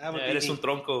 that would Yeah, be eres un me.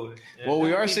 tronco, güey. Yeah. Well, we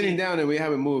That are would be sitting me. down and we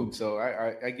haven't moved, so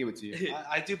I give it to you.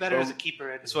 I do better as a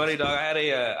keeper. It's funny, dog. I had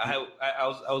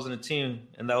I was in a team,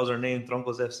 and that was our name,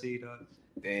 Troncos FC, dog.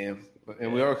 Damn.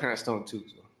 And we are kind of stoned too,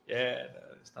 so Yeah,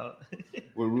 dog. It's not,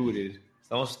 we're rooted.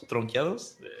 estamos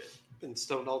tronqueados. Been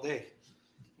stoned all day.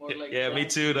 More like Yeah, me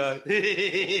too, dog.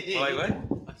 Like Like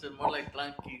what? I said more like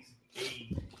plankies.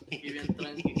 Even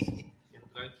tranquis.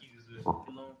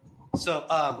 No.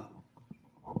 So,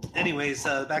 anyways,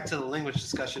 back to the language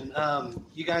discussion.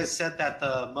 You guys said that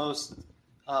the most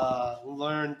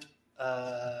learned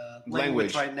language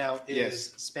Language. right now is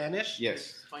Yes. Spanish.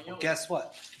 Yes. Español. Guess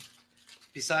what?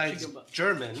 Besides Chicken butt.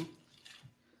 German,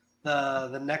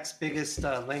 the next biggest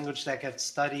language that gets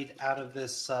studied out of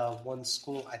this one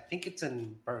school, I think it's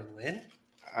in Berlin.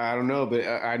 I don't know, but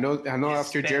I know It's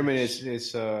after Spanish. German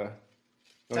it's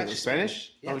actually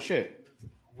Spanish? Yeah. Oh shit.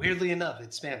 Weirdly enough,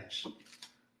 it's Spanish.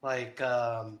 Like,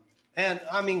 and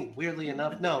I mean, weirdly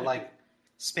enough, no, like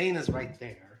Spain is right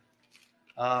there.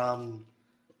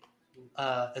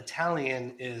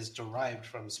 Italian is derived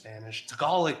from Spanish.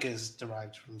 Tagalog is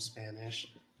derived from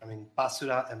Spanish. I mean,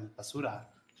 basura and basura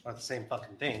are the same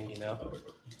fucking thing, you know?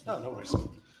 No, no worries.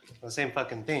 The same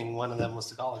fucking thing. One of them was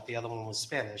Tagalog, the other one was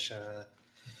Spanish.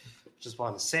 Just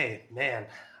want to say, man,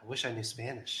 I wish I knew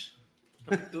Spanish.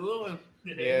 Tú,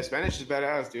 Yeah, Spanish is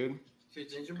badass, dude.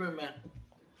 she's gingerbread man.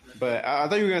 But I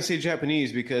thought you were gonna say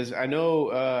Japanese because I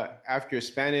know after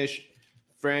Spanish,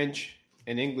 French,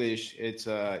 and English, it's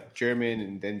German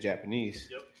and then Japanese.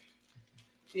 Yep.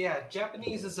 Yeah,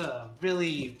 Japanese is a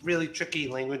really, really tricky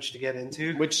language to get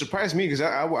into. Which surprised me because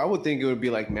I would think it would be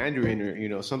like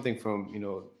Mandarin or something from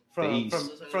the From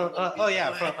East. from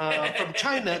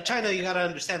China. China, you got to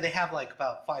understand they have like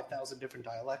about 5,000 different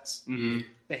dialects. Mm-hmm.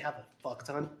 They have a fuck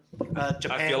ton.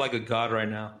 Japan, I feel like a god right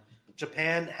now.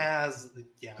 Japan has.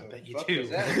 Yeah, I bet you Fuck do. is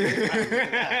that?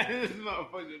 This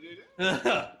motherfucker did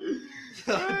it.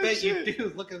 I bet you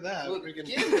do. Look at that. Look, Freaking-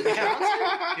 get him the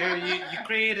concert. you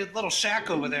created a little shack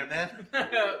over there, man.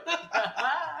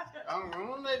 I don't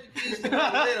know if you can use the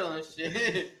word little and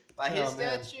shit. By his Oh,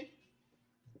 man. statue.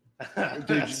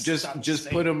 Dude, just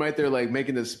put him right there, like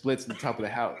making the splits in the top of the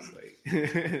house. Like,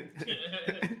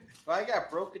 If I got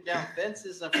broken down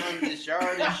fences in front of this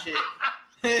yard and shit.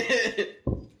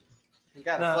 I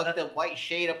got a No, fucked up white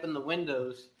shade up in the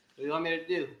windows. What do you want me to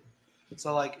do?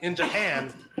 So, like in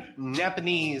Japan,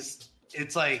 Japanese,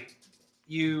 it's like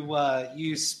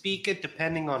you speak it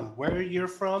depending on where you're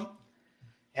from,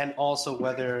 and also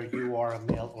whether you are a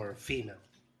male or a female.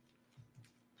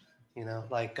 You know,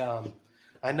 like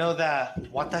I know that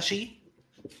watashi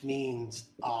means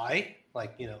I,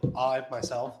 like I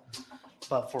myself,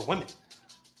 but for women.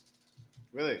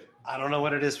 really? I don't know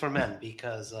what it is for men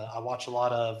because I watch a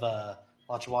lot of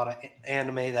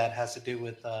anime that has to do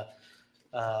with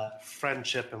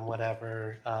friendship and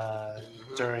whatever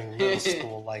during middle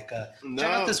school. Like check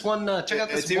out this one. Check out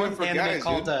It's this even one for anime guys,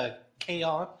 called dude.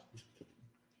 K-On!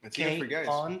 It's even for guys.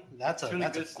 K-On! That's Really a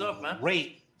good stuff, man.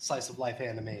 great slice of life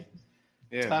anime. It's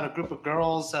Yeah. about a group of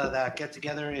girls that get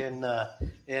together in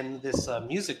this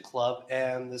music club,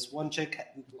 and this one chick,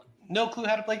 no clue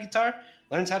how to play guitar,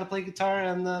 learns how to play guitar,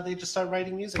 and they just start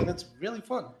writing music, and it's really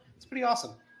fun. It's pretty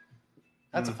awesome.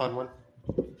 That's a fun one.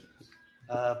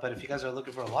 But if you guys are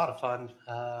looking for a lot of fun,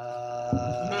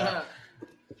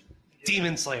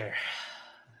 Demon Slayer.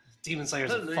 Demon Slayer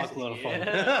is a fuckload of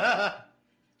fun.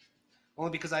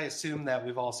 Only because I assume that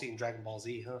we've all seen Dragon Ball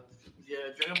Z, huh? Yeah,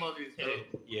 Dragon Ball Z is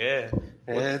dope. Yeah.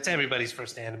 It's everybody's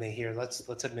first anime here. Let's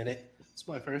admit it. It's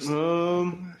my first.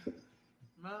 No.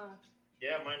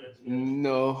 Yeah, mine is.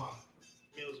 No.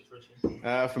 Me was the first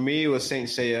one. For me, it was Saint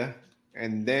Seiya,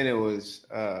 and then it was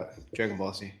Dragon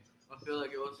Ball Z. I feel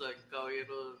like it was like Caballero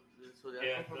del Zodiaco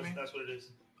Yeah, for me. that's what it is.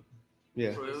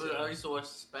 Yeah. So I used to watch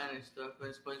Spanish stuff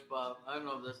and SpongeBob. I don't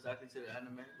know if that's considered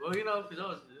anime. Well, because I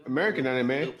was American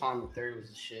anime. Lupin the Third was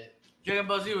the shit. Dragon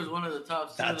Ball Z was one of the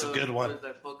top. That's a good one. With,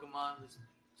 like Pokemon,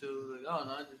 to like, I don't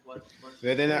know. I just watched a bunch.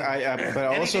 But then but I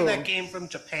Anything also that came from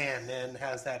Japan and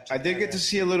has that. I did get to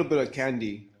see a little bit of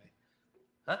Candy.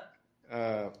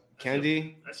 Huh?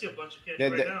 Candy. I see a bunch of kids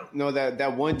That, right that, now. no,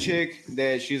 that one chick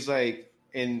that she's like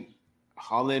in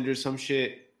Holland or some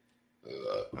shit.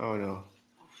 I don't know.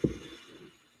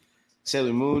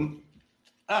 Sailor Moon.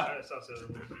 Oh, I saw Sailor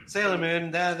Moon. Sailor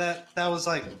Moon. That was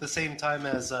like the same time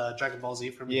as Dragon Ball Z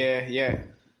for me.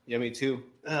 Yeah, me too.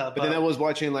 But then I was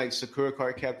watching like Sakura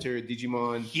Card Captor,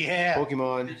 Digimon, yeah.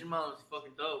 Pokemon. Digimon was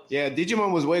fucking dope. Yeah,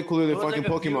 Digimon was way cooler than It was fucking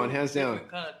like a few Pokemon, hands down.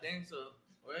 different kind of things, so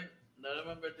right? And I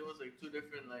remember there was like two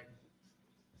different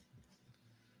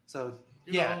So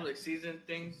you yeah. know, like season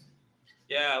things.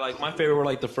 Yeah, like my favorite were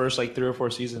like the first like 3 or 4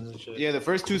 seasons and shit. Yeah, the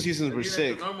first 2 seasons were Like,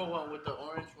 sick. The normal one with the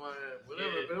orange one, whatever,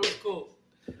 Yeah. but it was cool.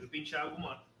 Pinche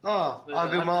Agumon. Oh, But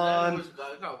after that, Agumon,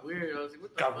 it got weird. I was like,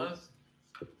 what the Gabu-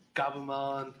 fuck?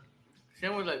 Gabumon.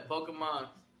 Same with like Pokemon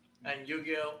and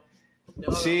Yu-Gi-Oh. They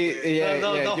all got See, weird. yeah,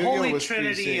 the Yu-Gi-Oh holy was pretty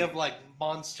trinity sick. of like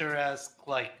monster-esque,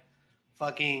 like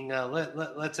fucking.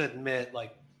 Let's admit,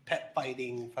 like pet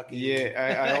fighting, fucking.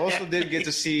 Yeah, I also did get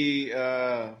to see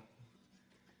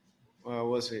what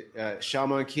was it?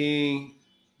 Shaman King,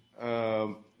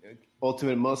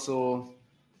 Ultimate Muscle,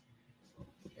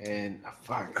 and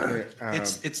fuck.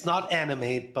 It's not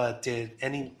anime, but did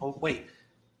any? Oh wait,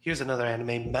 here's another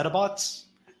anime. Metabots,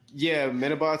 yeah,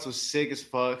 Metabots was sick as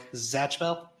fuck.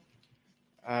 Zatchbell.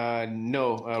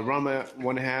 No, Rama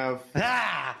 1/2.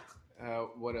 Ah,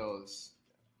 What else?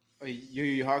 Yu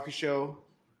Yu Hakusho.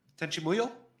 Tenchimuyo,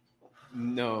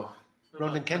 No.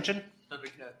 Ronin Kenshin.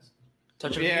 Thundercats.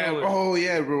 Touch of Yeah. Healer. Oh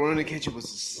yeah, Rurouni Kenshin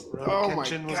was. Oh my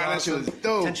Kenshin god, that shit was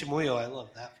dope. Tenchimuyo, I love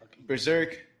that fucking.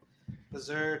 Berserk.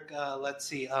 Berserk. Let's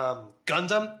see.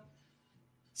 Gundam.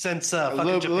 Since fucking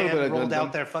little Japan bit of rolled Gundam.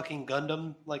 out their fucking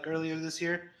Gundam like earlier this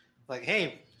year, like,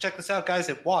 hey, check this out, guys!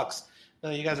 It walks.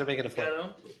 No, you guys are making it Got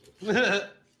fun. them.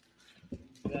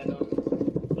 Got them.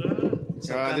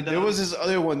 So There Gundam- was this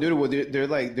other one, dude. Where they're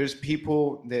like, there's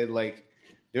people that like,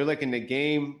 they're like in the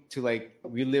game to like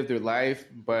relive their life,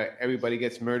 but everybody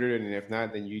gets murdered, and if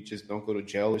not, then you just don't go to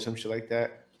jail or some shit like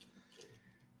that.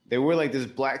 They wear like this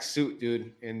black suit,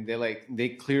 dude, and they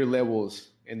clear levels,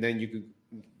 and then you could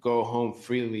go home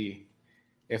freely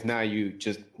If not, you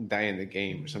just die in the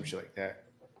game or some shit like that.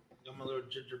 I'm a little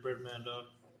gingerbread man, dog.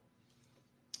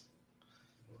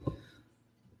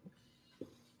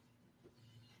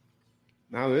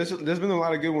 Now, there's been a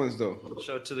lot of good ones though.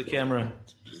 Show it to the camera.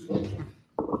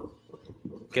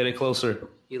 Get it closer.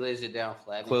 He lays it down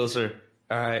flat. Closer.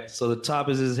 All right. So the top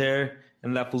is his hair,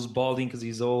 and that fool's balding because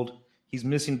he's old. He's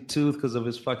missing a tooth because of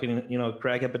his fucking,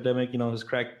 crack epidemic. His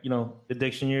crack,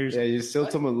 addiction years. Yeah, you still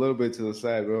him a little bit to the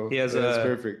side, bro. He has That's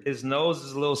perfect. His nose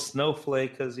is a little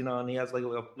snowflake because and he has like a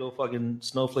little fucking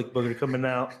snowflake booger coming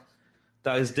out.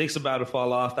 His dick's about to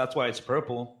fall off. That's why it's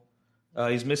purple.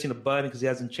 He's missing a button because he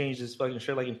hasn't changed his fucking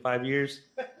shirt like in 5 years.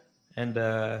 And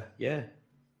yeah,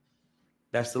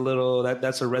 that's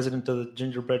that's a resident of the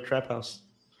gingerbread trap house.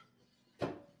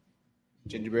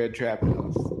 Gingerbread trap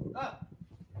house. Ah.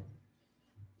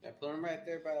 Yeah, put him right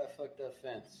there by that fucked up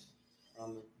fence.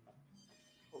 On the.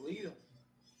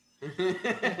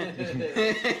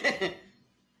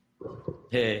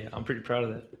 Hey, I'm pretty proud of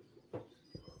that.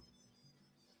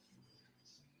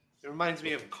 It reminds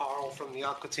me of Carl from the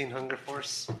Aqua Teen Hunger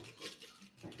Force.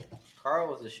 Carl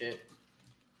was the shit.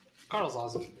 Carl's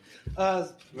awesome.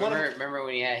 Remember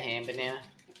when he had hand banana?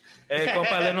 Hey,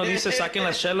 compa, Leno dice, saquen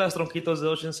las chelas, tronquitos de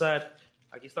Oceanside.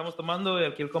 Aquí estamos tomando, y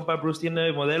aquí el compa Bruce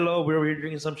tiene modelo. We're over here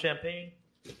drinking some champagne.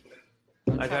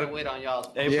 I gotta wait on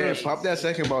y'all. Hey, Yeah, Bruce. pop that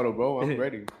second bottle, bro. I'm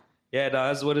ready. Yeah,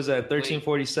 that's what is that?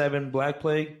 1347 Black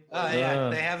Plague. Yeah,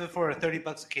 they have it for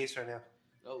 $30 a case right now.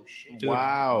 Oh shit! Dude,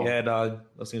 Wow. Yeah, dog.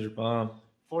 Those things are bomb.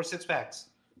 4 6-packs.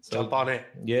 So- Jump on it.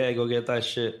 Yeah, go get that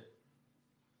shit.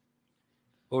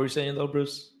 What were you saying though,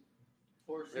 Bruce?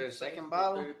 There's a second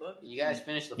bottle. You guys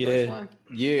finished the Yeah. first one.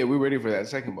 Yeah, we're ready for that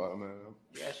second bottle, man.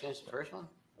 You guys finished the first one.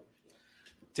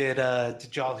 Did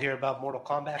y'all hear about Mortal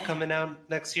Kombat coming out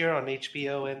next year on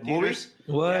HBO and theaters?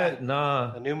 What? Yeah.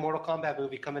 Nah. A new Mortal Kombat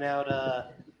movie coming out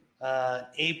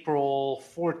April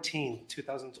 14th,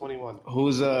 2021.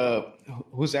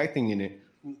 Who's acting in it?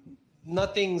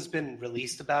 Nothing's been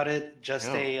released about it. Just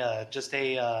a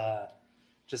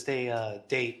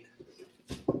date.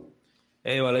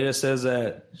 Hey, Valeria says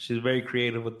that she's very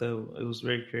creative with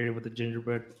the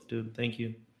gingerbread, dude. Thank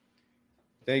you.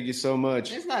 Thank you so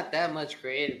much. It's not that much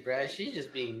creative, bruh. She's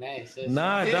just being nice. That's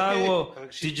Nah, it. dog. Well,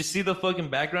 did you see the fucking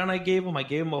background I gave him? I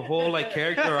gave him a whole like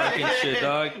character arc and shit,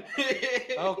 dog.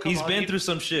 Oh, come He's on, been you- through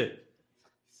some shit,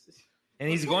 and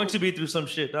he's going to be through some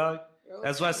shit, dog.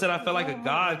 That's why I said I felt like a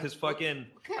god because fucking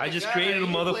I just created a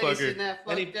motherfucker. That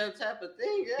fucked up type of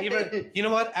thing. You know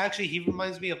what? Actually, he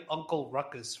reminds me of Uncle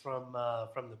Ruckus from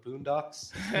the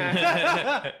Boondocks.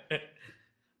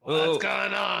 Well, What's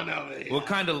going on over here? What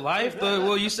kind of life? Though?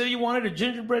 Well, you said you wanted a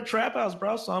gingerbread trap house,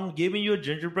 bro. So I'm giving you a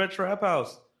gingerbread trap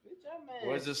house.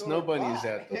 Where's the snow bunnies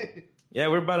at, though? Yeah,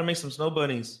 we're about to make some snow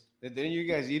bunnies. Didn't you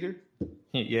guys eat her?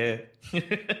 Yeah.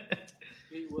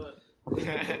 Eat what?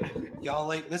 Y'all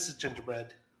like this is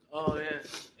gingerbread. Oh yeah.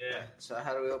 Yeah. So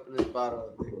how do we open this bottle?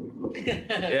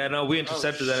 Yeah, no, we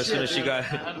intercepted that as soon as she got. I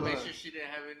had to make sure she didn't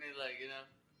have any,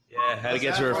 Yeah, had to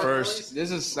get to her first. This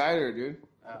is cider, dude.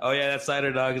 Oh yeah, that's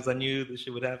cider, dog. Because I knew this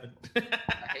shit would happen. I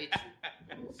hate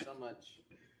you so much.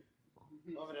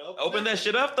 Open that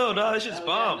shit up though, dog. That shit's We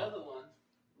got bomb. another one.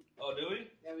 Oh, do we?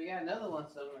 Yeah, we got another one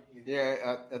somewhere here.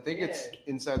 Yeah, I think it's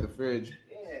inside the fridge.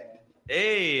 Yeah.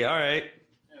 Hey, all right.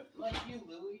 Like you,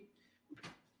 Louie.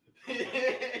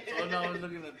 Oh no, I was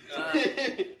looking at the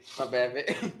time. My bad,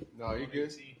 man. No, you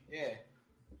good? Yeah.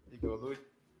 You go, Louis.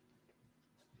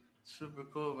 Super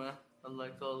cool, man. I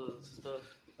liked all the stuff.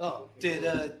 Oh,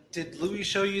 did Louis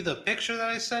show you the picture that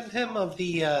I sent him of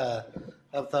the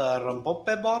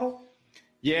Rambope bottle?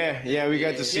 Yeah, we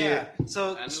got to see it.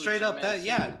 So I knew straight what up you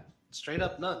meant. that, straight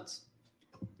up nuns.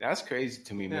 That's crazy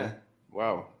to me, man.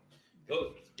 Wow.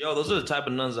 Yo, those are the type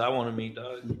of nuns I want to meet,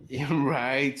 dog. Yeah,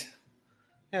 right.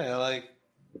 Yeah, like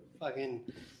fucking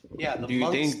The Do you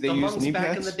monks, think they the use monks knee back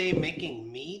in pads? the day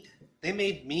making mead. They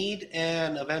made mead,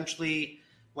 and eventually,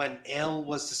 when ale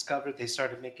was discovered, they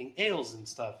started making ales and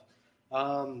stuff.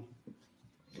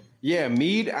 Yeah,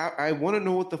 mead. I want to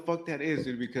know what the fuck that is,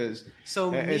 dude. Because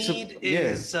So it's a- mead yeah.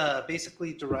 is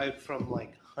basically derived from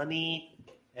like honey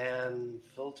and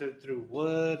filtered through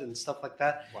wood and stuff like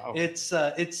that. Wow. It's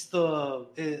the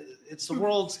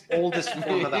world's oldest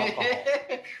form of alcohol.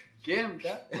 Get him,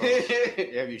 dog. yeah,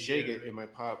 if you shake it, it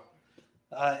might pop.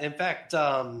 In fact,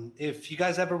 if you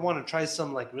guys ever want to try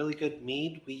some like really good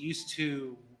mead, we used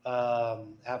to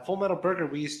at Full Metal Burger.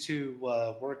 We used to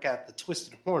work at the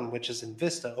Twisted Horn, which is in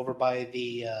Vista, over by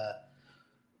the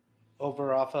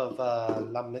over off of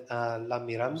La I'm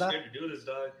Miranda. scared to do this,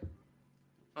 dog.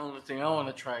 Only thing I want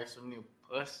to try is some new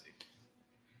pussy.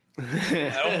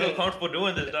 I don't feel comfortable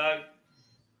doing this, dog.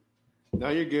 No,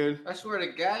 you're good. I swear to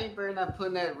God, you better not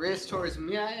putting that wrist towards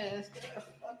me. I asked.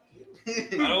 Fuck I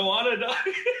you. don't want to, dog.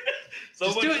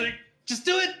 Just do it. Just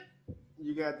do it.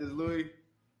 You got this, Louis.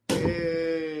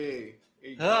 Hey.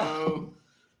 Here you Ah. go.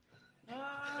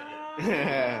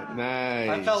 Nice.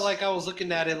 I felt like I was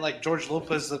looking at it like George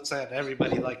Lopez looks at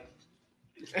everybody like,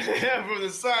 from the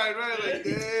side, right? Like,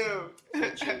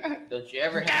 damn. Don't you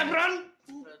ever have? That's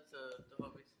the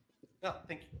hobbies. oh,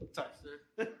 thank you. Sorry.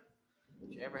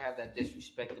 Don't you ever have that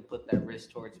disrespect to put that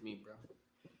wrist towards me, bro?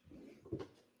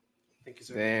 Thank you,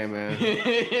 sir. Damn, man.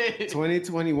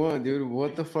 2021, dude.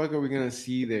 What the fuck are we gonna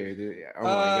see there, dude? Oh my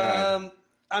god.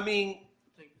 I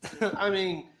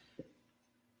mean,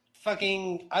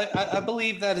 fucking. I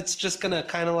believe that it's just gonna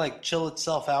kind of like chill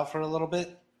itself out for a little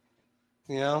bit.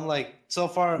 You know, like so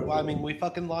far. Well, I mean, we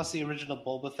fucking lost the original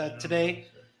Boba Fett today.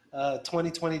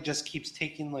 2020 just keeps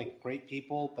taking like great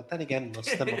people, but then again,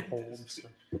 most of them are old. So.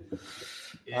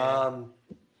 Yeah.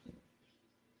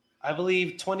 I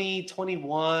believe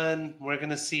 2021 we're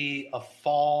gonna see the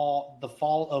fall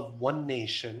of one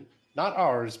nation, not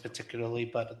ours particularly,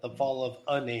 but the fall of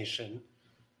a nation.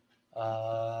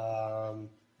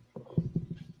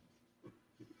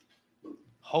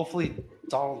 Hopefully,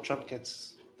 Donald Trump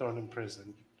gets thrown in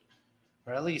prison,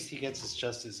 or at least he gets his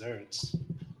just desserts.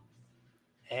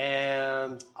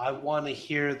 And I want to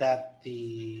hear that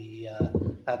the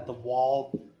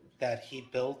wall that he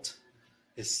built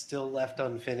is still left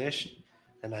unfinished,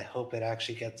 and I hope it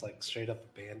actually gets like straight up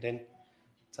abandoned.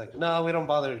 It's like, no, we don't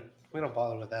bother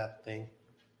with that thing.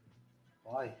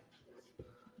 Why?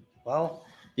 Well,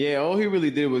 Yeah, all he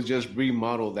really did was just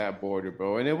remodel that border,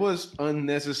 bro, and it was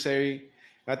unnecessary.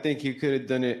 I think he could have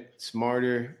done it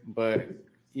smarter, but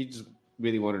he just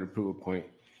really wanted to prove a point.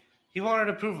 he wanted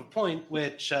to prove a point,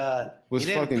 which Was he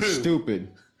didn't fucking prove.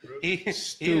 stupid. He didn't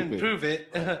Stupid. prove it.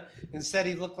 Instead,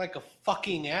 he looked like a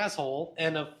fucking asshole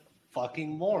and a fucking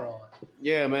moron.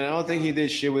 Yeah, man, I don't think he did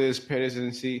shit with his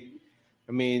presidency.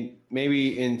 I mean,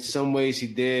 maybe in some ways he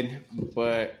did,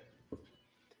 but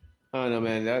I don't know,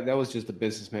 man. That was just a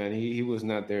businessman. He was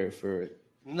not there for it.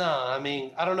 No, I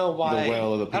mean, I don't know why. The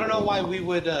well of the I don't know people. why we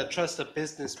would trust a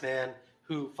businessman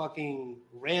who fucking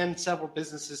ran several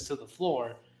businesses to the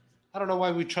floor. I don't know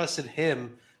why we trusted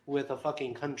him with a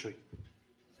fucking country.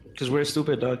 Because we're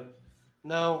stupid, dog.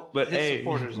 No, But, his hey,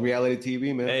 supporters. are. Reality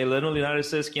TV, man. Hey, Leno Linares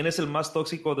says, ¿quién es el más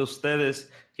tóxico de ustedes?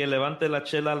 Que levante la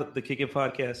chela de Kick It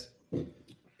Podcast.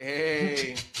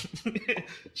 Hey.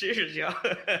 Cheers, y'all.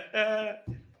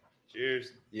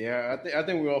 Cheers. Yeah, I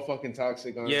think we're all fucking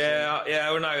toxic. Honestly.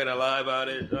 Yeah, we're not gonna lie about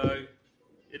it, dog.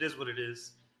 It is what it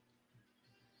is.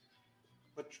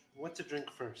 What to drink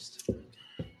first?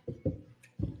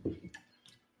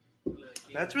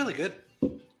 That's really good.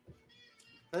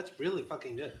 That's really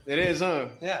fucking good. It is, huh?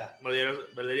 Yeah.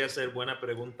 Valeria said, buena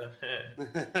pregunta.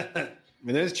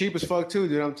 And it's cheap as fuck too,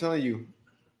 dude. I'm telling you.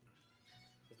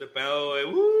 Este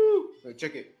pedo, woo! Look,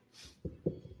 check it.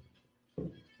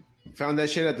 Found that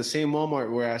shit at the same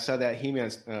Walmart where I saw that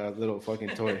He-Man little fucking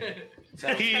toy.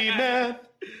 He-Man.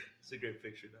 It's a great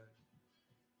picture,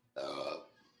 dog.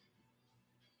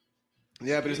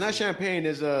 Yeah, but it's not champagne.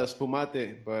 It's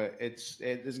spumante, but it's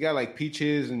got like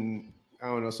peaches and I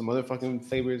don't know some other fucking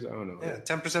flavors. I don't know. Yeah,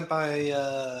 10% by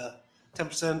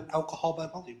 10% alcohol by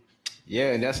volume.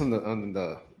 Yeah, and that's on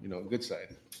the good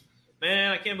side.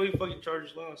 Man, I can't believe fucking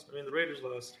Chargers lost. I mean, the Raiders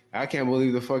lost. I can't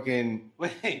believe the fucking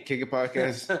Wait, Kick It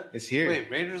Podcast is here. wait,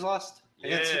 Raiders lost?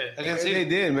 Yeah. Against They who?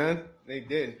 did, man. They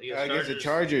did against the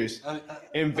Chargers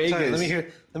in I'm Vegas. sorry, let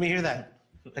me hear that.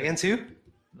 Against who?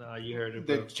 Nah, you heard it,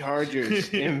 The bro. Chargers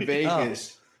in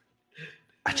Vegas.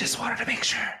 I just wanted to make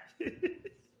sure.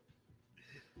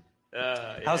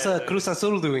 How's yeah, Cruz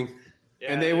Azul doing?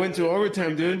 yeah, And they went to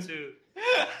overtime, pretty dude. good, too.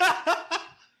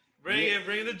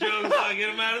 Bring the jokes, dog. Get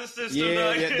them out of the system, Yeah,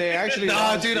 dog. they actually. No,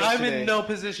 lost dude, I'm yesterday. in no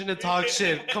position to talk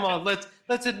shit. Come on,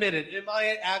 let's admit it. Am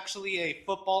I actually a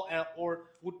football or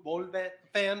football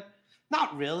fan?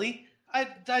 Not really. I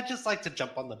just like to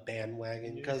jump on the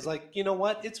bandwagon because, like, you know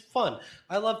what? It's fun.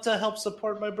 I love to help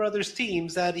support my brother's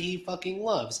teams that he fucking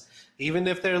loves. Even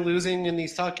if they're losing and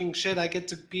he's talking shit, I get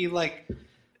to be like,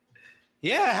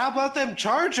 yeah, how about them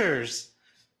Chargers?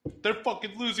 They're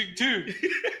fucking losing too.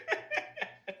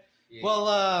 Yeah.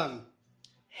 Well,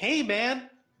 hey, man.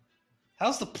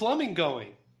 How's the plumbing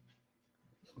going?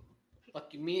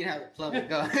 Fuck you mean how the plumbing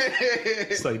go?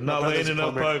 It's like not My laying brother's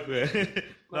enough plumber. pipe, man.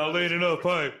 Not laying enough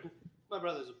pipe. My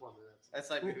brother's a plumber. That's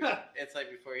like it's like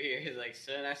before here. He's like,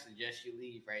 son, I suggest you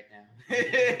leave right now.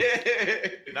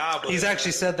 Nah, but He's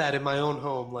actually said that in my own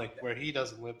home, like where he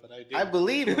doesn't live, but I do. I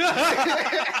believe him.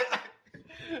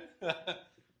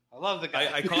 I love the guy.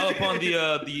 I call upon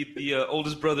the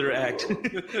oldest brother act.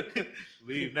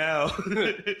 Leave now.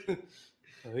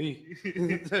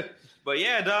 But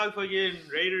yeah, dog. Fucking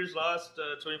Raiders lost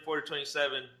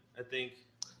 24-27. I think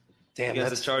Damn, against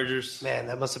that's the Chargers. man.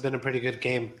 That must have been a pretty good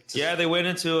game. Yeah, they went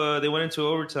into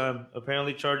overtime.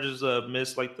 Apparently, Chargers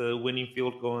missed like the winning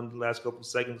field goal in the last couple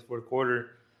seconds for the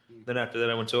quarter. Then after that,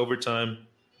 I went to overtime.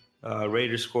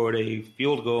 Raiders scored a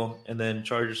field goal, and then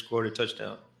Chargers scored a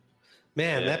touchdown.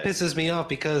 Man, Yeah. that pisses me off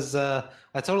because I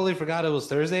totally forgot it was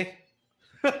Thursday.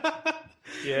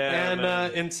 Yeah, and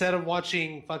man. instead of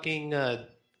watching fucking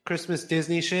Christmas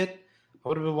Disney shit, I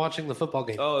would have been watching the football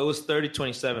game. Oh, it was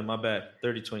 30-27. My bad.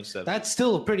 30-27. That's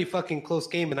still a pretty fucking close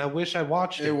game, and I wish I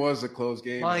watched it. It was a close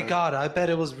game. My man. God, I bet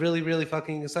it was really, really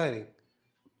fucking exciting.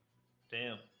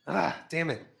 Damn. Ah, damn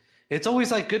it. It's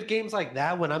always like good games like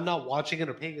that when I'm not watching it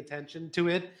or paying attention to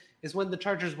it is when the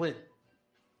Chargers win.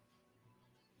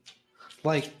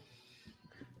 Like,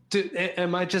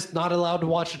 am I just not allowed to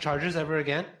watch the Chargers ever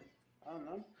again? I don't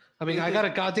know. I mean, I got a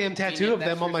goddamn tattoo of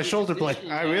them on my shoulder blade.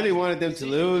 I really wanted them to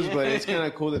lose, but it's kind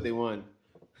of cool that they won.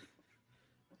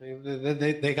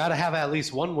 They got to have at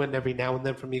least one win every now and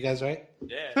then from you guys, right?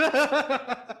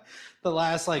 Yeah. The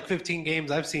last like 15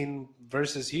 games I've seen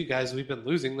versus you guys, we've been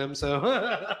losing them. So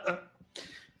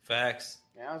Facts.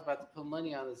 Yeah, I was about to put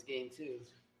money on this game too.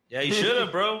 Yeah, you should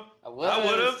have, bro. I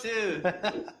would've. too.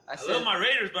 I I said, love my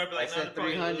Raiders, but I'd be I like, said nah,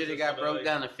 300. It got broke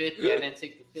down to 50. I didn't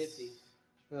take the 50.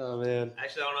 oh man,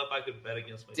 Actually, I don't know if I could bet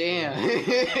against my Damn. team.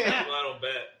 I don't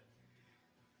bet.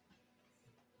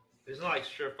 There's no like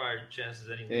surefire chances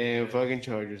anyway. Damn, fucking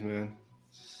Chargers, man.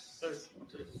 That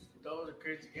was a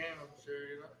crazy game, I'm sure,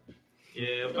 you know.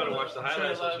 Yeah, I'm about to watch the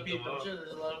highlights. I'm once sure we come up.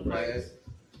 there's a lot of Right. players.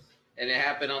 And it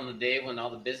happened on the day when all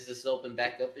the businesses opened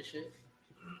back up and shit.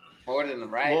 More than the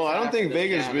right. Well, I don't time think for this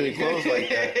Vegas county. really closed like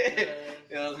that.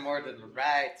 It was more than the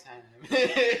right time.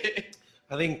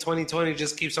 I think 2020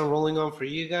 just keeps on rolling on for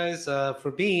you guys.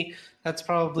 For me, that's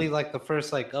probably like the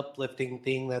first like uplifting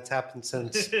thing that's happened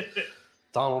since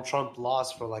Donald Trump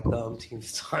lost for like the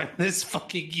umpteenth time this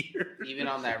fucking year. Even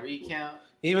on that recount.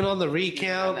 Even on the Even on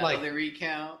recount, that like other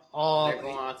recount. all They're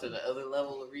going on to the other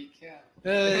level of recount.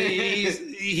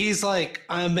 he's like,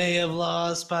 I may have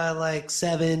lost by like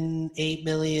 7-8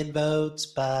 million votes,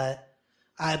 but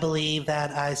I believe that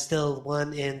I still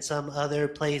won in some other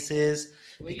places.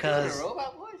 Wait, Because- you doing a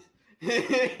robot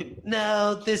voice?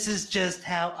 No, this is just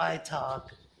how I talk,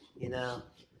 you know,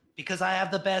 because I have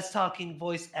the best talking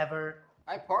voice ever.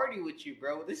 I party with you,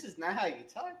 bro. This is not how you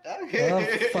talk, dog. Well,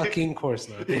 fucking course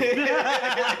not.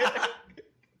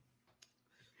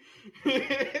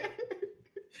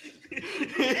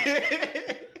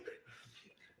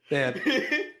 Man,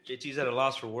 JT's at a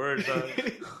loss for words.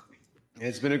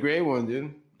 It's been a great one,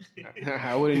 dude.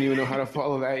 I wouldn't even know how to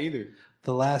follow that either.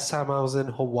 the last time I was in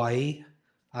Hawaii,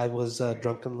 I was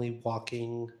drunkenly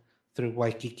walking through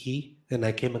Waikiki, and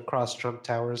I came across Trump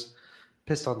Towers,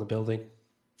 pissed on the building.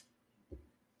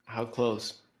 How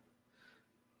close?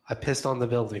 I pissed on the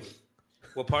building.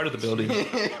 What part of the building?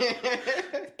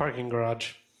 Parking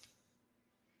garage.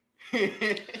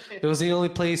 It was the only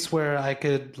place where I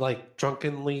could like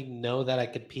drunkenly know that I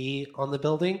could pee on the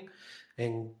building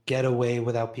and get away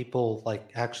without people like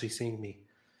actually seeing me.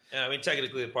 Yeah, I mean,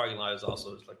 technically, the parking lot is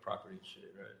also just like property and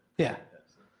shit, right? Yeah.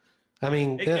 I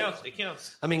mean, It counts. It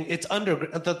counts. I mean, it's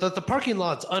underground. The parking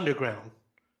lot's underground.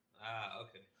 Ah,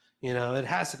 okay. You know, it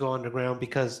has to go underground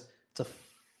because it's a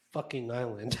fucking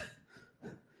island.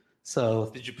 So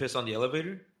Did you piss on the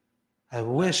elevator? I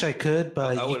wish I could,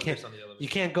 but I you would can't. piss on the elevator. You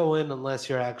can't go in unless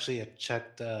you're actually a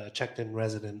checked-in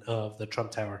resident of the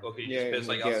Trump Tower. Okay, you Yeah, just piss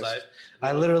like I guess. outside.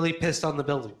 I literally pissed on the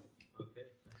building.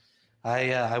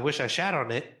 Okay. I wish I shat on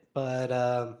it, but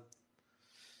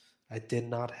I did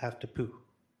not have to poo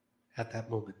at that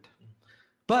moment.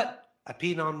 But I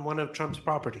peed on one of Trump's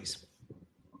properties.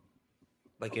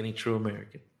 Like any true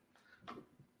American.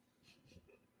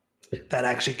 That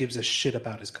actually gives a shit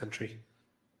about his country.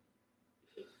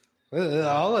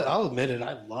 I'll admit it.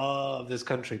 I love this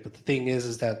country, but the thing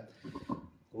is that a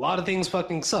lot of things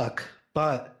fucking suck.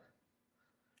 But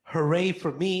hooray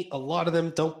for me, a lot of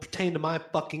them don't pertain to my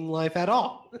fucking life at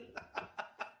all.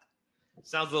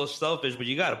 Sounds a little selfish, but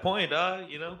you got a point, dog.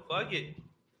 You know, fuck it.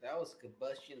 That was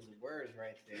combustions of words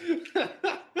right there.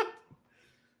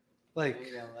 like, I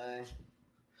ain't gonna lie.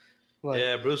 like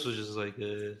Yeah, Bruce was just like,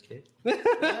 okay.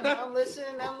 I'm listening.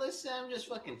 I'm just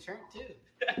fucking turned too.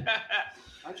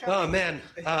 I'm trying oh to- man.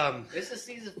 This is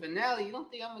season finale. You don't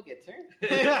think I'm gonna get turned?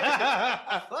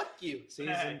 Fuck you.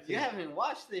 Season You haven't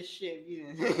watched this shit. You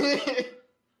didn't.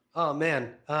 Oh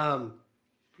man.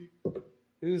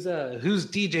 Who's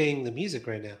DJing the music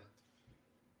right now?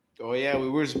 Oh yeah, we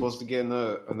were supposed to get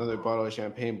another bottle of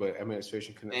champagne, but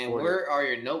administration couldn't And afford where are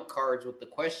your note cards with the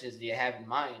questions that you have in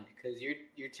mind? Because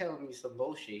you're telling me some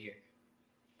bullshit here.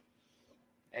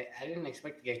 I didn't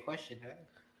expect to get questioned. Huh?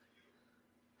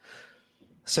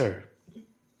 Sir. it.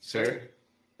 Sir.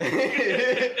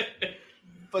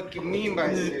 Fuck you mean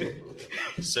by sir?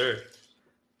 Sir.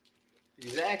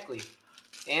 Exactly.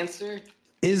 Answer.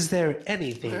 Is there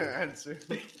anything Answer.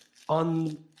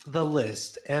 on the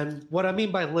list? And what I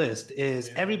mean by list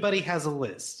is everybody has a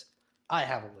list. I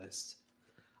have a list.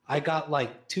 I got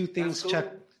like two things cool.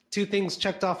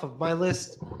 checked off of my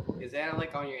list. Is that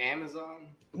like on your Amazon?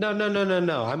 No.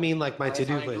 I mean like my Oh, that's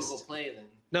to-do on your list. Google Play then.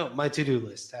 No, my to-do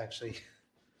list actually.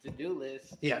 To-do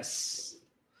list. Yes.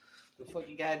 The fuck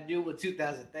you gotta do with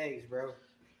 2,000 things, bro?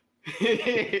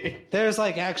 There's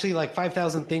like actually like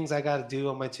 5,000 things I got to do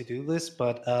on my to-do list,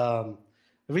 but the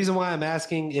reason why I'm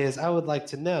asking is I would like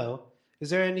to know, is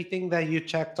there anything that you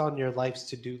checked on your life's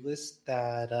to-do list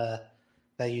that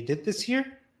you did this year?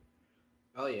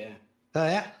 Oh yeah.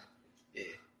 Yeah.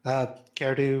 Yeah.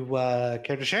 Care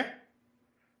to share?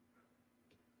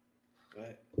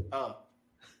 What? Oh.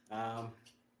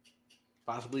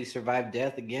 Possibly survive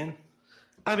death again.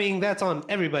 I mean, that's on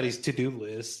everybody's to-do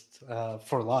list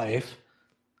for life.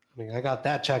 I mean, I got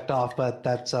that checked off, but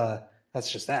that's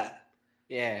just that.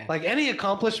 Yeah. Like any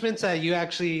accomplishments that you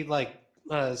actually like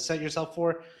set yourself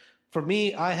for. For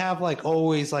me, I have like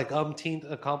always like umpteen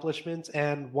accomplishments,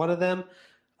 and one of them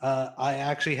I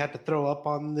actually had to throw up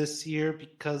on this year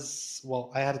because, well,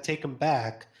 I had to take them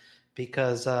back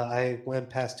because I went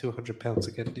past 200 pounds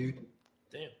again, dude.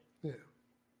 Damn. Yeah.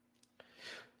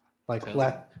 Like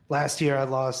last year, I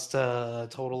lost a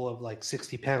total of like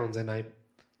 60 pounds, and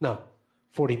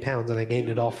 40 pounds, and I gained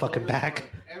it all fucking back.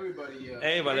 Everybody.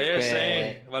 Hey, Valera's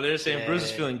saying Bruce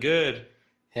is feeling good.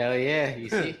 Hell yeah, you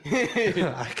see?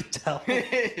 I could tell.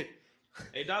 Hey,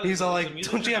 dog, He's all the like,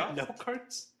 music "Don't you turned have off?" note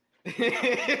cards?"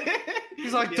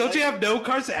 He's like, "Don't you have note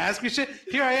cards to ask me shit?"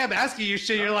 Here I am asking you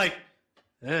shit. You're like,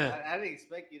 eh. I didn't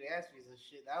expect you to ask me some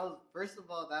shit. That was, first of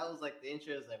all, that was like the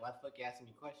intro. Is like, why the fuck you asking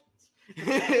me questions?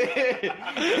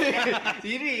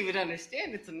 You didn't even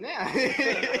understand it till now.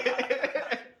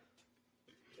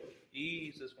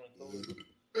 Jesus,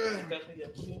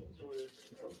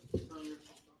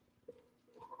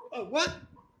 Oh, what?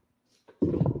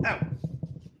 Ow.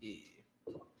 Yeah.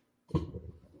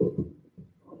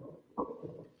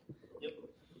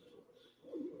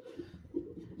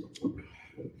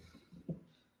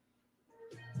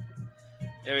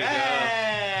 There we go.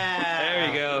 There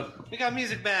we go. We got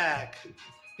music back.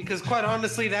 Because quite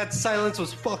honestly, that silence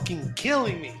was fucking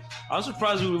killing me. I'm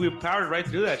surprised we powered right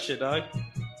through that shit, dog.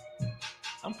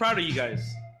 I'm proud of you guys.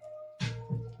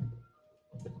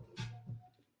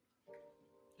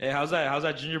 Hey, how's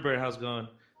that gingerbread house going?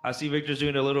 I see Victor's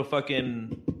doing a little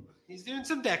fucking. He's doing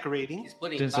some decorating. He's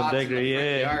putting Doing some thoughts in the decorating, front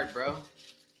yeah. yard, bro.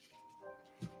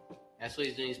 That's what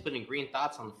he's doing. He's putting green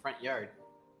thoughts on the front yard.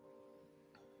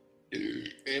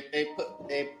 They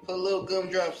put little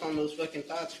gumdrops on those fucking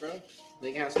thoughts, bro.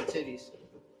 They got some titties.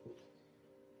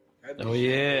 Oh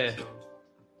yeah.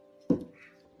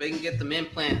 They can get them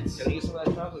implants. Gotta get some of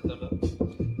that chocolate though.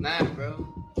 Nah, bro.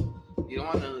 You don't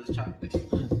want none of this chocolate.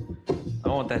 I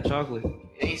want that chocolate.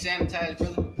 It ain't sanitized,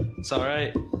 brother. It's all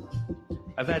right.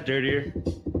 I've had dirtier.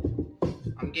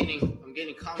 I'm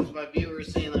getting comments by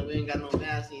viewers saying like we ain't got no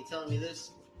mask, and you telling me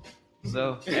this.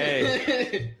 So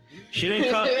hey, she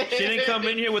didn't come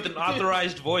in here with an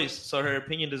authorized voice, so her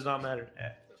opinion does not matter.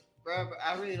 Bro,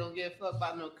 I really don't give a fuck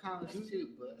about no comments too,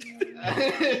 but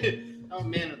I'm a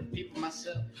man of the people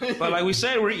myself. But like we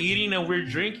said, we're eating and we're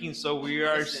drinking, so we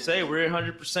are Listen. safe. We're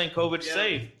 100% COVID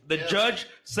safe. The judge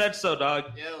said so, dog.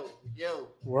 Yo.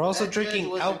 We're also That judge drinking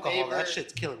was in alcohol. favor That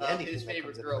shit's killing of anything. his that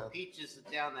favorite comes in girl, the mouth. Peaches, is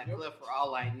down that cliff for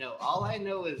all I know. All I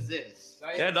know is this.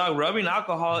 Yeah, dog. Rubbing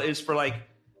alcohol is for like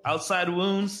outside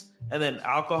wounds, and then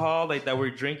alcohol like that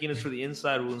we're drinking is for the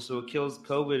inside wounds, so it kills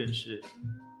COVID and shit.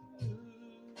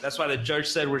 That's why the judge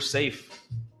said we're safe.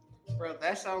 Bro,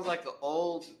 that sounds like an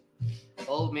old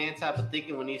man type of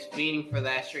thinking when he's feeding for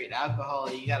that straight alcohol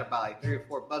and you got about like $3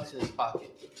 or $4 in his pocket.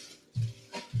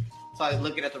 So I was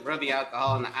looking at the rubbing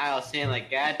alcohol in the aisle saying like,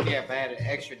 God damn, if I had an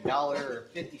extra $1 or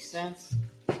 50 cents,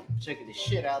 checking the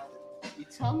shit out. You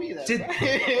tell me that, Did- bro.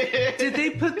 Did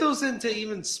they put those into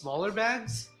even smaller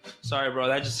bags? Sorry, bro.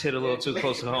 That just hit a little too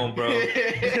close to home, bro.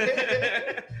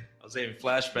 I was having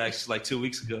flashbacks like 2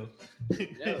 weeks ago.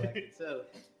 No, so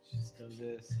just do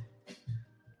this.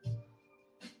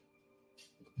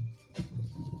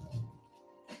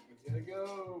 It's gonna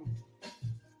go.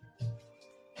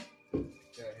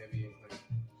 That heavy incline.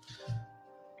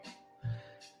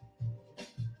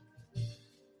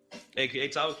 Hey,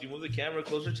 Tom, can you move the camera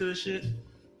closer to this shit?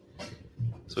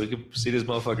 So we can see this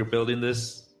motherfucker building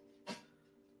this.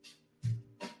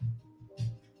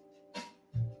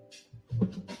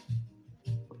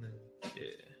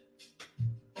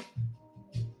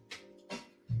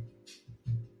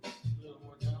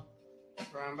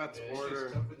 Bro, I'm about to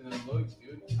order.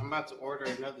 I'm about to order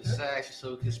another sack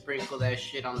so we can sprinkle that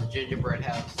shit on the gingerbread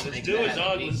house. Let's Make do that it, dog.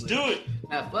 happen Let's easily. do it.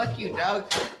 Now, fuck you, dog.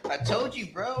 I told you,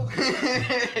 bro.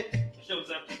 Shit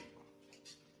was empty.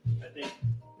 I think.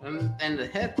 And the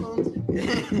headphones.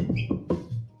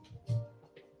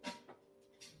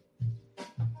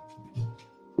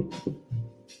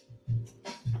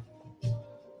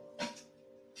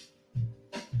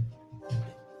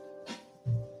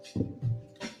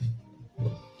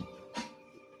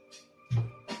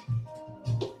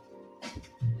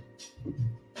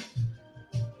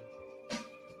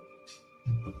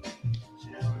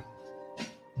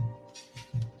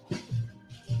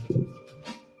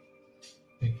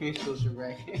 You're supposed to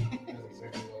right.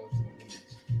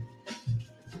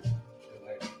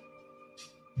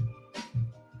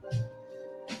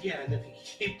 Yeah, and if you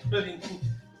keep putting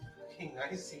fucking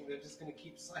icing, they're just gonna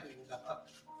keep sliding up.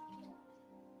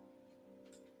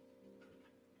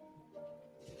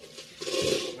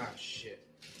 Ah, shit.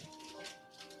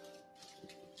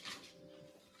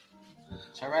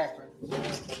 It's alright, bro.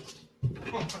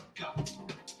 Oh my god.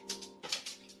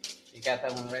 You got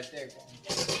that one right there,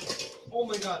 guys. Oh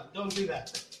my god, don't do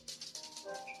that.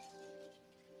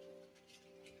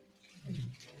 You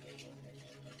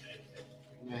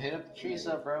know, hit up the trees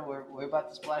up, bro. We're about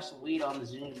to splash some weed on the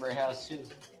gingerbread house too.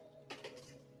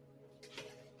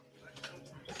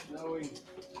 Snowing.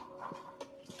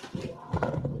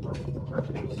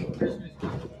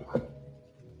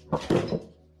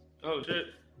 Oh, shit.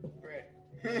 Right.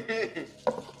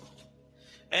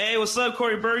 Hey, what's up,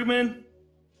 Corey Bergman?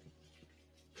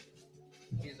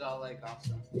 He's all like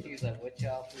awesome. He's like, what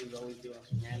y'all fools always do on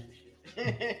some random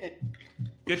shit.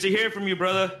 Good to hear from you,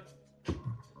 brother. He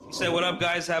said, what up,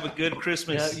 guys? Have a good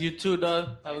Christmas. Yeah, you too,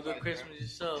 dog. Have a good Christmas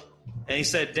yourself. And he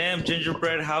said, damn,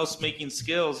 gingerbread house making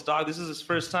skills. Dog, this is his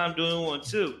first time doing one,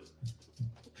 too.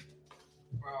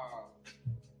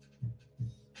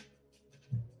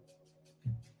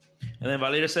 And then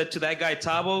Valera said to that guy,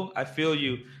 Tabo, I feel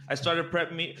you. I started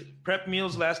prep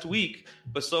meals last week,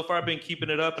 but so far I've been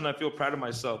keeping it up and I feel proud of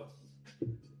myself.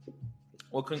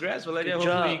 Well, congrats, Valeria. Good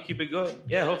Hopefully job. you keep it going.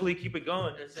 Yeah, hopefully you keep it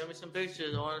going. Yeah, send me some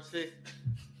pictures. I want to see.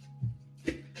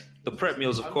 The prep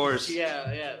meals, of course.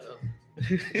 Yeah, yeah.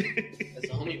 That's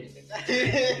the only reason.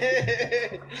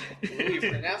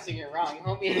 You're pronouncing it wrong,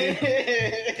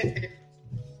 homie.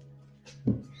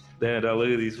 Damn, dog, look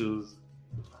at these fools.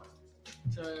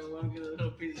 Sorry, I want to get a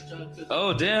little piece of chocolate.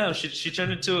 Oh, damn. She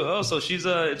turned into, so she's,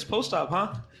 it's post-op,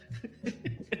 huh?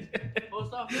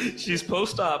 Post office? She's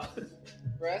post-op.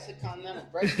 Bro, that's a continental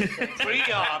breakfast.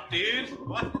 Pre-op, dude.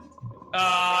 What?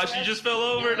 Ah, she just fell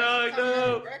over, dog.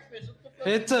 No.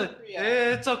 It's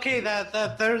okay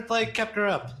that third leg kept her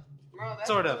up. Bro, that's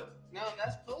Sort of. No,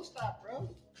 that's post-op, bro.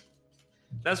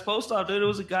 That's post-op, dude. It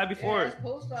was a guy before. Yeah, that's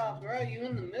post-op, bro. You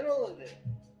in the middle of it.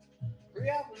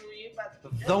 Pre-op when you about to...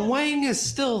 The wang is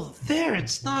still there.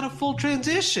 It's not a full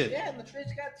transition. Yeah, and the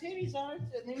bitch got titties on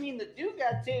her. I mean, the dude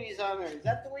got titties on her. Is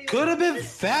that the way you... Could have been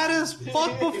fat as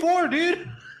fuck before,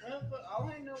 dude. Well, but all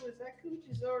I know is that cooch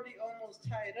is already almost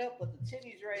tied up, but the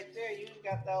titties right there, you ain't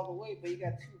got that all the way, but you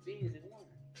got two beans in one.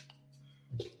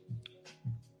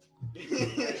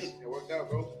 It worked out,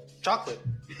 bro. Chocolate.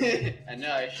 I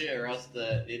know I should, or else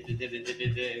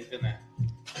it's gonna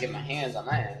get my hands on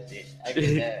that. I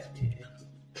get that.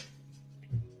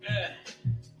 Yeah.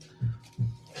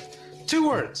 2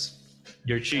 words.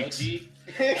 Your cheeks.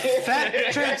 Fat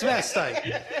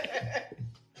transvestite.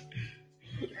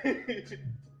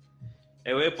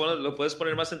 Güey, lo puedes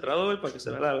poner más centrado, güey, para que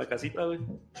se vea la casita, güey.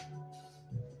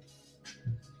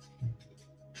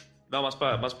 No, más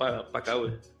para acá,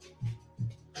 güey.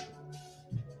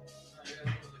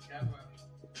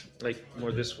 Like,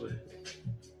 more this way.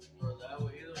 Or that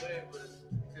way, either way, but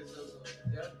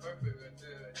that's perfect right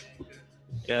there. I think.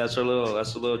 Yeah, that's a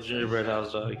little gingerbread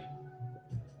house, dog. Maybe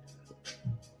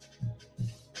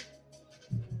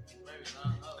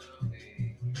not, though.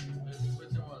 Maybe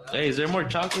put some more of that. Hey, is there more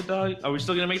chocolate, dog? Are we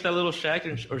still gonna make that little shack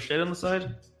or shed on the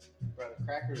side? Bro, the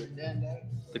crackers are dead, dog.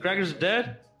 The crackers are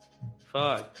dead?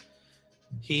 Fuck.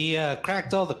 He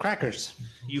cracked all the crackers.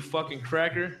 You fucking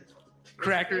cracker.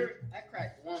 Cracker. I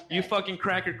cracked one. You fucking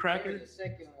cracker. There's a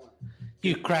second one.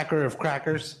 You cracker of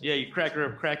crackers. Yeah, you cracker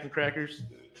of cracking crackers.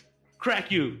 Crack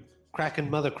you.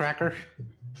 Cracking mother cracker.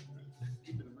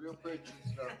 Keeping it real quick.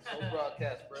 Whole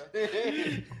broadcast, bro.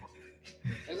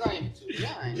 It's not even 2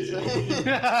 lines.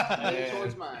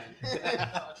 Towards mine.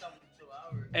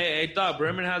 Hey, dog.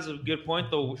 Bremen has a good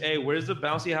point though. Hey, where's the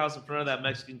bouncy house in front of that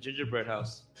Mexican gingerbread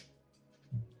house?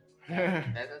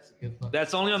 That's a good fucking.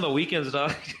 That's only on the weekends,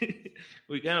 dog.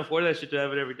 We can't afford that shit to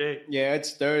have it every day. Yeah,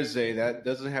 it's Thursday. That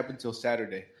doesn't happen till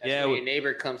Saturday. That's Yeah, when your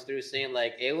neighbor comes through saying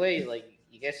like, "Hey, wait, like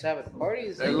you guys having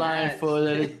parties?" They're lying for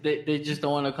that. They just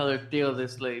don't want to color deal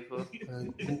this late. Fool.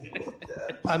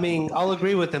 I mean, I'll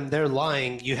agree with them. They're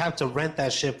lying. You have to rent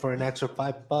that shit for an extra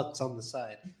 $5 on the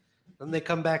side. Then they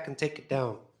come back and take it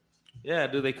down. Yeah,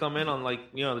 dude, they come in on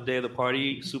like the day of the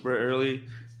party super early,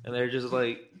 and they're just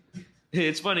like,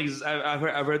 it's funny because I've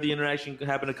heard the interaction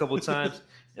happen a couple of times.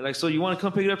 And like, so you want to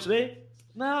come pick it up today?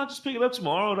 No, I'll just pick it up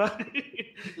tomorrow. Dog.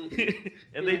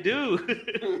 And they do.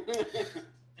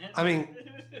 I mean,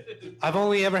 I've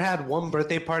only ever had one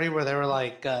birthday party where they were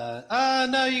like,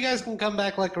 no, you guys can come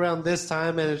back like around this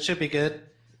time and it should be good.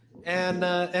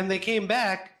 And they came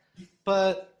back,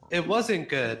 but it wasn't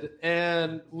good.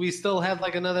 And we still had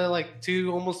like another like 2,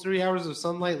 almost 3 hours of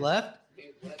sunlight left.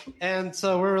 And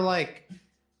so we were like,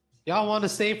 y'all want to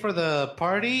stay for the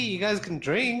party? You guys can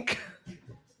drink.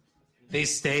 They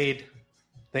stayed.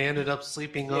 They ended up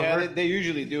sleeping over. Yeah, they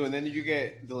usually do, and then you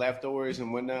get the leftovers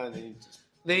and whatnot. And then you just...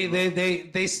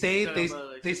 They stayed.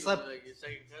 They slept.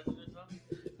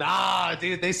 Nah,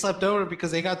 dude, they slept over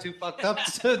because they got too fucked up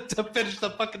to finish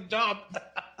the fucking job.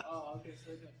 Oh, okay,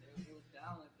 so it was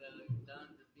down like that, like down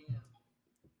to DM.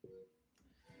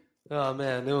 Oh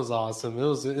man, it was awesome. It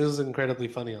was incredibly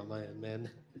funny on my end, man.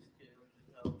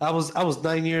 I was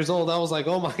 9 years old. I was like,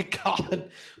 oh my god, what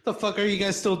the fuck are you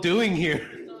guys still doing here?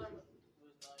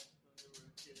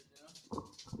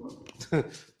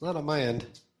 Not on my end.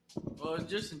 Well,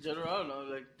 just in general, I don't know.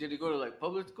 Like, did he go to like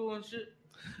public school and shit?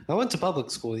 I went to public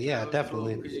school. Yeah,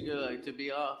 definitely. Because you get like to be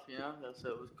off, you know. That's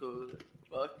what was cool.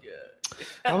 Fuck yeah.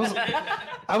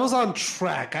 I was on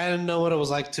track. I didn't know what it was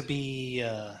like to be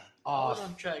I off. was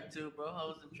on track too, bro. I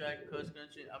was in track, cross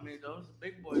country. I mean, that was a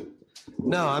big boy.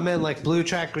 No, I meant like blue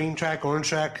track, green track, orange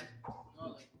track. No,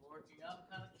 like working out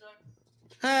kind of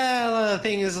track. The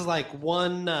thing is like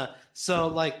one. So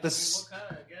like this. What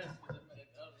kind? I guess. 'Cause I mean,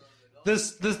 I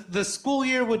don't know. The school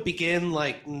year would begin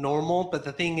like normal, but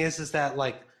the thing is that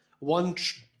like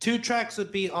two tracks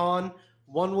would be on,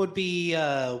 one would be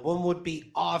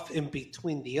off in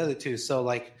between the other two. So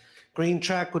like green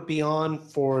track would be on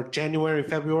for January,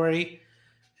 February,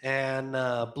 and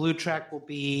blue track will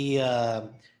be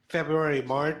February,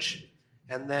 March,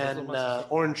 and then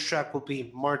orange track will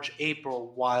be March,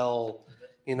 April, while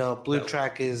blue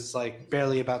track is like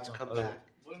barely about to come back.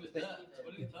 What is that?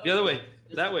 What are you talking The other way,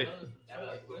 about? that way.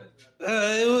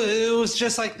 It was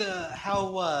just like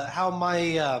how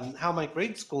my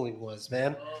grade schooling was,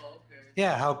 man. Oh, okay.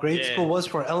 Yeah, how grade Yeah. school was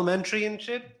for elementary and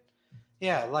shit.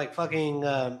 Yeah, like fucking,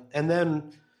 and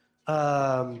then, That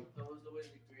was the way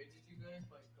they graded you guys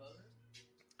by color?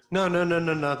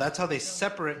 no. That's how they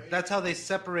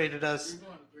separated us. You're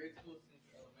going to grade school since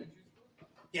elementary school?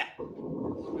 Yeah.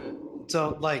 Okay.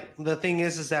 So like the thing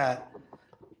is that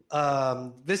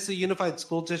Vista Unified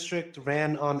School District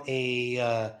ran on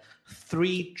a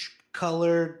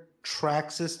 3-color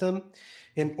track system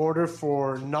in order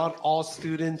for not all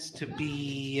students to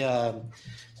be how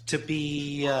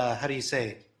do you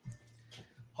say?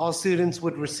 All students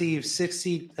would receive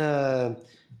 2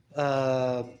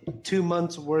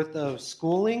 months worth of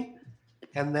schooling,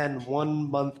 and then 1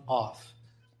 month off,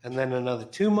 and then another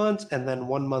 2 months, and then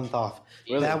 1 month off.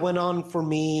 Really? That went on for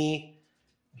me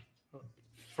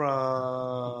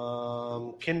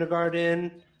from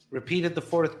kindergarten, repeated the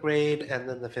 4th grade, and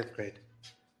then the 5th grade.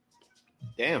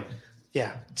 Damn.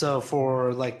 Yeah, so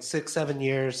for like 6-7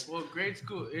 years. Well, grade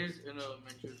school is in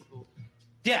elementary school.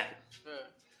 Yeah, Yeah.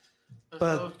 That's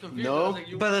But- why I was confused. no. I was like,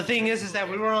 you but went the to thing grade is that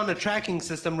school, we were on a tracking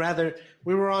system. Rather,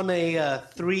 we were on a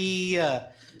three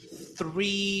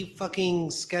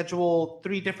fucking schedule,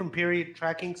 3 different period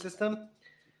tracking system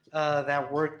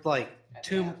that worked like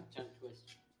 2. Tongue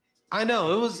twist. I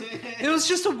know it was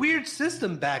just a weird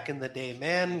system back in the day,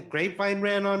 man. Grapevine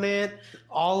ran on it,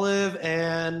 Olive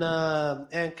and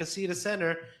Casita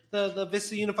Center, the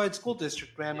Vista Unified School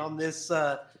District ran on this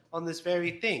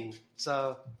very thing.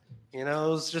 So, it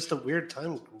was just a weird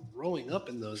time growing up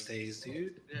in those days,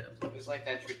 dude. Yeah. It was like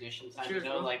that tradition time, Cheers,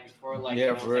 bro. like before, like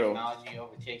Yeah, for real. technology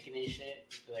overtaking and shit.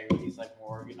 So everything's like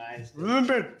more organized.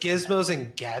 Remember gizmos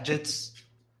and gadgets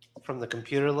from the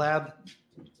computer lab?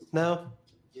 No?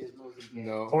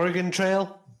 No. Oregon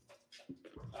Trail?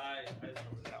 I remember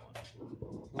that one.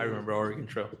 I remember Oregon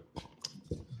Trail.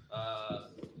 I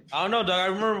don't know, dog. I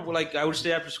remember like I would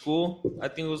stay after school. I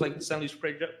think it was like the San Luis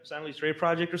Spray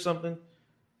project or something.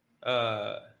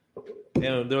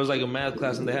 And there was like a math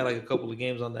class, and they had like a couple of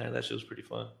games on that, and that shit was pretty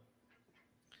fun.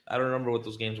 I don't remember what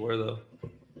those games were though.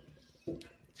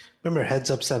 Remember Heads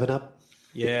Up, 7 Up?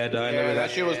 Yeah, dog, That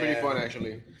shit was pretty fun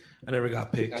actually. I never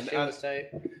got picked.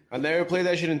 I never played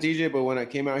that shit in TJ, but when I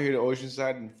came out here to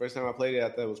Oceanside and the first time I played it, I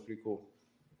thought it was pretty cool.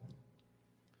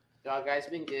 Y'all guys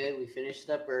been good. We finished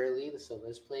up early, so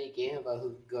let's play a game about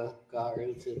who got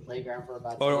early to the playground for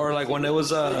about. Or like when it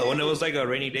was like a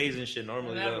rainy days and shit.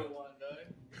 Normally, I never though. won, dog.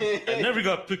 I never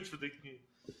got picked for the game.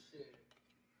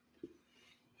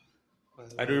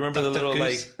 I do remember the little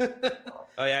like.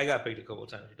 Oh yeah, I got picked a couple of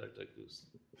times for Duck Duck Goose.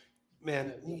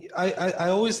 Man, I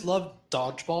always loved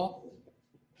dodgeball.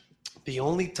 The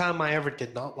only time I ever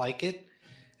did not like it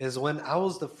is when I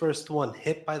was the first one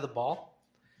hit by the ball,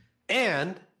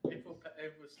 and People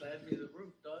slide me the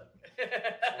roof, dog.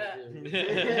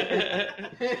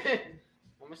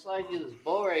 I'm gonna slide you this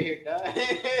ball right here, dog.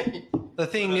 the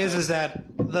thing is that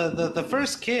the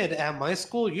first kid at my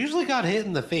school usually got hit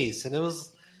in the face, and it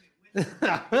was.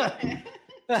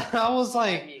 I was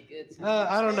like,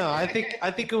 I don't know. I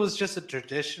think it was just a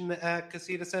tradition at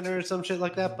Casita Center or some shit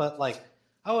like that. But like,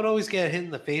 I would always get hit in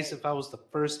the face if I was the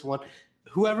first one.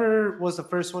 Whoever was the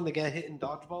first one to get hit in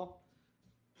dodgeball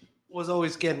was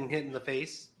always getting hit in the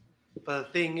face. But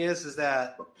the thing is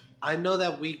that I know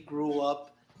that we grew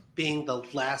up being the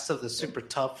last of the super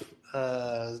tough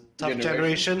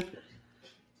generation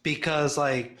because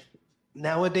like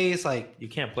nowadays, like You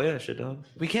can't play that shit, dog.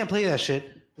 we can't play that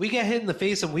shit. We get hit in the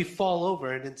face and we fall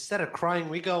over, and instead of crying,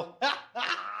 we go,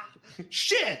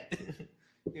 shit.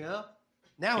 You know?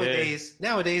 Nowadays,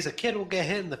 a kid will get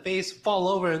hit in the face, fall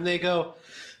over, and they go,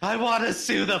 I want to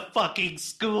sue the fucking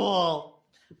school.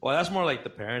 Well, that's more like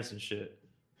the parents and shit.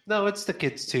 No, it's the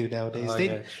kids too nowadays. Oh,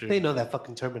 yeah, true. They know that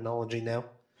fucking terminology now.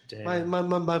 Damn.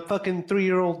 My fucking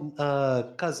 3-year-old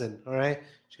cousin, all right?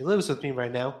 She lives with me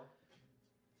right now.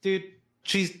 Dude,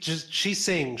 she's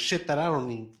saying shit that I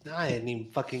didn't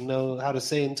even fucking know how to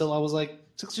say until I was like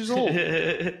 6 years old.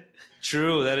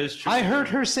 True, that is true. I heard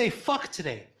her say fuck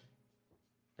today.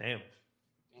 Damn.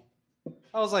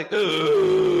 I was like, where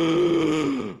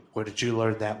did you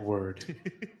learn that word?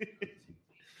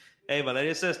 Hey, but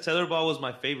it says tetherball was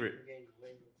my favorite.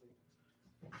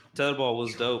 Tetherball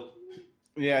was dope.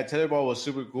 Yeah, tetherball was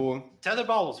super cool.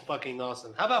 Tetherball was fucking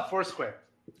awesome. How about Foursquare?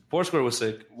 Foursquare was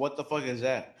sick. What the fuck is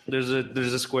that? There's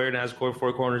a square and it has 4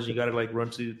 corners. You gotta like run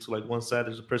to like one side.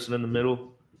 There's a person in the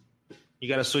middle. You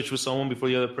gotta switch with someone before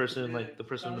the other person, like the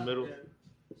person in the middle.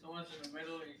 Someone's in the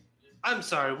middle. I'm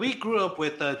sorry, we grew up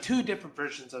with 2 different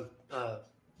versions of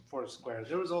Foursquare.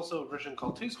 There was also a version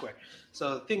called Two Square.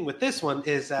 So the thing with this one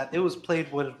is that it was played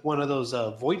with one of those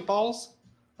void balls,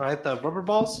 right? The rubber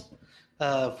balls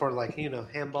for like,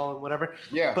 handball and whatever.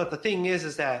 Yeah. But the thing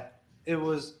is that it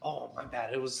was, my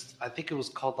bad. I think it was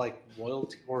called like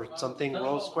Royalty or something,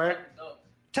 Royal Square.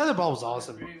 Tetherball was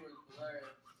awesome.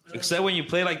 Except when you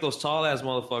play like those tall ass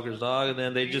motherfuckers, dog, and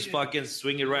then they just fucking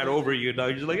swing it right over you,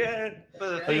 dog. You're just like,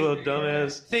 like a little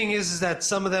dumbass. Thing is that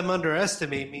some of them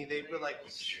underestimate me. They were like,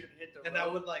 and I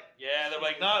would like, Yeah, they're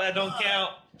like, no, that don't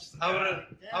count.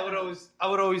 I would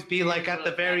always be like at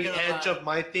the very edge of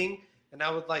my thing, and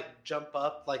I would like jump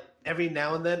up. Like every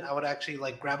now and then, I would actually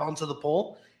like grab onto the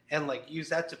pole and like use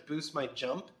that to boost my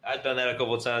jump, I've done that a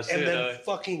couple of times too. and then dog.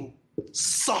 fucking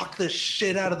sock the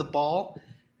shit out of the ball.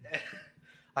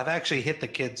 I've actually hit the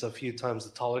kids a few times,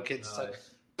 the taller kids. It's like,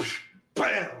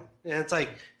 bam! And it's like,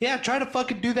 yeah, try to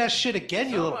fucking do that shit again,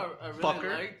 you little I really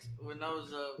fucker. liked when I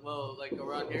was like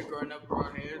around here, growing up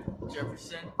around here,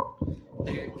 Jefferson.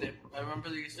 I remember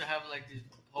they used to have like these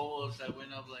poles that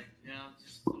went up like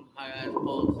just some high ass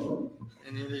poles,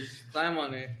 and you just climb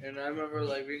on it. And I remember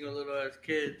like being a little ass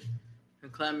kid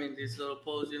and climbing these little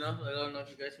poles. Like, I don't know if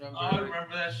you guys remember. Oh, I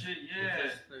remember that shit. Yeah.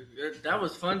 That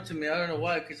was fun to me. I don't know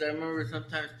why, because I remember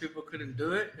sometimes people couldn't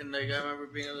do it, and like I remember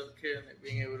being a little kid and like,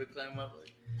 being able to climb up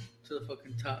like to the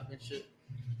fucking top and shit.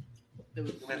 It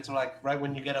was And it's like right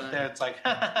when you get up there, it's like,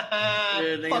 yeah,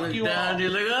 then you fuck look you down, all. you're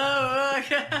like, oh my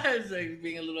god! It's like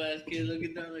being a little ass kid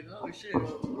looking down, like, oh shit.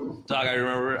 Dog, I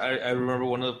remember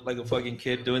one of like a fucking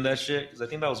kid doing that shit because I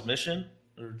think that was Mission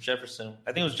or Jefferson.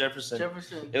 I think it was Jefferson.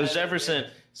 It was Jefferson.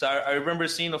 So I remember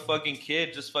seeing a fucking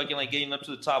kid just fucking like getting up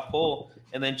to the top pole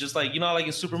and then just like like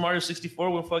in Super Mario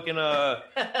 64 when fucking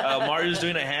Mario's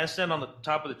doing a handstand on the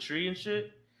top of the tree and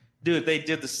shit. Dude, they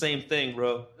did the same thing,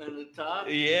 bro. On the top?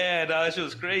 Yeah, no, that shit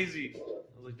was crazy. I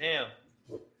was like, damn.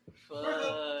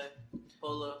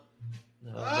 Polo.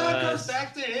 No, It goes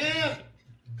back to him.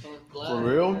 For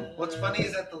real? What's funny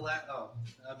is that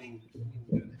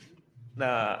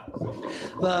Nah.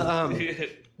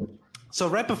 So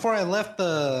right before I left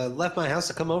my house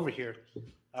to come over here,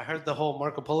 I heard the whole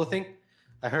Marco Polo thing.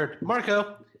 I heard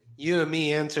Marco. You and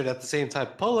me answered at the same time.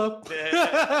 Polo.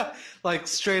 Like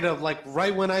straight up, like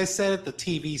right when I said it, the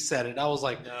TV said it. I was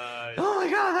like, Nice. oh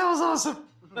my god, that was awesome.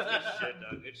 Good shit,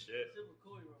 dog. Good shit. Super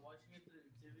cool. You were watching it through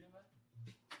the TV,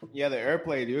 man? Yeah, the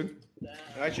airplay, dude.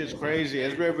 That shit's crazy.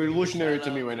 It's revolutionary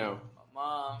to me right now. My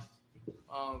mom,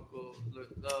 uncle, look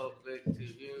up, big to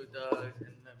you, dog,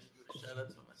 and let me give a shout out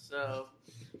to myself.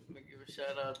 Let me give a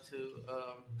shout out to,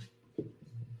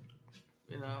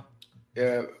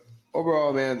 Yeah.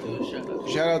 Overall, man, shout out.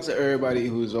 shout out to everybody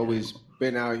who's always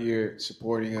been out here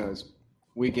supporting us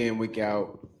week in, week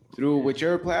out through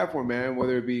whichever platform, man,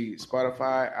 whether it be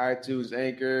Spotify, iTunes,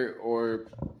 Anchor, or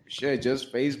shit,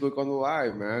 just Facebook on the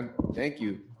live, man. Thank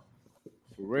you.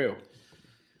 For real.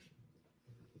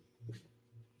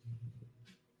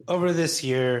 Over this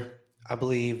year, I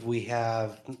believe we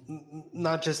have,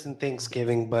 not just in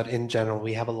Thanksgiving, but in general,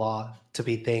 we have a lot to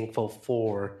be thankful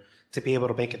for to be able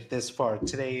to make it this far.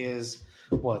 Today is,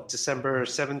 what, December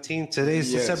 17th? Today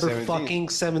is December 17th. fucking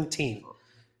 17th.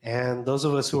 And those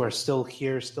of us who are still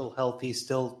here, still healthy,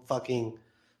 still fucking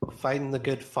fighting the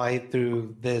good fight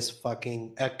through this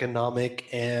fucking economic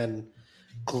and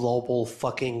global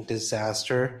fucking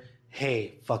disaster,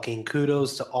 hey, fucking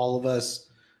kudos to all of us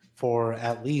for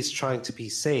at least trying to be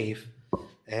safe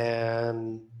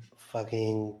and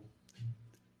fucking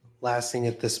lasting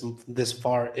it this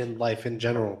far in life in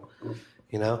general.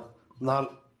 You know,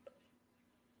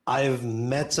 I've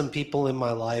met some people in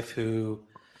my life who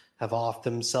have offed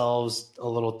themselves a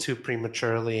little too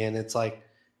prematurely, and it's like,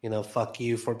 you know, fuck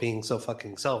you for being so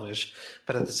fucking selfish.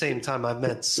 But at the same time, I've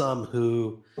met some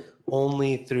who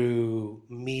only through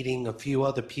meeting a few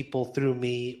other people through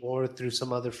me or through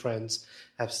some other friends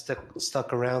have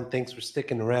stuck around. Thanks for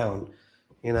sticking around.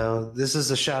 You know, this is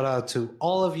a shout out to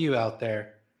all of you out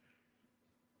there.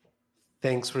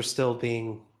 Thanks for still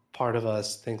being part of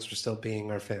us. Thanks for still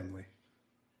being our family.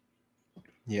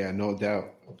 Yeah, no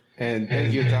doubt. And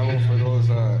thank you, Tavo, for those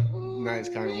nice,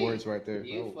 kind words right there.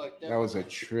 You fucked up. That was a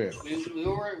trip. We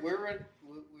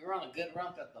were on a good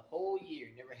run throughout the whole year.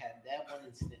 Never had that one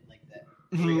incident like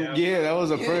that. Yeah, that was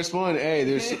the first one. Hey,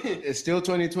 it's still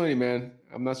 2020, man.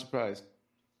 I'm not surprised.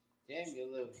 Damn, you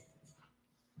little.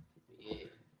 Yeah.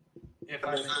 If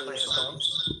I may play a song.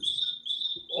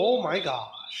 Oh my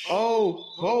gosh. Oh,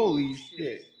 holy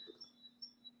shit.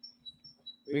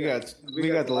 We got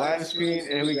the live screen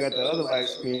and we got the other live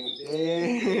screen.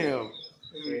 Damn.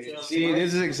 See,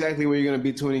 this is exactly where you're gonna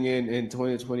be tuning in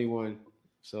 2021.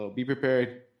 So be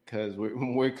prepared because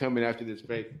we're coming after this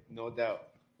break, no doubt.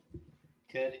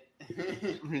 Cut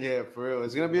it. Yeah, for real.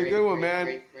 It's gonna be a good one,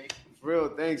 man. Break. For real.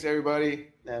 Thanks everybody.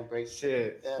 That break.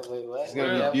 Shit. Wait, what? It's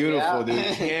gonna be beautiful, dude.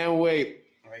 Can't wait.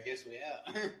 I guess we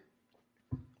out.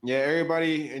 Yeah,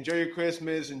 everybody, enjoy your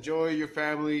Christmas, enjoy your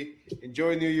family,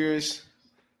 enjoy New Year's.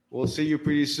 We'll see you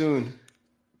pretty soon.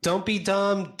 Don't be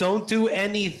dumb. Don't do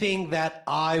anything that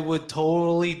I would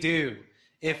totally do.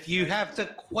 If you have to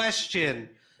question,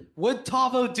 would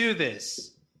Tavo do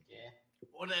this?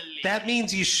 Yeah. That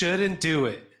means you shouldn't do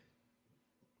it.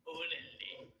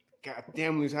 God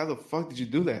damn, Luis, how the fuck did you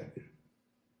do that?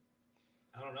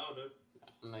 I don't know,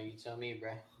 dude. No, you tell me,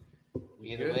 bro.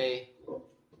 Either way,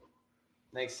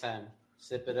 next time,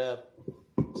 sip it up,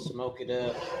 smoke it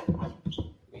up.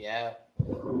 We out.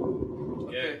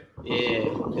 Yeah. Yeah.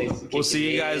 We'll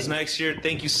see you guys next year.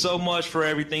 Thank you so much for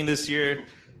everything this year,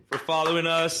 for following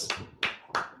us.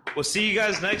 We'll see you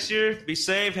guys next year. Be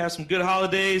safe. Have some good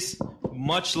holidays.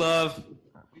 Much love.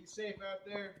 Be safe out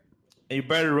there. And you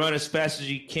better run as fast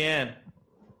as you can.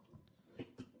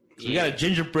 So we got a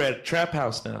gingerbread trap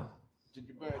house now.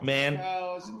 Gingerbread Man.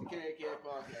 House, KK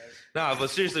podcast. Nah, but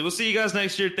seriously, we'll see you guys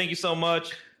next year. Thank you so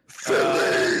much.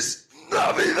 Feliz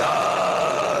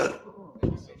Navidad!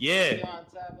 Yeah.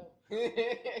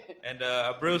 And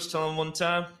Bruce, tell them one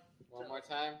time. One more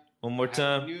time. One more Happy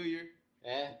time. New Year.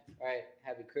 Yeah. All right.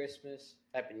 Happy Christmas.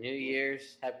 Happy New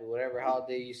Year's. Happy whatever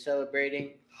holiday you're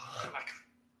celebrating.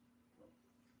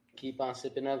 Keep on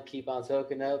sipping up. Keep on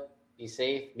soaking up. Be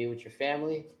safe. Be with your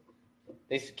family.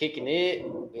 Thanks for kicking it.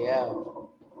 We out.